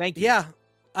 Thank you. Yeah,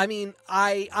 I mean,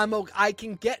 I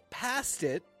can get past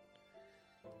it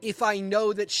if I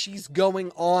know that she's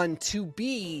going on to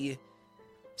be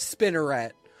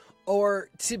Spinneret or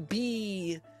to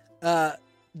be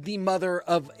the mother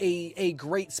of a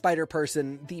great spider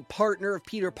person, the partner of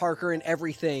Peter Parker and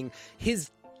everything, his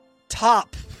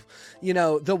top,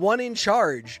 the one in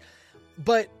charge.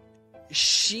 But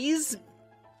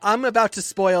I'm about to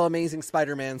spoil Amazing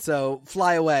Spider-Man, so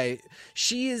fly away.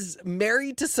 She is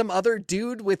married to some other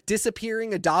dude with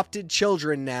disappearing adopted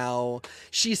children now.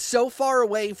 She's so far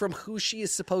away from who she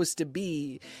is supposed to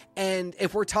be. And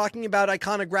if we're talking about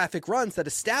iconographic runs that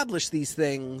establish these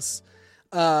things,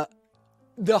 the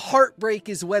heartbreak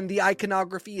is when the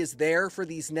iconography is there for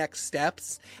these next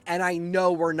steps, and I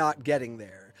know we're not getting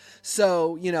there.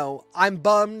 So, I'm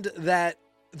bummed that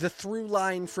the through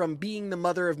line from being the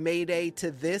mother of Mayday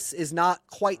to this is not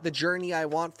quite the journey I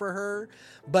want for her,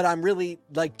 but I'm really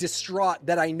distraught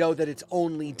that I know that it's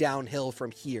only downhill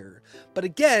from here. But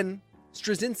again,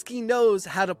 Straczynski knows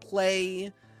how to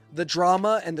play the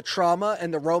drama and the trauma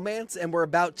and the romance, and we're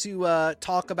about to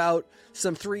talk about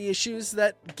some 3 issues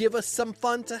that give us some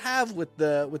fun to have with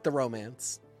the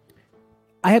romance.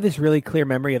 I have this really clear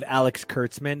memory of Alex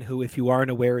Kurtzman, who, if you aren't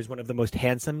aware, is one of the most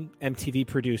handsome MTV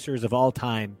producers of all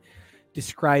time,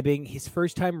 describing his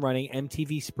first time running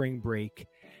MTV Spring Break,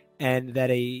 and that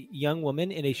a young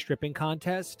woman in a stripping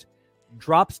contest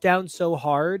drops down so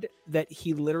hard that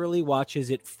he literally watches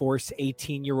it force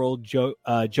 18-year-old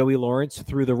Joey Lawrence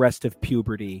through the rest of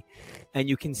puberty. And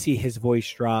you can see his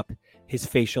voice drop, his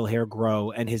facial hair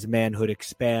grow, and his manhood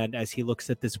expand as he looks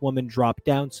at this woman drop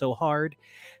down so hard.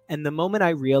 And the moment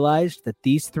I realized that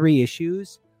these 3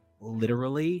 issues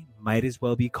literally might as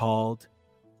well be called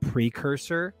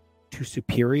precursor to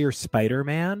Superior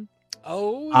Spider-Man,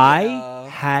 I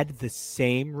had the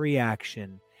same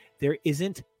reaction. There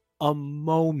isn't a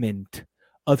moment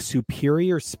of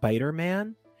Superior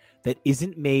Spider-Man that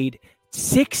isn't made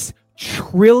 6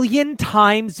 trillion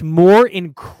times more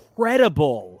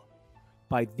incredible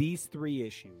by these 3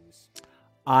 issues.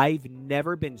 I've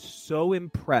never been so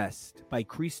impressed by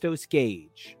Christos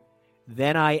Gage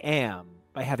than I am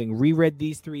by having reread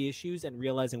these 3 issues and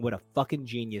realizing what a fucking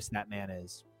genius that man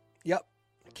is. Yep.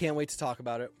 Can't wait to talk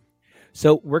about it.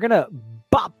 So we're gonna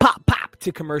pop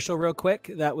to commercial real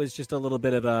quick. That was just a little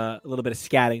bit of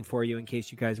scatting for you in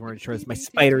case you guys weren't sure. It's my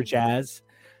spider jazz,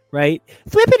 right?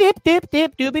 Flippy dip dip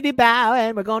dip doobity bow,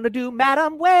 and we're gonna do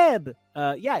Madam Web.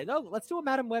 Let's do a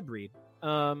Madam Web read.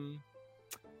 I knew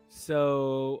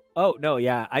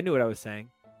what I was saying.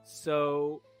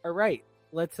 So, all right,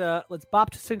 let's bop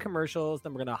to some commercials.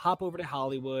 Then we're gonna hop over to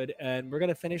Hollywood, and we're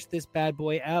gonna finish this bad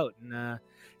boy out and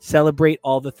celebrate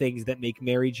all the things that make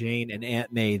Mary Jane and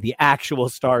Aunt May the actual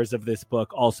stars of this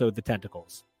book, also the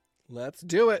tentacles. Let's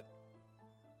do it.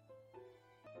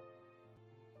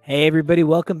 Hey, everybody.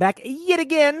 Welcome back yet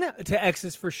again to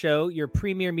X's for Show, your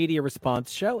premier media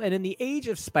response show. And in the age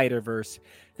of Spider-Verse,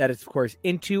 that is, of course,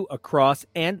 Into, Across,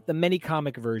 and the many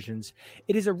comic versions,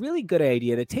 it is a really good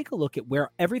idea to take a look at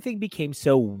where everything became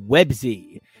so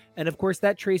websy. And, of course,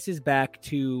 that traces back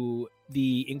to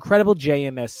the incredible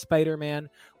JMS Spider-Man,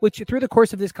 which through the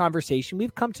course of this conversation,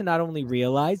 we've come to not only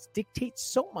realize dictates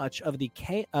so much of the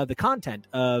content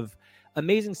of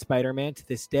Amazing Spider-Man to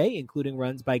this day, including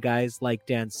runs by guys like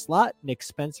Dan Slott, Nick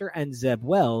Spencer, and Zeb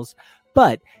Wells,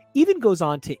 but even goes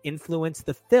on to influence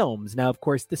the films. Now, of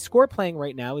course, the score playing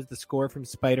right now is the score from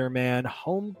Spider-Man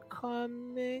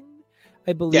Homecoming,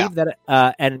 I believe that,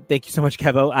 and thank you so much,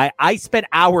 Kevo. I spent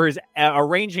hours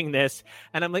arranging this,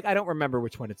 and I'm like, I don't remember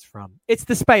which one it's from. It's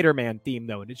the Spider-Man theme,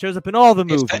 though, and it shows up in all the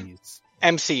movies.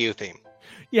 MCU theme.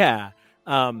 Yeah.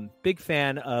 Big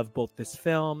fan of both this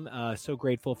film. So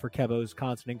grateful for Kevo's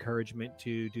constant encouragement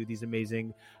to do these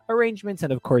amazing arrangements,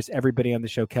 and of course, everybody on the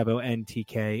show, Kevo and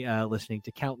TK, listening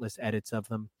to countless edits of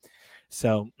them.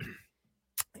 So,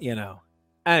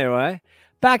 anyway.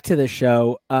 Back to the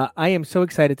show. I am so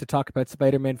excited to talk about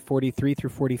Spider-Man 43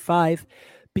 through 45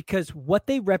 because what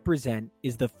they represent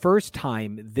is the first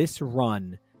time this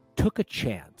run took a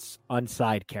chance on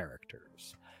side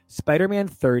characters. Spider-Man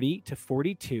 30 to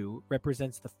 42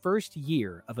 represents the first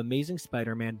year of Amazing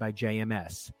Spider-Man by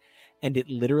JMS, and it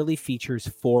literally features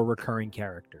 4 recurring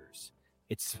characters.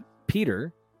 It's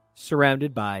Peter,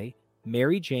 surrounded by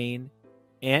Mary Jane,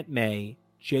 Aunt May,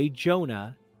 J.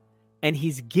 Jonah, and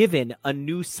he's given a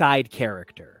new side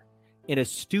character in a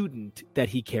student that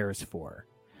he cares for.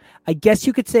 I guess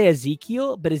you could say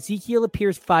Ezekiel, but Ezekiel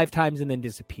appears 5 times and then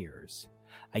disappears.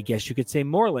 I guess you could say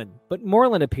Moreland, but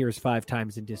Moreland appears 5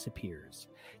 times and disappears.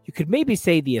 You could maybe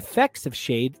say the effects of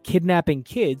Shade kidnapping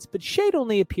kids, but Shade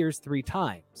only appears 3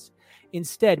 times.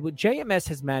 Instead, what JMS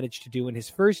has managed to do in his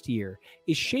first year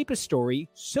is shape a story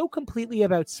so completely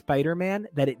about Spider-Man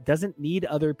that it doesn't need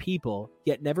other people,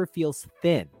 yet never feels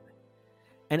thin.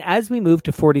 And as we move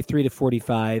to 43 to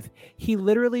 45, he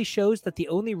literally shows that the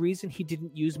only reason he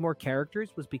didn't use more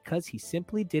characters was because he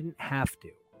simply didn't have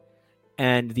to.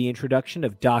 And the introduction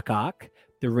of Doc Ock,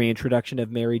 the reintroduction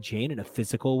of Mary Jane in a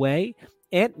physical way,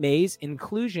 Aunt May's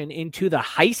inclusion into the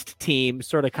heist team,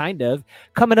 sort of kind of,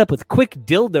 coming up with quick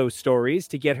dildo stories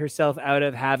to get herself out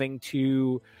of having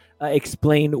to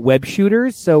explain web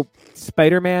shooters. So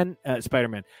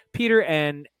Peter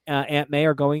and Aunt May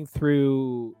are going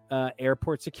through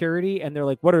airport security, and they're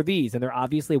like, what are these? And they're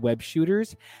obviously web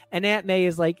shooters. And Aunt May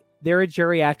is like, they're a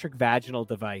geriatric vaginal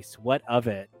device. What of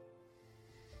it?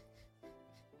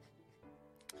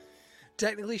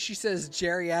 Technically, she says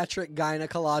geriatric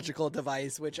gynecological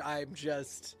device, which I'm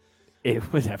just...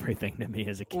 It was everything to me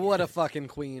as a kid. What a fucking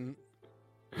queen.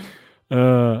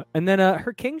 And then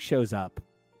her king shows up.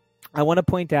 I want to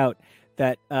point out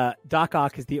that Doc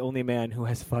Ock is the only man who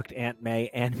has fucked Aunt May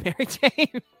and Mary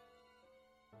Jane.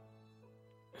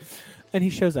 And he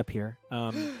shows up here.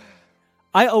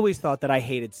 I always thought that I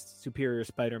hated Superior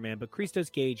Spider-Man, but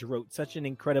Christos Gage wrote such an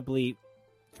incredibly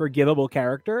forgivable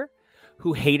character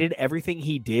who hated everything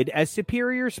he did as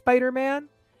Superior Spider-Man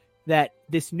that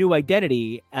this new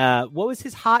identity, what's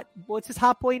his hot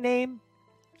boy name?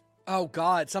 Oh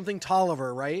God, something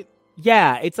Tolliver, right?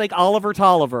 Yeah, it's like Oliver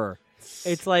Tolliver.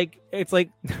 It's like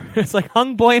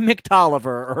Hung Boy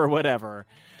McTolliver or whatever.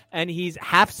 And he's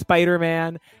half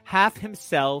Spider-Man, half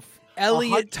himself.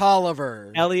 Elliot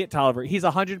Tolliver. He's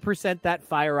 100% that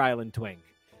Fire Island twink.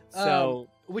 So,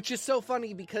 which is so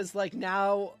funny because like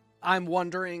now I'm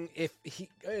wondering if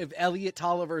Elliot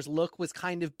Tolliver's look was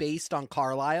kind of based on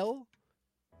Carlisle.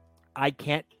 I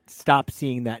can't stop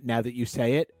seeing that now that you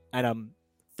say it, and I'm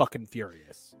fucking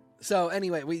furious. So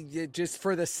anyway, we just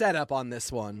for the setup on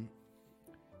this one.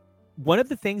 One of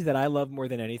the things that I love more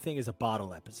than anything is a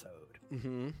bottle episode.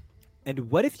 Mm-hmm.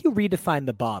 And what if you redefine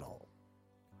the bottle?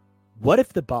 What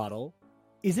if the bottle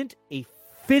isn't a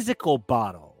physical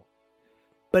bottle,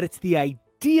 but it's the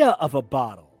idea of a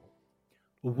bottle?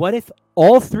 What if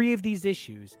all three of these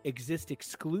issues exist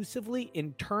exclusively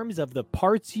in terms of the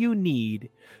parts you need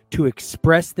to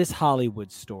express this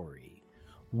Hollywood story?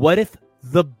 What if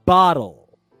the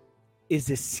bottle is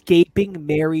escaping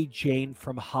Mary Jane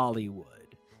from Hollywood?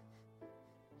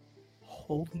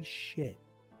 Holy shit.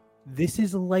 This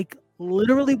is like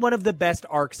literally one of the best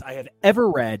arcs I have ever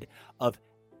read of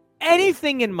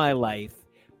anything in my life.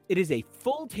 It is a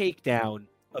full takedown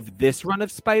of this run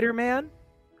of Spider-Man,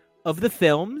 of the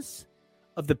films,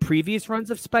 of the previous runs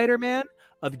of Spider-Man,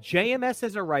 of JMS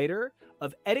as a writer,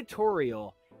 of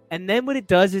editorial. And then what it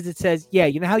does is it says, yeah,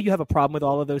 you know how you have a problem with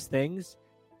all of those things?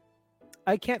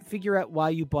 I can't figure out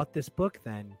why you bought this book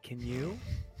then. Can you?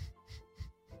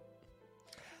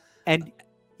 And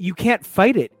you can't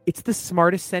fight it. It's the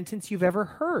smartest sentence you've ever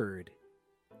heard.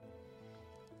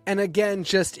 And again,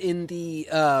 just in the,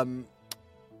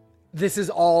 this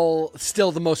is all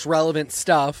still the most relevant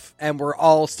stuff, and we're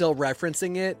all still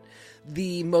referencing it.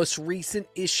 The most recent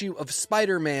issue of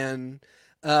Spider-Man,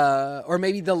 or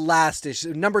maybe the last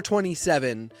issue, number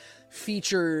 27,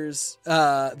 features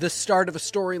the start of a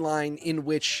storyline in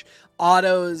which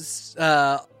Otto's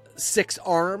 6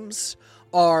 arms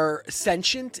are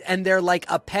sentient, and they're like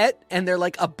a pet, and they're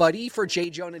like a buddy for J.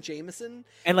 Jonah Jameson.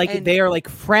 And like they are like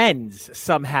friends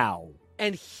somehow.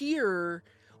 And here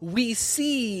we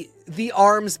see the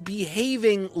arms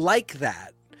behaving like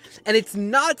that. And it's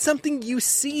not something you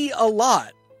see a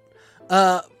lot.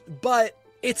 But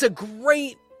it's a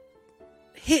great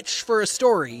hitch for a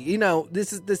story. You know,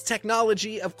 this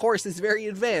technology, of course, is very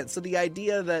advanced. So the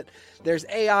idea that there's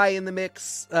AI in the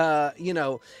mix, you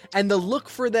know, and the look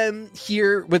for them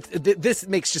here with this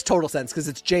makes just total sense because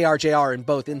it's JRJR in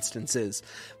both instances.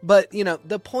 But, you know,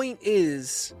 the point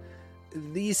is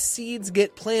these seeds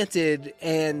get planted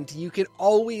and you can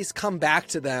always come back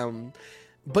to them,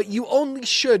 but you only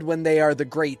should when they are the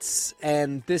greats.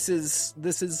 And this is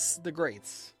the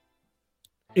greats.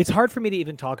 It's hard for me to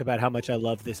even talk about how much I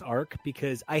love this arc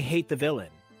because I hate the villain.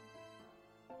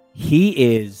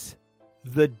 He is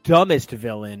the dumbest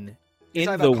villain in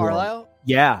the world. Carlisle?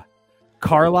 Yeah.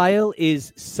 Carlisle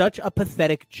is such a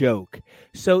pathetic joke.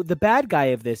 So the bad guy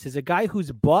of this is a guy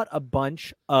who's bought a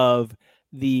bunch of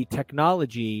the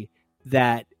technology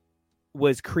that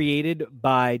was created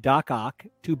by Doc Ock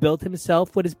to build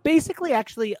himself what is basically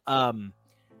actually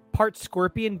part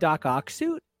Scorpion Doc Ock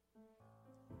suit.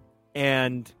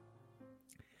 And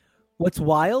what's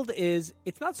wild is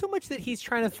it's not so much that he's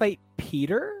trying to fight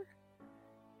Peter.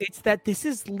 It's that this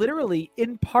is literally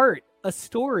in part a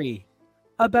story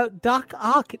about Doc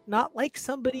Ock not liking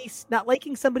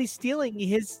somebody stealing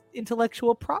his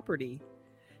intellectual property.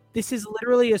 This is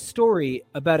literally a story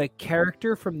about a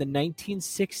character from the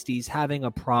 1960s having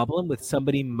a problem with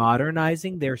somebody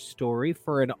modernizing their story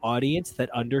for an audience that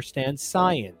understands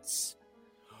science.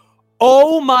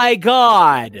 Oh my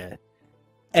God!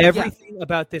 Everything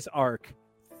about this arc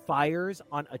fires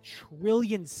on a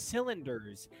trillion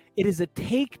cylinders. It is a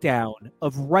takedown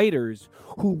of writers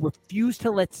who refuse to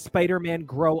let Spider-Man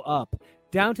grow up,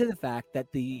 down to the fact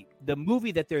that the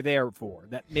movie that they're there for,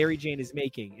 that Mary Jane is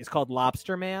making, is called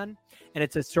Lobster Man, and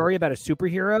it's a story about a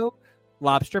superhero,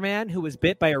 Lobster Man, who was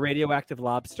bit by a radioactive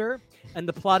lobster. And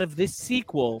the plot of this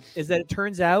sequel is that it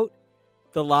turns out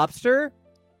the lobster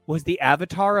was the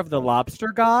avatar of the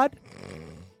lobster god,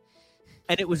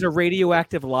 and it was a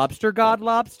radioactive lobster god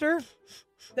lobster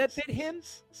that bit him.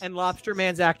 And Lobster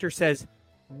Man's actor says,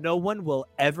 no one will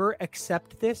ever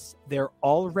accept this. They're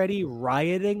already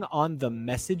rioting on the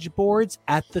message boards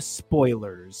at the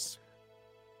spoilers.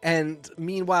 And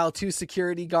meanwhile, 2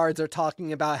 security guards are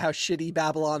talking about how shitty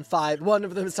Babylon 5. One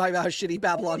of them is talking about how shitty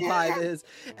Babylon 5 is,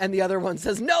 and the other one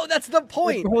says, no, that's the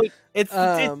point. It's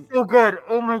so good.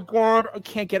 Oh my God. I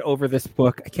can't get over this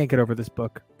book.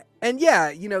 And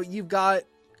yeah, you know, you've got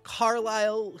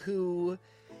Carlisle, who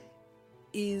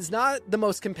is not the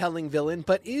most compelling villain,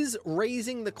 but is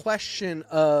raising the question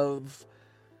of,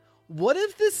 what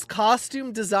if this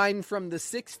costume design from the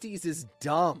 60s is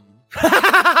dumb?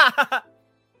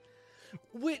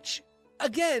 Which,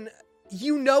 again,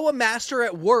 you know a master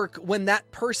at work when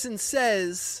that person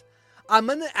says, I'm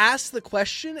going to ask the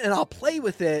question and I'll play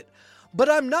with it, but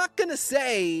I'm not going to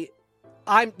say,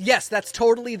 yes, that's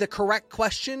totally the correct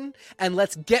question, and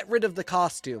let's get rid of the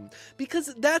costume.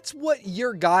 Because that's what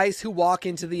your guys who walk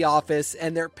into the office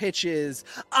and their pitch is,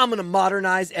 I'm going to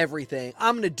modernize everything.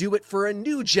 I'm going to do it for a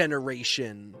new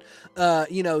generation.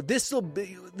 This will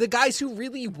be the guys who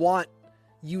really want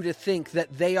you to think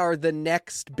that they are the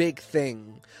next big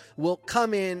thing will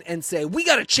come in and say, we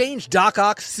got to change Doc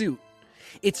Ock's suit.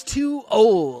 It's too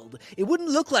old. It wouldn't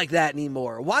look like that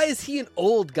anymore. Why is he an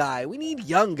old guy? We need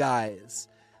young guys.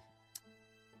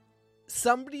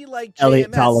 Somebody like JMS.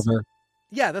 Elliot Tolliver.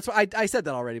 Yeah, that's what I said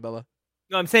that already, Bubba.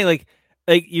 No, I'm saying like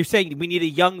you're saying we need a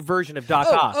young version of Doc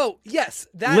Ock. Oh, yes.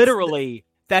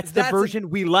 That's the version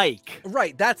we like.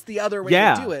 Right, that's the other way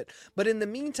to do it. But in the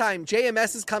meantime,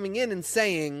 JMS is coming in and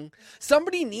saying,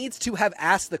 somebody needs to have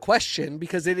asked the question,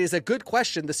 because it is a good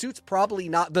question.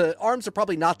 The arms are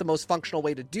probably not the most functional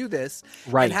way to do this.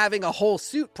 Right. And having a whole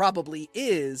suit probably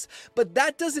is. But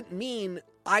that doesn't mean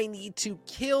I need to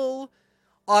kill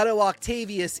Otto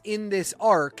Octavius in this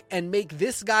arc and make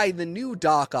this guy the new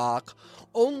Doc Ock,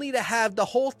 only to have the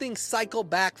whole thing cycle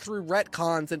back through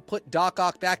retcons and put Doc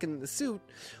Ock back in the suit.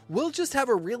 We'll just have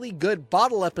a really good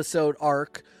bottle episode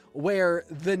arc where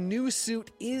the new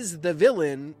suit is the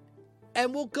villain,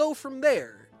 and we'll go from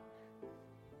there.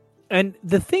 And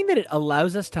the thing that it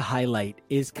allows us to highlight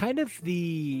is kind of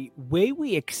the way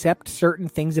we accept certain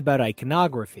things about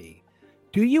iconography.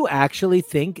 Do you actually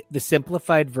think the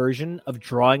simplified version of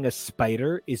drawing a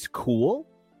spider is cool?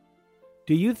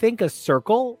 Do you think a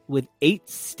circle with 8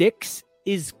 sticks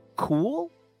is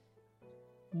cool?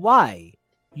 Why?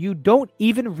 You don't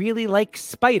even really like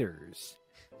spiders.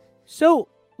 So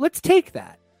let's take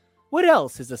that. What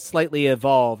else is a slightly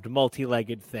evolved,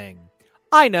 multi-legged thing?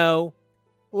 I know.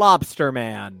 Lobster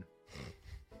Man.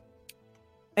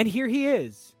 And here he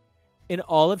is, in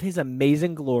all of his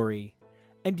amazing glory.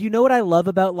 And do you know what I love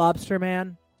about Lobster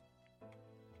Man?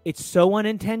 It's so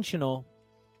unintentional,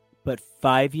 but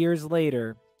 5 years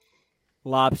later,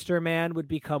 Lobster Man would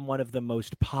become one of the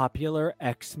most popular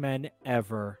X-Men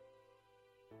ever.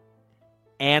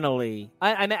 Annalee.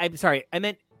 I'm sorry, I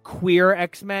meant queer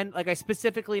X-Men. Like, I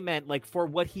specifically meant, like, for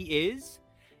what he is,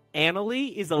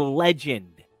 Annalee is a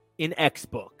legend in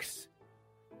X-Books.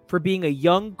 For being a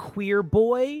young queer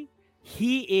boy,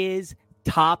 he is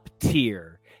top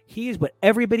tier. He is what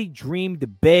everybody dreamed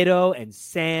Beto and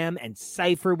Sam and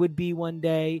Cypher would be one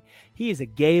day. He is a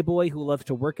gay boy who loves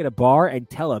to work at a bar and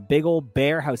tell a big old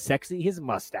bear how sexy his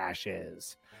mustache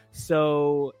is.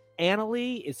 So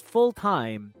Annalee is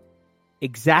full-time,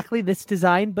 exactly this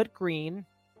design but green.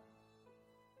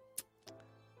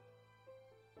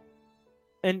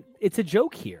 And it's a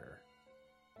joke here.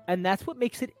 And that's what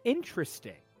makes it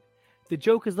interesting. The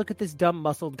joke is, look at this dumb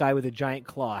muscled guy with a giant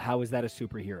claw. How is that a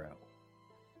superhero?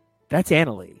 That's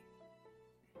Annalee.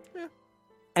 Yeah.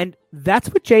 And that's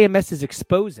what JMS is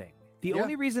exposing. The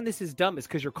only reason this is dumb is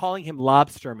because you're calling him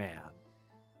Lobster Man.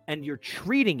 And you're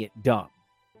treating it dumb.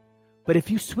 But if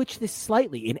you switch this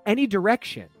slightly in any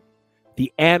direction,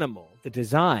 the animal, the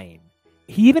design,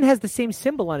 he even has the same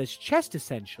symbol on his chest,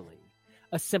 essentially.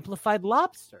 A simplified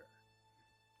lobster.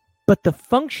 But the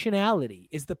functionality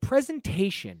is the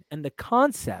presentation and the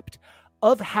concept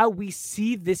of how we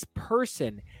see this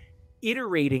person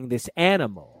iterating this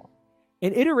animal.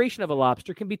 An iteration of a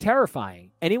lobster can be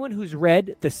terrifying. Anyone who's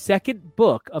read the second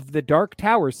book of the Dark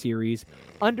Tower series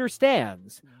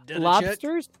understands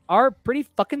lobsters are pretty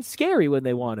fucking scary when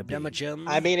they want to be.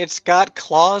 I mean, it's got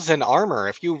claws and armor.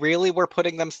 If you really were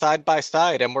putting them side by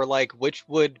side and were like, which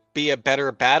would be a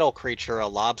better battle creature, a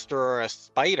lobster or a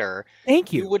spider?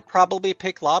 Thank you. You would probably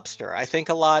pick lobster. I think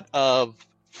a lot of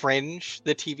Fringe,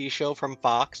 the TV show from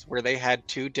Fox, where they had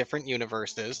 2 different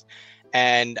universes,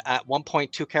 and at one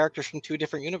point 2 characters from 2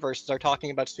 different universes are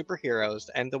talking about superheroes,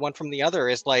 and the one from the other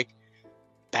is like,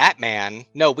 Batman?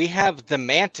 No, we have the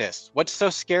Mantis. What's so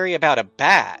scary about a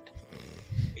bat?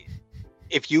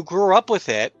 If you grew up with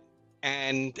it,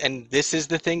 and this is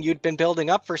the thing you'd been building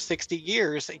up for 60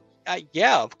 years,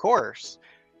 yeah, of course.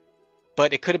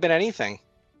 But it could have been anything.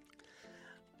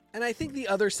 And I think the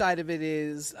other side of it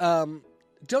is,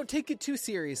 don't take it too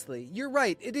seriously. You're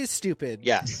right. It is stupid.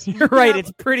 Yes. You're right.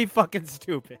 It's pretty fucking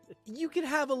stupid. You can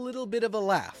have a little bit of a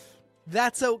laugh.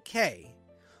 That's okay.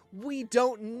 We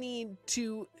don't need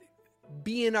to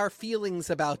be in our feelings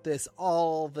about this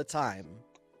all the time.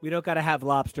 We don't got to have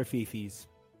lobster fifis.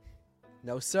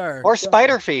 No, sir. Or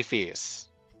spider fifis.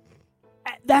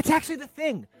 That's actually the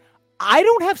thing. I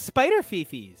don't have spider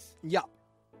fifis. Yeah.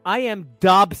 I am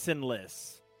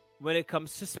Dobsonless when it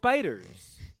comes to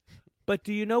spiders. But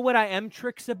do you know what I am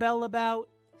Trixabelle about?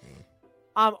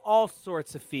 I'm all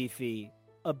sorts of fifi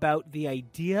about the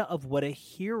idea of what a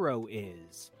hero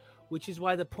is, which is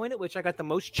why the point at which I got the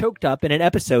most choked up in an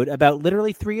episode about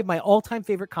literally 3 of my all-time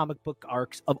favorite comic book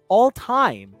arcs of all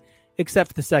time,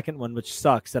 except the second one, which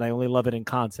sucks, and I only love it in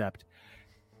concept,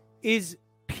 is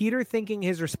Peter thinking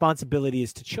his responsibility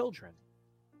is to children.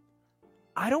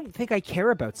 I don't think I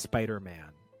care about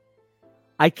Spider-Man.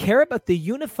 I care about the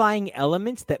unifying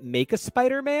elements that make a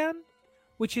Spider-Man,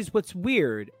 which is what's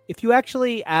weird. If you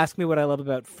actually ask me what I love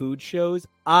about food shows,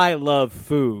 I love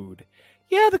food.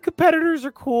 Yeah, the competitors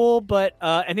are cool, but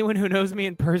anyone who knows me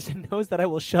in person knows that I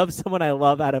will shove someone I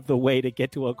love out of the way to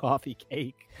get to a coffee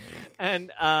cake.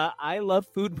 And I love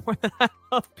food more than I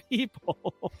love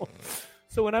people.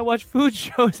 So when I watch food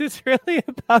shows, it's really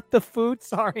about the food.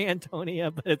 Sorry,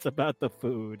 Antonia, but it's about the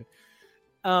food.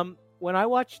 When I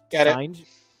watch when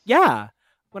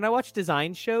I watch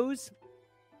design shows,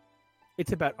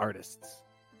 it's about artists.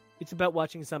 It's about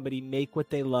watching somebody make what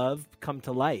they love come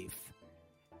to life.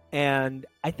 And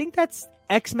I think that's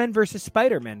X-Men versus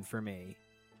Spider-Man for me.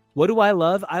 What do I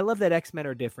love? I love that X-Men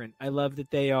are different. I love that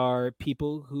they are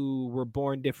people who were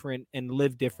born different and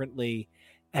live differently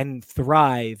and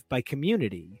thrive by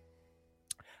community.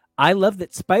 I love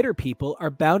that spider people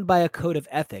are bound by a code of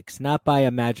ethics, not by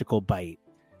a magical bite.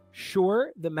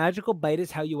 Sure, the magical bite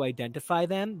is how you identify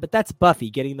them, but that's Buffy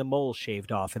getting the mole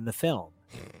shaved off in the film.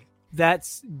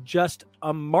 That's just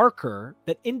a marker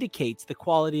that indicates the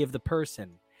quality of the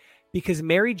person. Because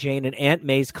Mary Jane and Aunt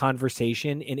May's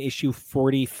conversation in issue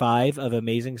 45 of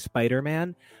Amazing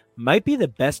Spider-Man might be the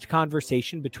best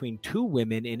conversation between 2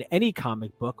 women in any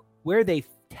comic book where they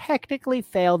technically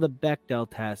fail the Bechdel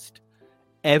test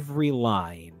every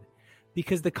line.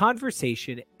 Because the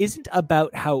conversation isn't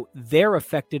about how they're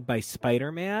affected by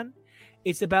Spider-Man.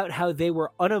 It's about how they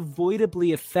were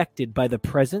unavoidably affected by the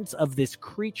presence of this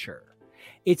creature.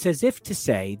 It's as if to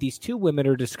say these 2 women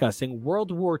are discussing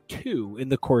World War II in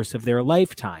the course of their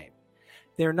lifetime.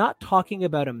 They're not talking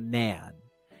about a man.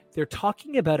 They're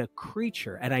talking about a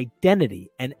creature, an identity,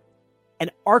 an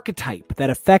archetype that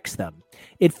affects them.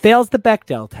 It fails the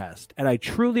Bechdel test, and I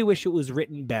truly wish it was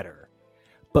written better.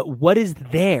 But what is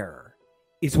there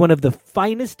is one of the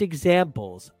finest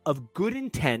examples of good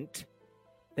intent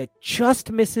that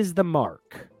just misses the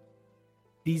mark.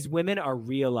 These women are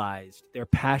realized. They're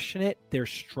passionate, they're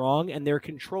strong, and they're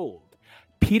controlled.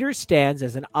 Peter stands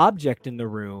as an object in the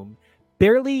room,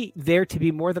 barely there to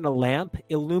be more than a lamp,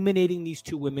 illuminating these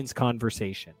 2 women's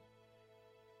conversation.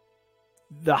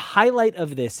 The highlight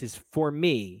of this is, for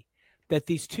me, that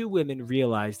these 2 women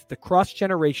realize that the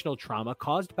cross-generational trauma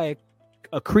caused by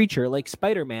a creature like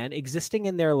Spider-Man existing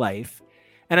in their life,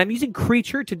 and I'm using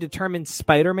creature to determine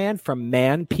Spider-Man from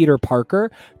man Peter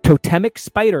Parker, totemic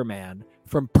Spider-Man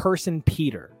from person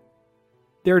Peter.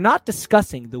 They're not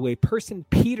discussing the way person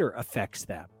Peter affects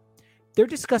them. They're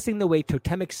discussing the way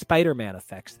totemic Spider-Man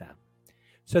affects them.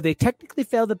 So they technically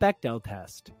fail the Bechdel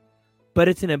test, but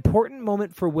it's an important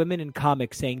moment for women in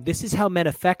comics saying, this is how men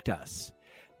affect us.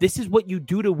 This is what you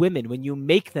do to women when you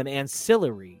make them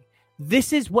ancillary.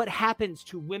 This is what happens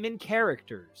to women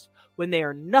characters when they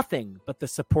are nothing but the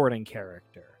supporting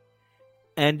character.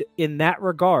 And in that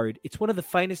regard, it's one of the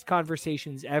finest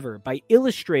conversations ever by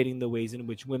illustrating the ways in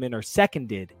which women are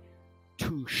seconded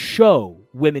to show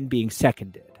women being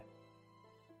seconded.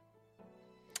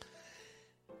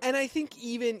 And I think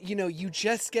even, you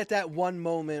just get that one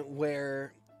moment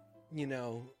where,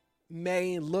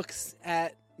 May looks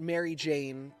at Mary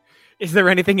Jane. Is there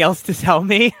anything else to tell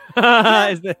me? Yeah.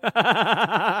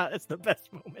 It's the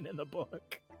best moment in the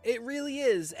book. It really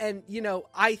is. And,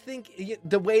 I think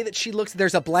the way that she looks,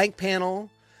 there's a blank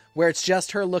panel where it's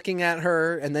just her looking at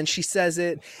her and then she says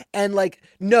it. And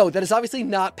no, that is obviously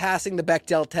not passing the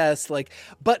Bechdel test.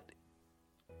 But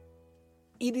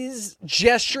it is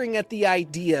gesturing at the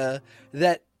idea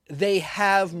that they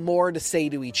have more to say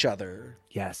to each other.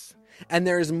 Yes. And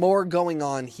there's more going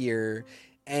on here.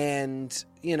 And,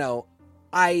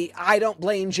 I don't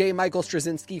blame J. Michael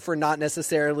Straczynski for not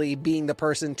necessarily being the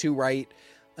person to write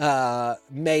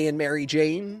May and Mary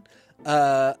Jane.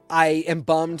 I am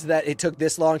bummed that it took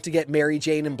this long to get Mary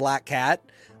Jane and Black Cat,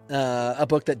 a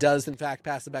book that does, in fact,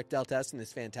 pass the Bechdel test and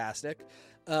is fantastic.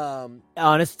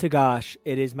 Honest to gosh,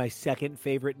 it is my second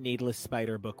favorite Needless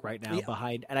Spider book right now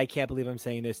behind, and I can't believe I'm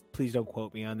saying this. Please don't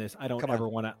quote me on this. I don't ever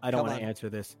want to, I don't want to answer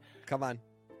this. Come on.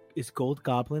 is Gold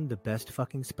Goblin the best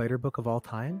fucking spider book of all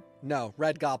time? No,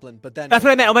 Red Goblin. But then that's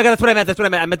what I meant. Oh my god, that's what I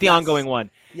meant. I meant the ongoing one.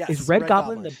 Yes, is Red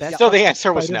Goblin the best? So the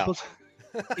answer was spider no. book?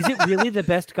 Is it really the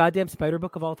best goddamn spider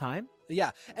book of all time?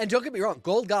 Yeah, and don't get me wrong,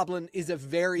 Gold Goblin is a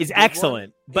very is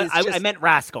excellent, but I meant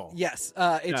Rascal. Yes,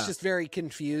 it's just very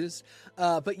confused.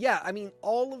 But yeah, I mean,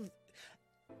 all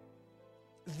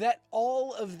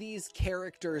of these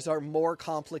characters are more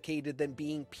complicated than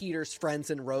being Peter's Friends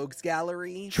and Rogues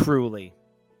Gallery. Truly.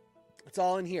 It's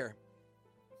all in here.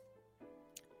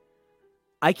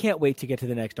 I can't wait to get to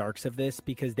the next arcs of this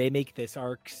because they make this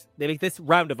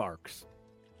round of arcs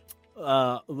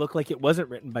look like it wasn't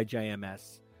written by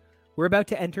JMS. We're about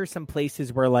to enter some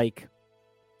places where, like,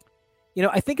 you know,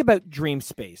 I think about dream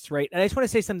space, right? And I just want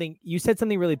to say something. You said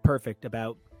something really perfect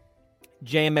about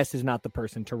JMS is not the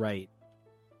person to write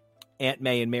Aunt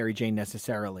May and Mary Jane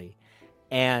necessarily.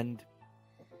 And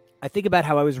I think about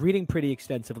how I was reading pretty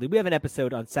extensively. We have an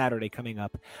episode on Saturday coming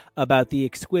up about the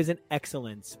exquisite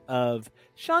excellence of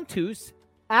chanteuse,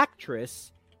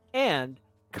 actress, and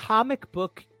comic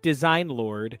book design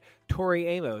lord Tori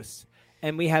Amos.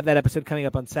 And we have that episode coming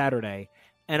up on Saturday.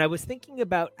 And I was thinking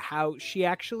about how she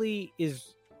actually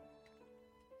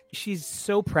she's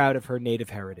so proud of her native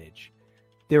heritage.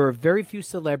 There are very few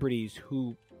celebrities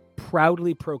who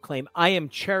proudly proclaim, I am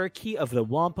Cherokee of the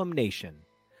Wampum Nation,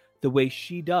 the way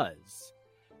she does.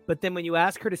 But then when you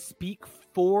ask her to speak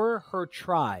for her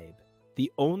tribe,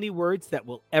 the only words that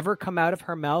will ever come out of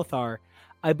her mouth are,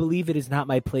 I believe it is not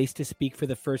my place to speak for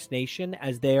the First Nation,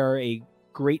 as they are a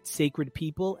great sacred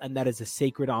people, and that is a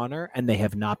sacred honor, and they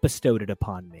have not bestowed it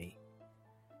upon me.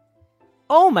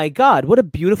 Oh my God, what a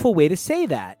beautiful way to say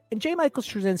that. And J. Michael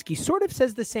Straczynski sort of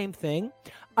says the same thing.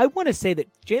 I want to say that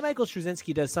J. Michael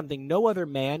Straczynski does something no other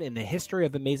man in the history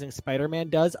of Amazing Spider-Man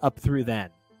does up through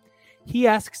then. He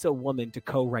asks a woman to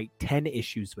co-write 10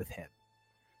 issues with him.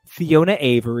 Fiona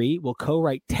Avery will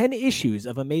co-write 10 issues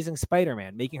of Amazing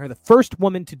Spider-Man, making her the first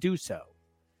woman to do so.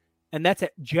 And that's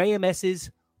at JMS's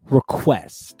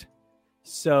request.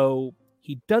 So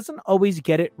he doesn't always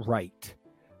get it right.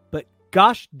 But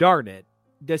gosh darn it,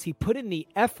 does he put in the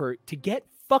effort to get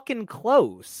fucking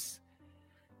close.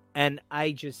 And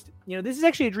I just, this is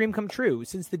actually a dream come true.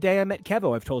 Since the day I met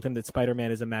Kevo, I've told him that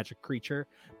Spider-Man is a magic creature.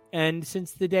 And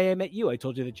since the day I met you, I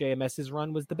told you that JMS's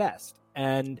run was the best.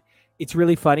 And it's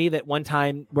really funny that one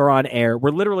time we're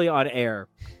literally on air.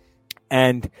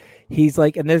 And he's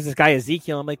like, and there's this guy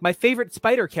Ezekiel. I'm like, my favorite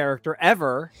spider character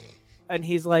ever. And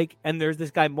he's like, and there's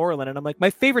this guy Moreland. And I'm like, my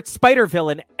favorite spider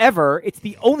villain ever. It's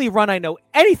the only run I know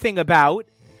anything about.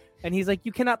 And he's like,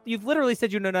 you've literally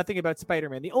said you know nothing about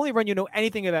Spider-Man. The only run you know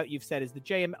anything about, you've said, is the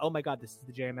JM. Oh my God, this is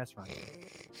the JMS run.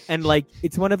 And like,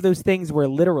 it's one of those things where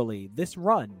literally this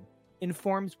run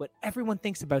informs what everyone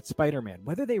thinks about Spider-Man,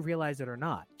 whether they realize it or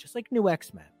not, just like New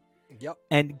X-Men. Yep.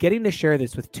 And getting to share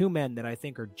this with two men that I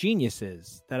think are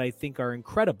geniuses, that I think are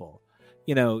incredible.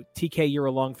 TK, you're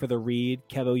along for the read.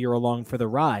 Kevo, you're along for the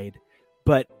ride.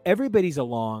 But everybody's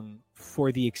along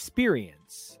for the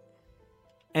experience.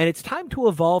 And it's time to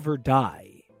evolve or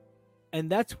die. And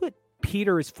that's what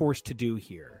Peter is forced to do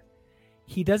here.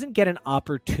 He doesn't get an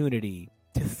opportunity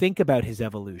to think about his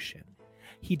evolution.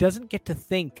 He doesn't get to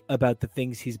think about the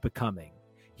things he's becoming.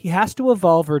 He has to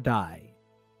evolve or die.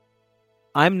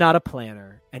 I'm not a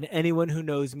planner, and anyone who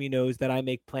knows me knows that I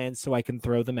make plans so I can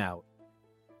throw them out.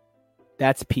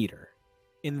 That's Peter.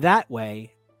 In that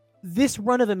way, this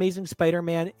run of Amazing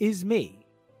Spider-Man is me.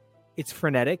 It's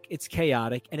frenetic, it's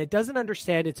chaotic, and it doesn't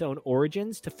understand its own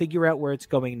origins to figure out where it's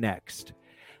going next.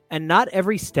 And not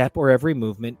every step or every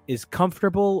movement is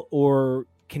comfortable or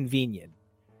convenient.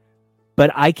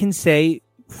 But I can say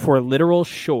for literal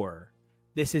sure,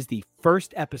 this is the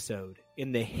first episode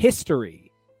in the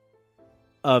history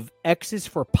of X's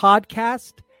for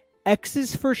podcast,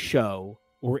 X's for show,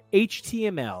 or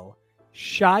HTML,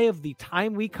 shy of the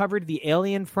time we covered the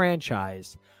Alien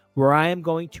franchise, where I am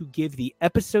going to give the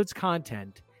episode's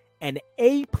content an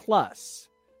A+,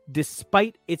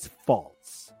 despite its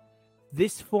faults.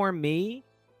 This, for me,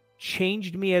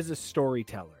 changed me as a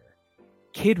storyteller.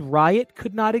 Kid Riot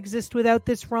could not exist without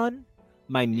this run.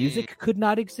 My music could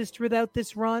not exist without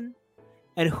this run.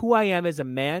 And who I am as a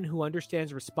man who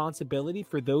understands responsibility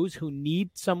for those who need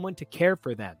someone to care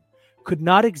for them could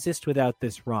not exist without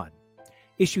this run.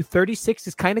 Issue 36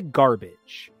 is kind of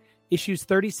garbage. Issues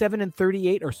 37 and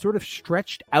 38 are sort of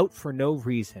stretched out for no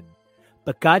reason.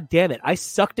 But God damn it, I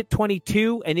sucked at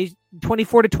 22, and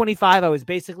 24 to 25, I was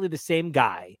basically the same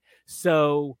guy.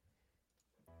 So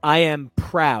I am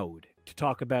proud to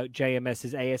talk about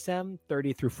JMS's ASM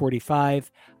 30 through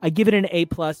 45. I give it an A+,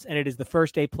 and it is the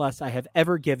first A+ I have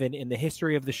ever given in the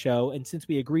history of the show. And since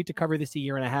we agreed to cover this a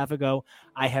year and a half ago,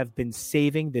 I have been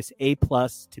saving this A+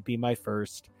 to be my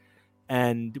first.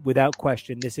 And without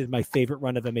question, this is my favorite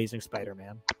run of Amazing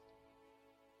Spider-Man.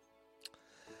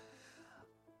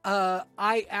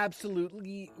 I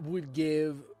absolutely would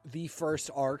give the first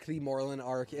arc, the Moreland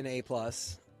arc, an A+.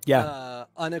 Yeah.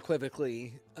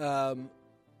 Unequivocally. It's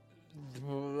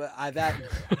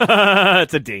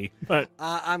a D. But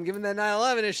I'm giving that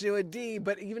 9/11 issue a D,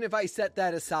 but even if I set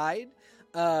that aside,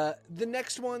 the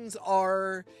next ones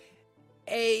are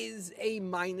A's, A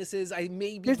minuses. I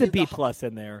maybe there's a B+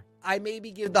 in there. I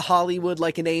maybe give the Hollywood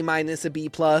like an A-, a B+.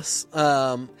 It's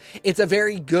a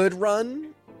very good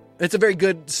run. It's a very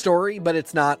good story, but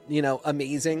it's not,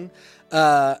 amazing.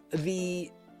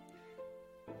 The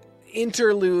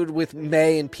interlude with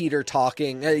May and Peter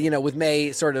talking, with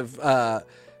May sort of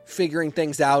figuring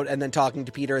things out and then talking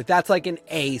to Peter, that's like an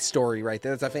A story right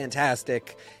there. That's a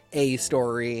fantastic A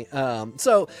story.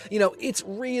 So, it's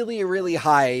really, really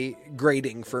high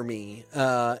grading for me.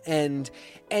 And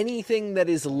anything that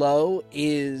is low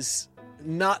is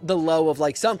not the low of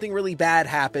like something really bad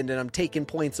happened and I'm taking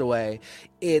points away.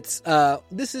 It's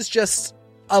this is just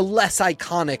a less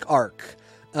iconic arc.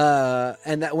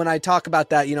 And that when I talk about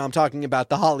that, I'm talking about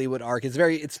the Hollywood arc.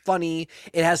 It's funny.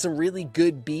 It has some really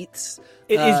good beats.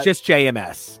 It is just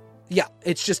JMS. Yeah,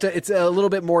 it's just it's a little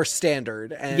bit more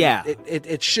standard, and yeah,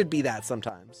 it should be that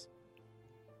sometimes.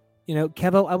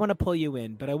 Kevo, I want to pull you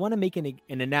in, but I want to make an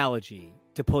analogy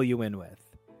to pull you in with.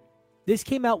 This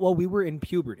came out while we were in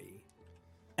puberty,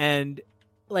 and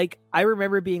like I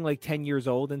remember being like 10 years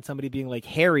old and somebody being like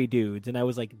hairy dudes, and I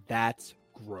was like, that's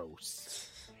gross.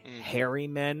 Hairy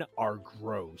men are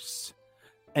gross.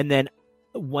 And then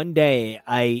one day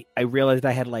I realized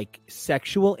I had like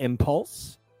sexual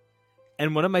impulse.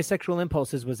 And one of my sexual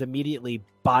impulses was immediately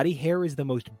body hair is the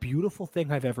most beautiful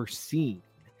thing I've ever seen.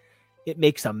 It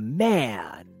makes a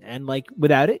man. And like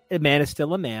without it, a man is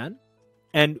still a man.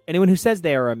 And anyone who says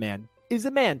they are a man is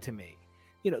a man to me.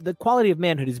 The quality of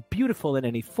manhood is beautiful in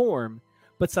any form,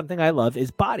 but something I love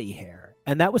is body hair.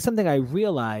 And that was something I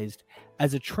realized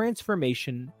as a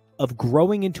transformation of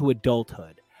growing into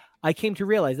adulthood. I came to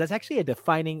realize that's actually a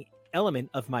defining element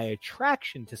of my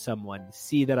attraction to someone.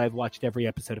 See that I've watched every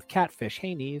episode of Catfish.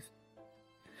 Hey, Neve.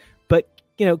 But,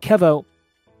 Kevo,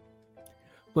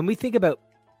 when we think about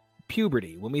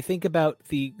puberty, when we think about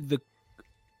the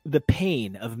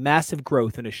pain of massive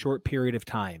growth in a short period of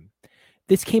time,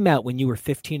 this came out when you were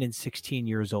 15 and 16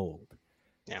 years old.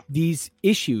 Yeah. These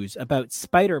issues about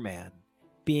Spider-Man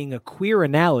being a queer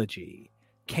analogy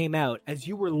came out as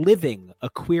you were living a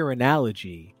queer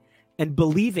analogy and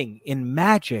believing in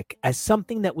magic as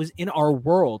something that was in our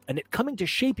world and it coming to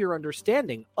shape your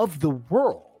understanding of the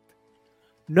world.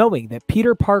 Knowing that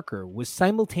Peter Parker was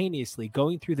simultaneously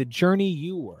going through the journey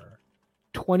you were,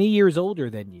 20 years older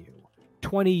than you,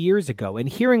 20 years ago, and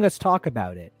hearing us talk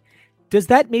about it, does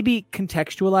that maybe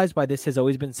contextualize why this has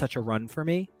always been such a run for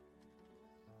me?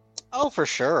 Oh, for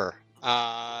sure.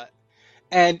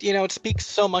 And, it speaks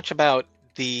so much about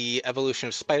the evolution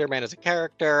of Spider-Man as a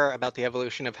character, about the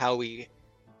evolution of how we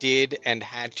did and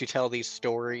had to tell these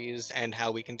stories and how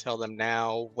we can tell them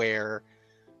now, where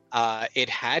it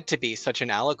had to be such an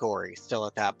allegory still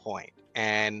at that point.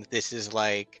 And this is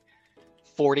like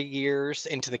 40 years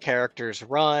into the character's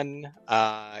run,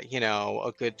 a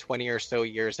good 20 or so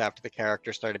years after the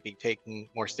character started being taken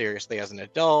more seriously as an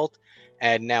adult.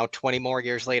 And now 20 more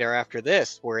years later after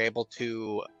this, we're able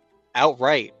to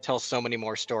outright tell so many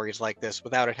more stories like this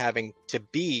without it having to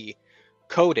be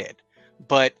coded.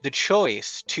 But the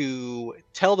choice to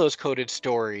tell those coded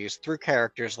stories through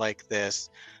characters like this,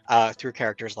 through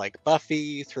characters like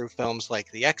Buffy, through films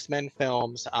like the X-Men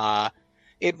films,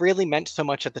 it really meant so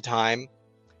much at the time.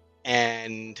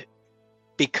 And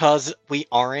because we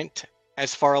aren't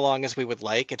as far along as we would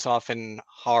like, it's often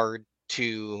hard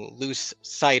to lose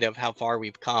sight of how far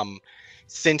we've come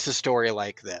since a story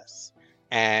like this.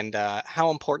 And how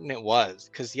important it was.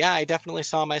 Because, yeah, I definitely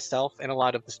saw myself in a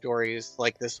lot of the stories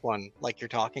like this one, like you're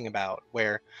talking about,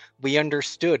 where we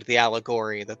understood the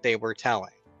allegory that they were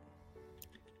telling.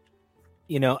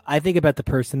 I think about the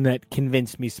person that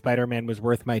convinced me Spider-Man was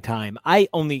worth my time. I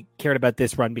only cared about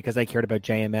this run because I cared about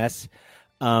JMS.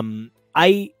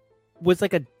 I was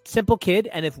like a simple kid,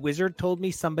 and if Wizard told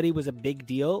me somebody was a big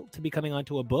deal to be coming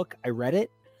onto a book, I read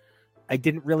it. I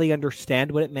didn't really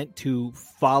understand what it meant to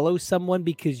follow someone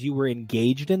because you were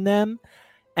engaged in them.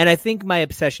 And I think my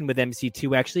obsession with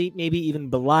MC2 actually maybe even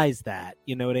belies that.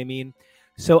 You know what I mean?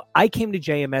 So I came to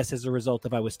JMS as a result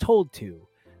of I was told to.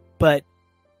 But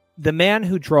the man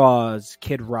who draws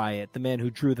Kid Riot, the man who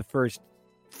drew the first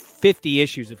 50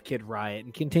 issues of Kid Riot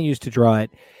and continues to draw it,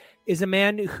 is a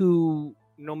man who,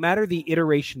 no matter the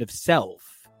iteration of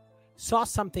self, saw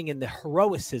something in the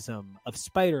heroicism of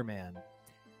Spider-Man.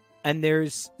 And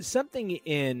there's something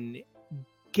in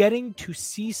getting to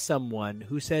see someone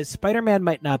who says, Spider-Man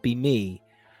might not be me,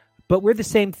 but we're the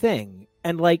same thing.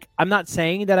 And like, I'm not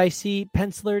saying that I see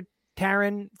Penciler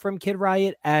Taran from Kid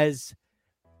Riot as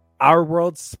our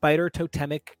world's spider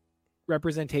totemic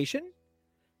representation,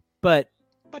 but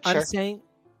I'm sure. saying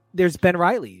there's Ben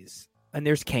Reilly's, and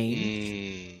there's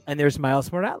Kane, and there's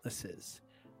Miles Morales's,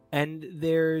 and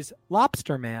there's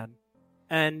Lobster Man,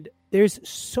 and there's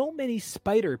so many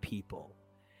spider people,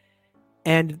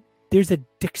 and there's a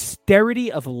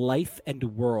dexterity of life and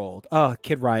world. Oh,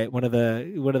 Kid Riot, one of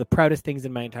the proudest things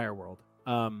in my entire world.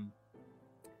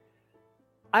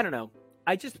 I don't know.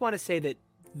 I just want to say that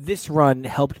this run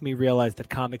helped me realize that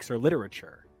comics are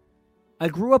literature. I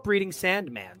grew up reading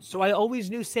Sandman, so I always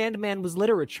knew Sandman was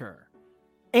literature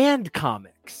and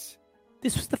comics.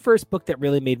 This was the first book that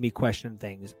really made me question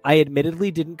things. I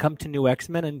admittedly didn't come to New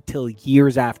X-Men until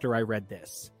years after I read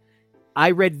this.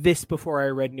 I read this before I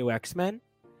read New X-Men.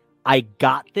 I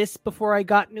got this before I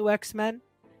got New X-Men.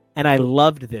 And I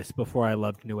loved this before I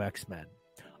loved New X-Men.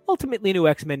 Ultimately, New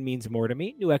X-Men means more to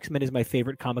me. New X-Men is my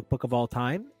favorite comic book of all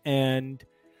time. And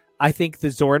I think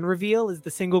the Zorn reveal is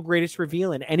the single greatest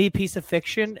reveal in any piece of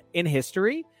fiction in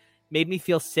history. Made me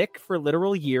feel sick for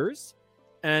literal years.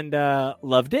 And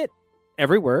loved it.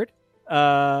 Every word.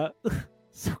 So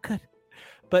good.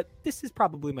 But this is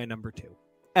probably my number 2.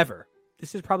 Ever.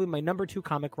 This is probably my number 2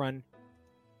 comic run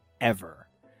ever.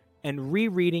 And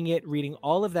rereading it, reading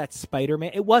all of that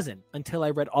Spider-Man. It wasn't until I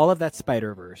read all of that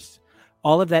Spider-Verse,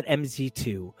 all of that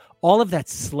MZ2, all of that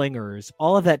Slingers,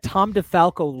 all of that Tom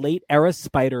DeFalco late era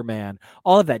Spider-Man,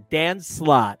 all of that Dan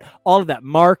Slott, all of that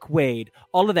Mark Waid,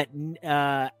 all of that.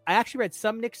 I actually read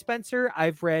some Nick Spencer.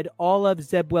 I've read all of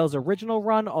Zeb Wells' original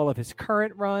run, all of his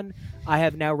current run. I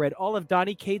have now read all of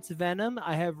Donny Cates' Venom.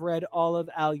 I have read all of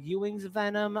Al Ewing's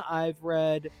Venom. I've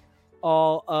read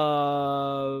all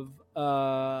of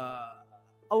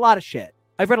a lot of shit.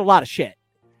 I've read a lot of shit.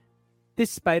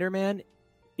 This Spider-Man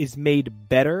is made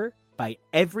better by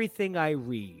everything I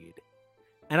read.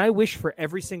 And I wish for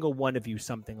every single one of you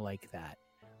something like that,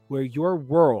 where your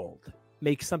world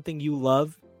makes something you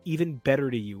love even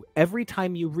better to you every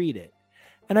time you read it.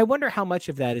 And I wonder how much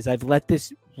of that is I've let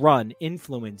this run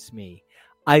influence me.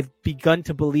 I've begun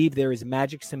to believe there is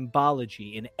magic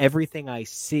symbology in everything I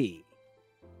see.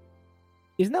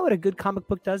 Isn't that what a good comic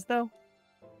book does, though?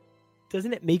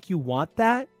 Doesn't it make you want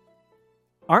that?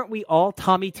 Aren't we all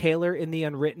Tommy Taylor in The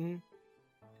Unwritten?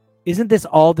 Isn't this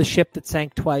all the ship that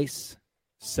sank twice?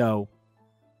 So,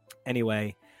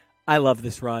 anyway, I love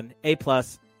this run. A+.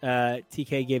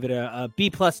 TK gave it a B+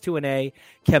 to an A.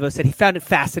 Kevo said he found it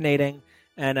fascinating.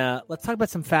 And let's talk about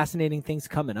some fascinating things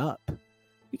coming up.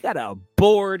 We got a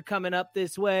board coming up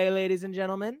this way, ladies and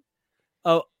gentlemen.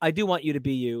 Oh, I do want you to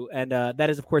be you. And that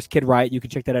is, of course, Kid Riot. You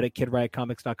can check that out at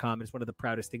kidriotcomics.com. It's one of the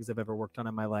proudest things I've ever worked on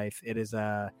in my life. It is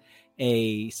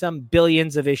some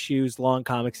billions of issues long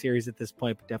comic series at this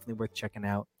point, but definitely worth checking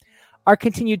out. Our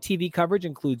continued TV coverage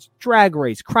includes Drag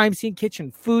Race, Crime Scene Kitchen,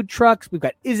 Food Trucks. We've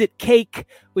got Is It Cake,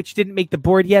 which didn't make the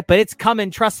board yet, but it's coming,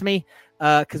 trust me,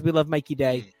 because we love Mikey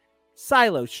Day.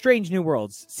 Silo, Strange New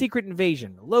Worlds, Secret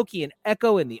Invasion, Loki and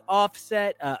Echo in the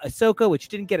Offset, Ahsoka, which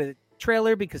didn't get a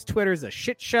trailer because Twitter's a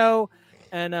shit show,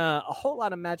 and a whole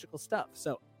lot of magical stuff.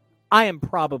 So I am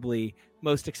probably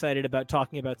most excited about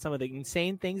talking about some of the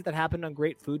insane things that happened on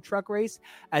Great Food Truck Race,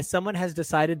 as someone has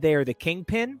decided they are the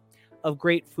kingpin of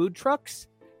great food trucks,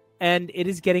 and it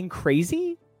is getting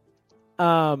crazy. It's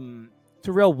a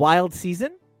real wild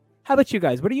season. How about you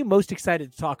guys? What are you most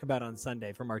excited to talk about on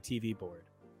Sunday from our TV board?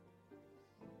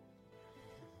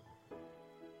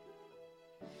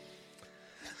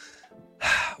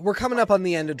 We're coming up on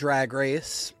the end of Drag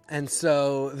Race, and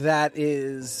so that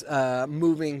is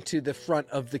moving to the front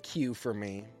of the queue for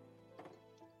me.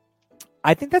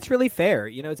 I think that's really fair.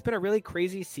 You know, it's been a really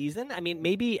crazy season. I mean,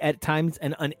 maybe at times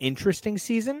an uninteresting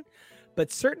season,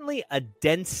 but certainly a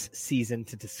dense season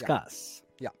to discuss.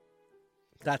 Yeah.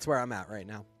 That's where I'm at right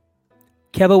now.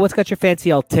 Kevo, what's got your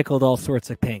fancy all tickled all sorts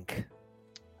of pink?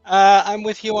 I'm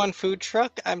with you on Food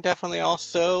Truck. I'm definitely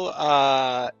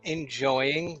also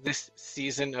enjoying this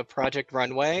season of Project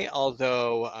Runway,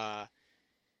 although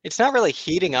it's not really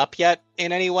heating up yet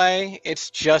in any way.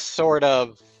 It's just sort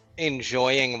of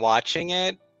enjoying watching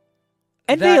it.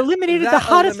 And they eliminated the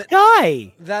hottest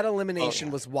guy. That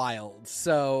elimination was wild.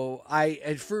 So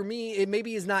for me, it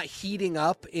maybe is not heating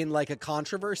up in like a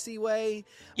controversy way.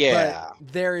 Yeah.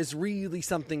 But there is really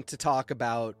something to talk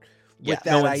about with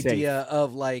that no one's idea safe.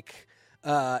 of like,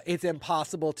 it's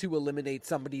impossible to eliminate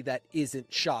somebody that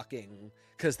isn't shocking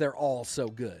because they're all so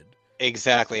good.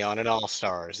 Exactly, on an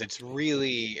All-Stars. It's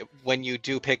really, when you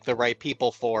do pick the right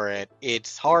people for it,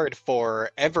 it's hard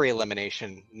for every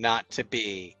elimination not to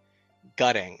be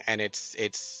gutting, and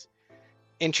it's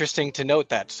interesting to note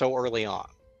that so early on.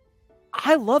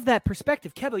 I love that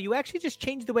perspective. Kevo, you actually just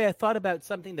changed the way I thought about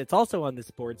something that's also on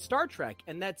this board, Star Trek.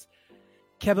 And that's,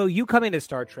 Kevo, you coming to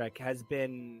Star Trek has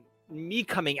been me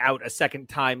coming out a second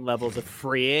time levels of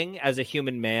freeing as a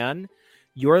human man.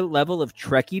 Your level of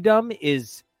Trekkiedom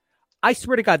is, I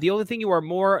swear to God, the only thing you are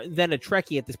more than a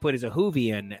Trekkie at this point is a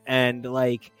Whovian. And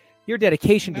like, your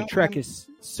dedication to Trek is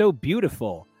so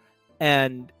beautiful.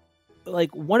 And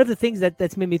like, one of the things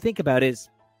that's made me think about is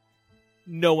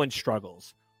no one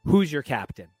struggles. Who's your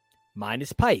captain? Mine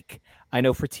is Pike. I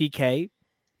know for TK,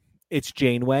 it's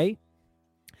Janeway.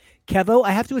 Kevo,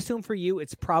 I have to assume for you,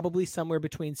 it's probably somewhere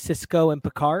between Sisko and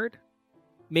Picard.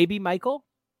 Maybe Michael?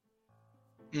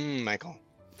 Michael.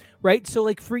 Right? So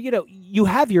like for, you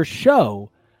have your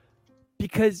show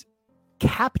because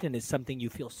captain is something you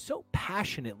feel so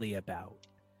passionately about.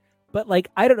 But like,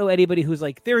 I don't know anybody who's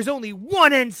like, there's only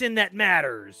one ensign that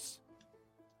matters.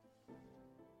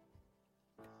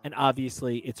 And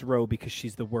obviously it's Ro because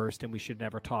she's the worst and we should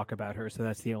never talk about her. So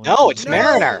that's the only. No, it's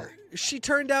Mariner. She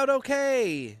turned out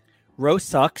okay. Ro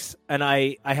sucks, and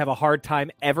I have a hard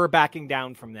time ever backing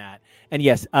down from that. And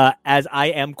yes, as I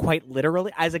am quite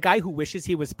literally, as a guy who wishes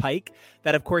he was Pike,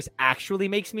 that of course actually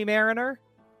makes me Mariner.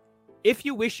 If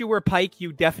you wish you were Pike,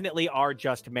 you definitely are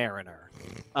just Mariner.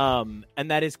 And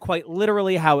that is quite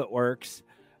literally how it works.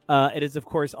 It is, of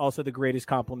course, also the greatest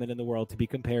compliment in the world to be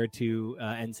compared to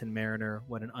Ensign Mariner.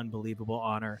 What an unbelievable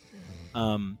honor.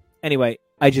 Anyway,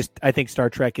 I think Star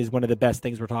Trek is one of the best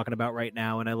things we're talking about right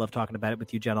now, and I love talking about it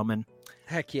with you gentlemen.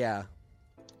 Heck yeah.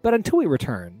 But until we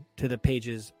return to the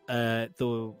pages,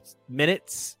 the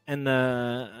minutes, and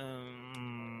the,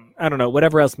 I don't know,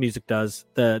 whatever else music does,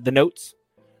 the notes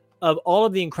of all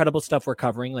of the incredible stuff we're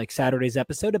covering, like Saturday's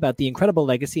episode about the incredible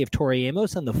legacy of Tori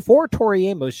Amos and the 4 Tori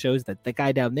Amos shows that the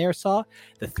guy down there saw,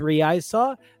 the 3 I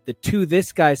saw, the 2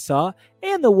 this guy saw,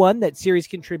 and the 1 that series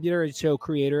contributor and show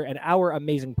creator and our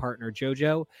amazing partner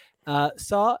JoJo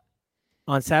saw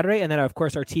on Saturday. And then, of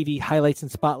course, our TV highlights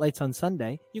and spotlights on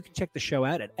Sunday. You can check the show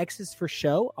out at X is for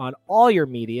Show on all your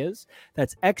medias.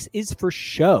 That's X is for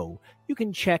Show. You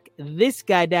can check this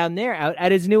guy down there out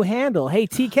at his new handle. Hey,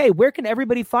 TK, where can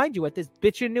everybody find you at this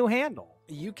bitchin' new handle?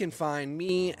 You can find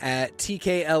me at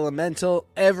TK Elemental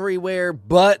everywhere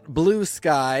but Blue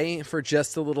Sky for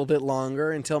just a little bit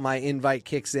longer until my invite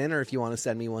kicks in, or if you want to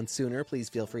send me one sooner, please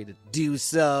feel free to do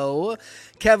so.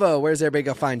 Kevo, where's everybody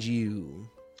going to find you?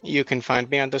 You can find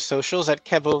me on the socials at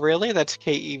Kevoreally. That's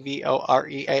KEVOREALLY.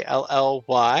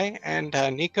 And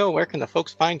Nico, where can the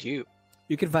folks find you?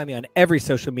 You can find me on every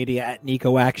social media at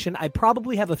Nico Action. I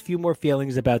probably have a few more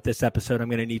feelings about this episode I'm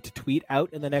going to need to tweet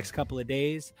out in the next couple of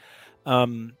days.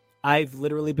 I've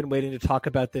literally been waiting to talk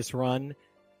about this run.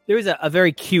 There was a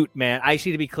very cute man.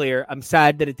 Actually, to be clear, I'm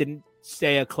sad that it didn't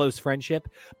stay a close friendship,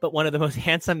 but one of the most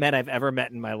handsome men I've ever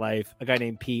met in my life, a guy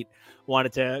named Pete,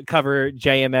 wanted to cover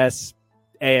JMS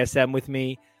ASM with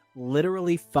me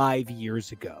literally 5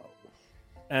 years ago.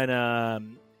 And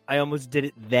I almost did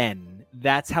it then.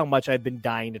 That's how much I've been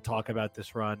dying to talk about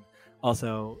this run.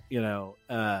 Also,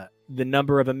 the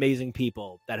number of amazing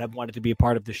people that have wanted to be a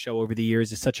part of the show over the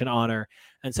years is such an honor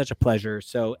and such a pleasure.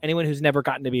 So anyone who's never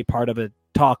gotten to be a part of a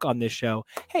talk on this show,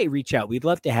 hey, reach out. We'd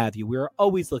love to have you. We're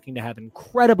always looking to have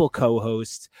incredible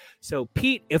co-hosts. So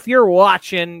Pete, if you're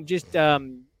watching, just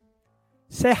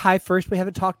say hi first. We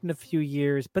haven't talked in a few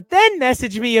years, but then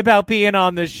message me about being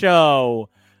on the show.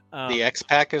 The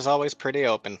X-Pack is always pretty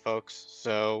open, folks.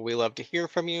 So we love to hear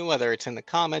from you, whether it's in the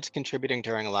comments, contributing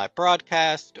during a live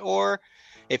broadcast, or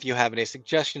if you have any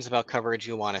suggestions about coverage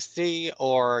you want to see,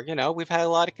 or, we've had a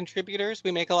lot of contributors.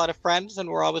 We make a lot of friends, and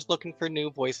we're always looking for new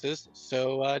voices.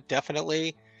 So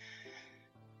definitely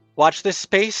watch this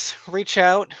space, reach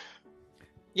out.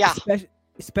 Yeah.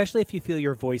 Especially if you feel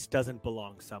your voice doesn't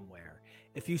belong somewhere.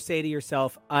 If you say to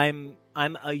yourself, I'm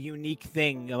a unique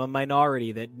thing, I'm a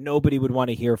minority that nobody would want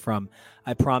to hear from,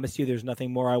 I promise you there's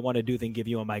nothing more I want to do than give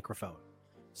you a microphone.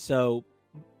 So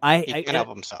he can help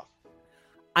himself.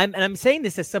 I'm saying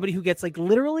this as somebody who gets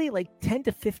literally 10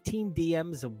 to 15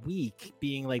 DMs a week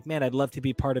being like, man, I'd love to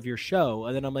be part of your show.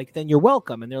 And then I'm like, then you're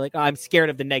welcome. And they're like, oh, I'm scared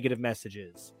of the negative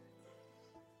messages.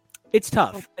 It's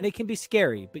tough and it can be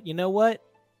scary, but you know what?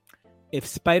 If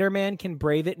Spider-Man can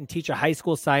brave it and teach a high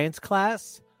school science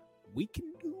class, we can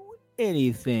do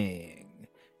anything.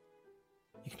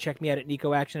 You can check me out at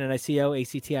Nico Action and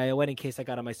ACTION in case I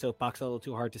got on my soapbox a little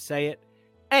too hard to say it.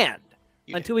 And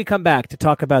until we come back to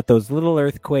talk about those little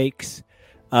earthquakes,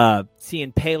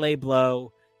 seeing Pele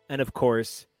blow, and of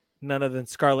course, none other than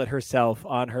Scarlet herself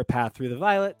on her path through the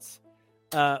violets,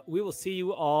 we will see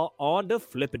you all on the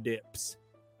Flippadips.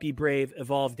 Be brave,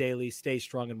 evolve daily, stay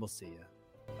strong, and we'll see you.